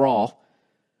to crawl.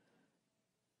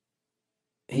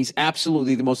 He's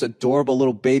absolutely the most adorable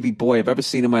little baby boy I've ever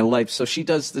seen in my life. So she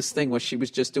does this thing where she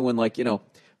was just doing,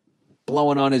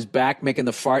 blowing on his back, making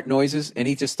the fart noises, and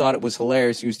he just thought it was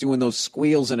hilarious. He was doing those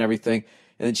squeals and everything,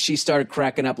 and then she started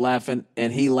cracking up laughing,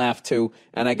 and he laughed too,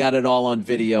 and I got it all on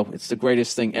video. It's the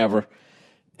greatest thing ever,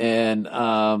 and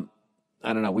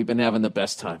I don't know. We've been having the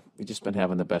best time. We've just been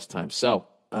having the best time. So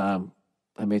I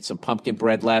made some pumpkin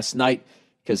bread last night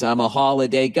because I'm a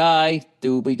holiday guy.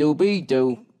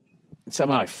 Doobie-doobie-doo. And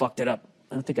somehow I fucked it up.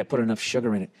 I don't think I put enough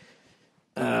sugar in it.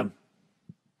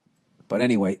 But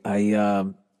anyway,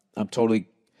 I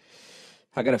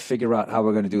got to figure out how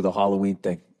we're going to do the Halloween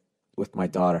thing with my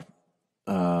daughter.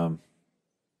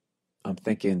 I'm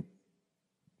thinking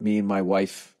me and my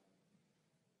wife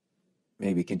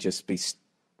maybe can just be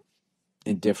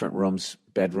in different rooms,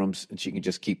 bedrooms, and she can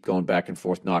just keep going back and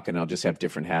forth knocking. I'll just have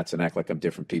different hats and act like I'm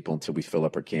different people until we fill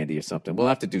up her candy or something. We'll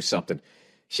have to do something.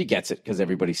 She gets it because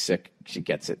everybody's sick. She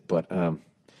gets it. But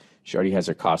she already has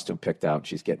her costume picked out.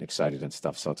 She's getting excited and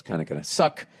stuff, so it's kind of going to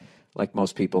suck. Like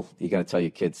most people, you got to tell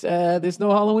your kids, there's no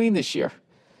Halloween this year.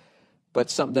 But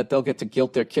something that they'll get to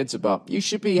guilt their kids about. You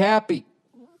should be happy.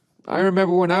 I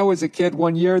remember when I was a kid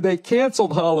one year, they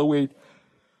canceled Halloween.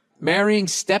 Marrying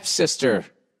stepsister.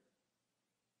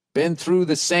 Been through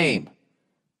the same.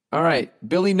 All right,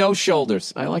 Billy No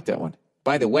Shoulders. I like that one.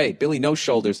 By the way, Billy No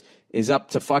Shoulders is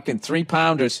up to fucking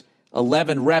 3-pounders,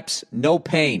 11 reps, no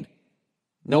pain.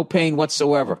 No pain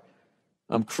whatsoever.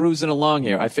 I'm cruising along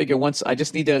here. I figure once I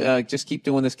just need to just keep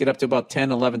doing this, get up to about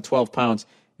 10, 11, 12 pounds,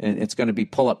 and it's going to be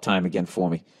pull-up time again for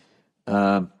me.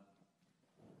 All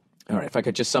right, if I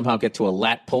could just somehow get to a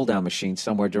lat pull-down machine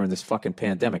somewhere during this fucking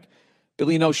pandemic.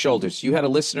 Billy No Shoulders, you had a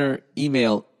listener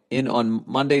email in on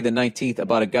Monday the 19th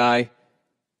about a guy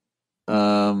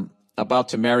about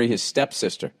to marry his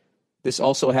stepsister. This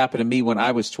also happened to me when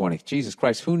I was 20. Jesus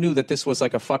Christ, who knew that this was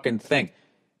like a fucking thing?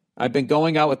 I've been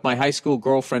going out with my high school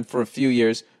girlfriend for a few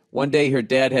years. One day her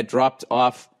dad had dropped her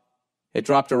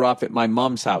off at my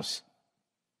mom's house.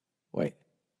 Wait.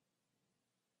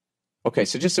 Okay,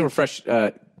 so just to refresh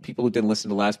people who didn't listen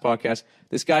to the last podcast,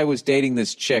 this guy was dating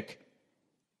this chick,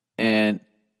 and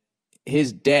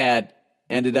his dad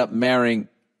ended up marrying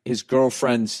his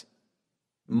girlfriend's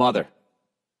mother.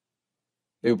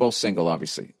 They were both single,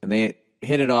 obviously, and they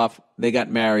hit it off. They got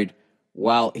married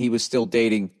while he was still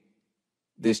dating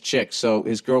this chick. So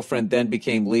his girlfriend then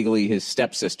became legally his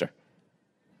stepsister.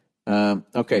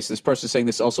 Okay, so this person's saying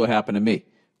this also happened to me.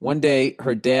 One day,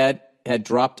 her dad had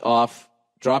dropped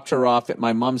her off at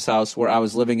my mom's house where I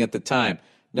was living at the time.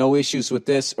 No issues with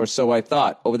this, or so I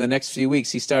thought. Over the next few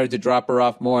weeks, he started to drop her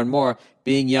off more and more.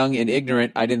 Being young and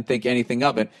ignorant, I didn't think anything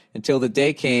of it until the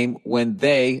day came when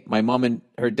they, my mom and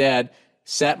her dad,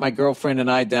 sat my girlfriend and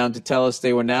I down to tell us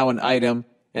they were now an item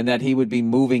and that he would be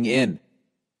moving in.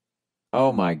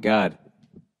 Oh, my God.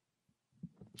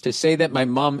 To say that my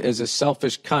mom is a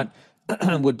selfish cunt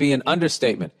would be an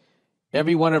understatement.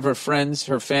 Every one of her friends,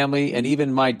 her family, and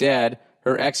even my dad,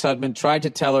 her ex-husband, tried to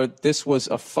tell her this was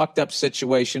a fucked up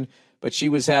situation, but she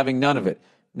was having none of it.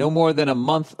 No more than a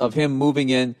month of him moving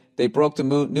in, they broke the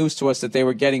news to us that they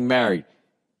were getting married.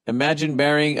 Imagine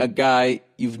marrying a guy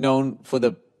you've known for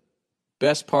the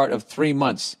best part of 3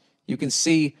 months. You can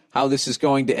see how this is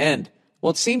going to end. Well,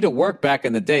 it seemed to work back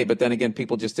in the day, but then again,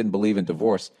 people just didn't believe in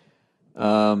divorce.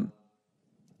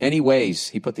 Anyways,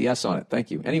 he put the S on it.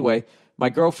 Thank you. Anyway, my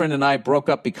girlfriend and I broke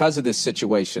up because of this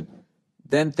situation.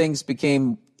 Then things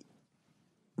became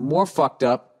more fucked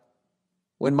up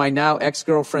when my now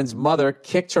ex-girlfriend's mother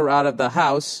kicked her out of the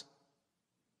house.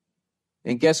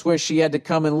 And guess where she had to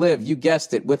come and live? You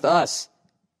guessed it, with us.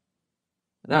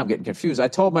 Now I'm getting confused. I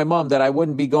told my mom that I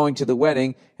wouldn't be going to the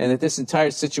wedding and that this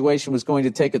entire situation was going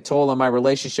to take a toll on my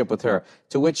relationship with her.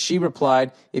 To which she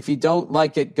replied, if you don't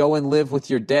like it, go and live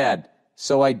with your dad.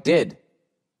 So I did.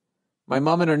 My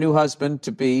mom and her new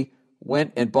husband-to-be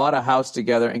went and bought a house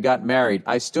together and got married.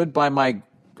 I stood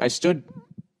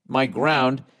my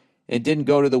ground and didn't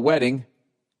go to the wedding.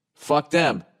 Fuck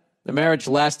them. The marriage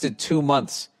lasted 2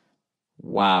 months.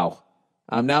 Wow.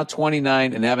 I'm now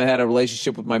 29 and haven't had a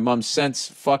relationship with my mom since.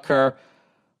 Fuck her.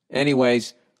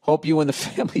 Anyways, hope you and the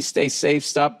family stay safe.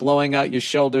 Stop blowing out your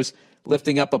shoulders,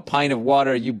 lifting up a pint of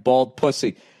water, you bald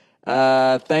pussy.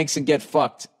 Thanks and get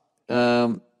fucked.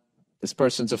 This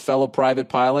person's a fellow private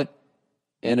pilot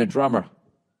and a drummer.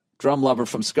 Drum lover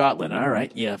from Scotland. All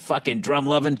right, yeah, fucking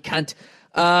drum-loving cunt.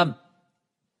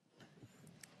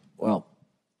 Well,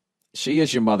 she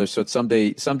is your mother, so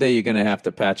someday you're going to have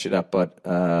to patch it up,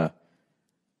 but...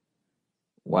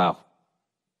 Wow.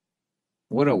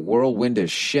 What a whirlwind of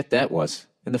shit that was.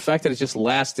 And the fact that it just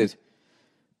lasted.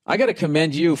 I got to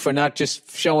commend you for not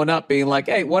just showing up being like,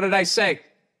 hey, what did I say?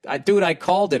 I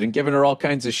called it, and giving her all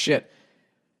kinds of shit.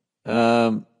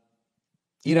 At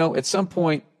some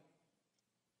point,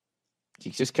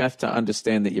 you just have to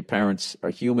understand that your parents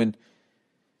are human.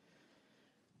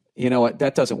 You know what?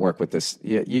 That doesn't work with this.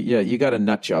 You got a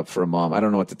nut job for a mom. I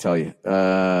don't know what to tell you.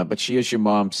 But she is your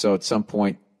mom, so at some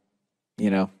point,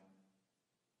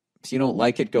 if you don't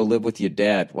like it, go live with your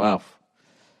dad. Wow.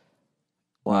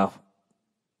 My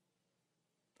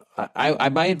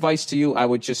advice to you, I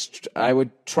would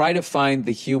try to find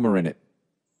the humor in it.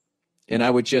 And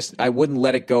I wouldn't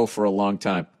let it go for a long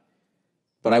time.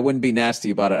 But I wouldn't be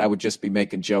nasty about it. I would just be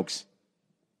making jokes.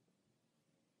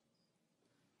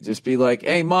 Just be like,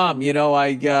 hey, Mom,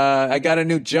 I got a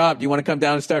new job. Do you want to come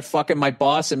down and start fucking my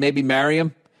boss and maybe marry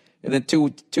him? And then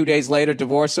two days later,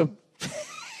 divorce him?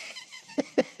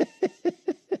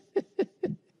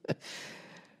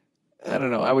 I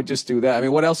don't know. I would just do that. I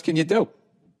mean, what else can you do?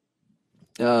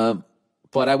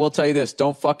 But I will tell you this.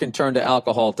 Don't fucking turn to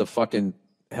alcohol to fucking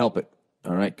help it.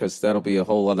 All right? Because that'll be a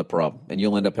whole other problem. And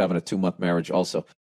you'll end up having a 2-month marriage also.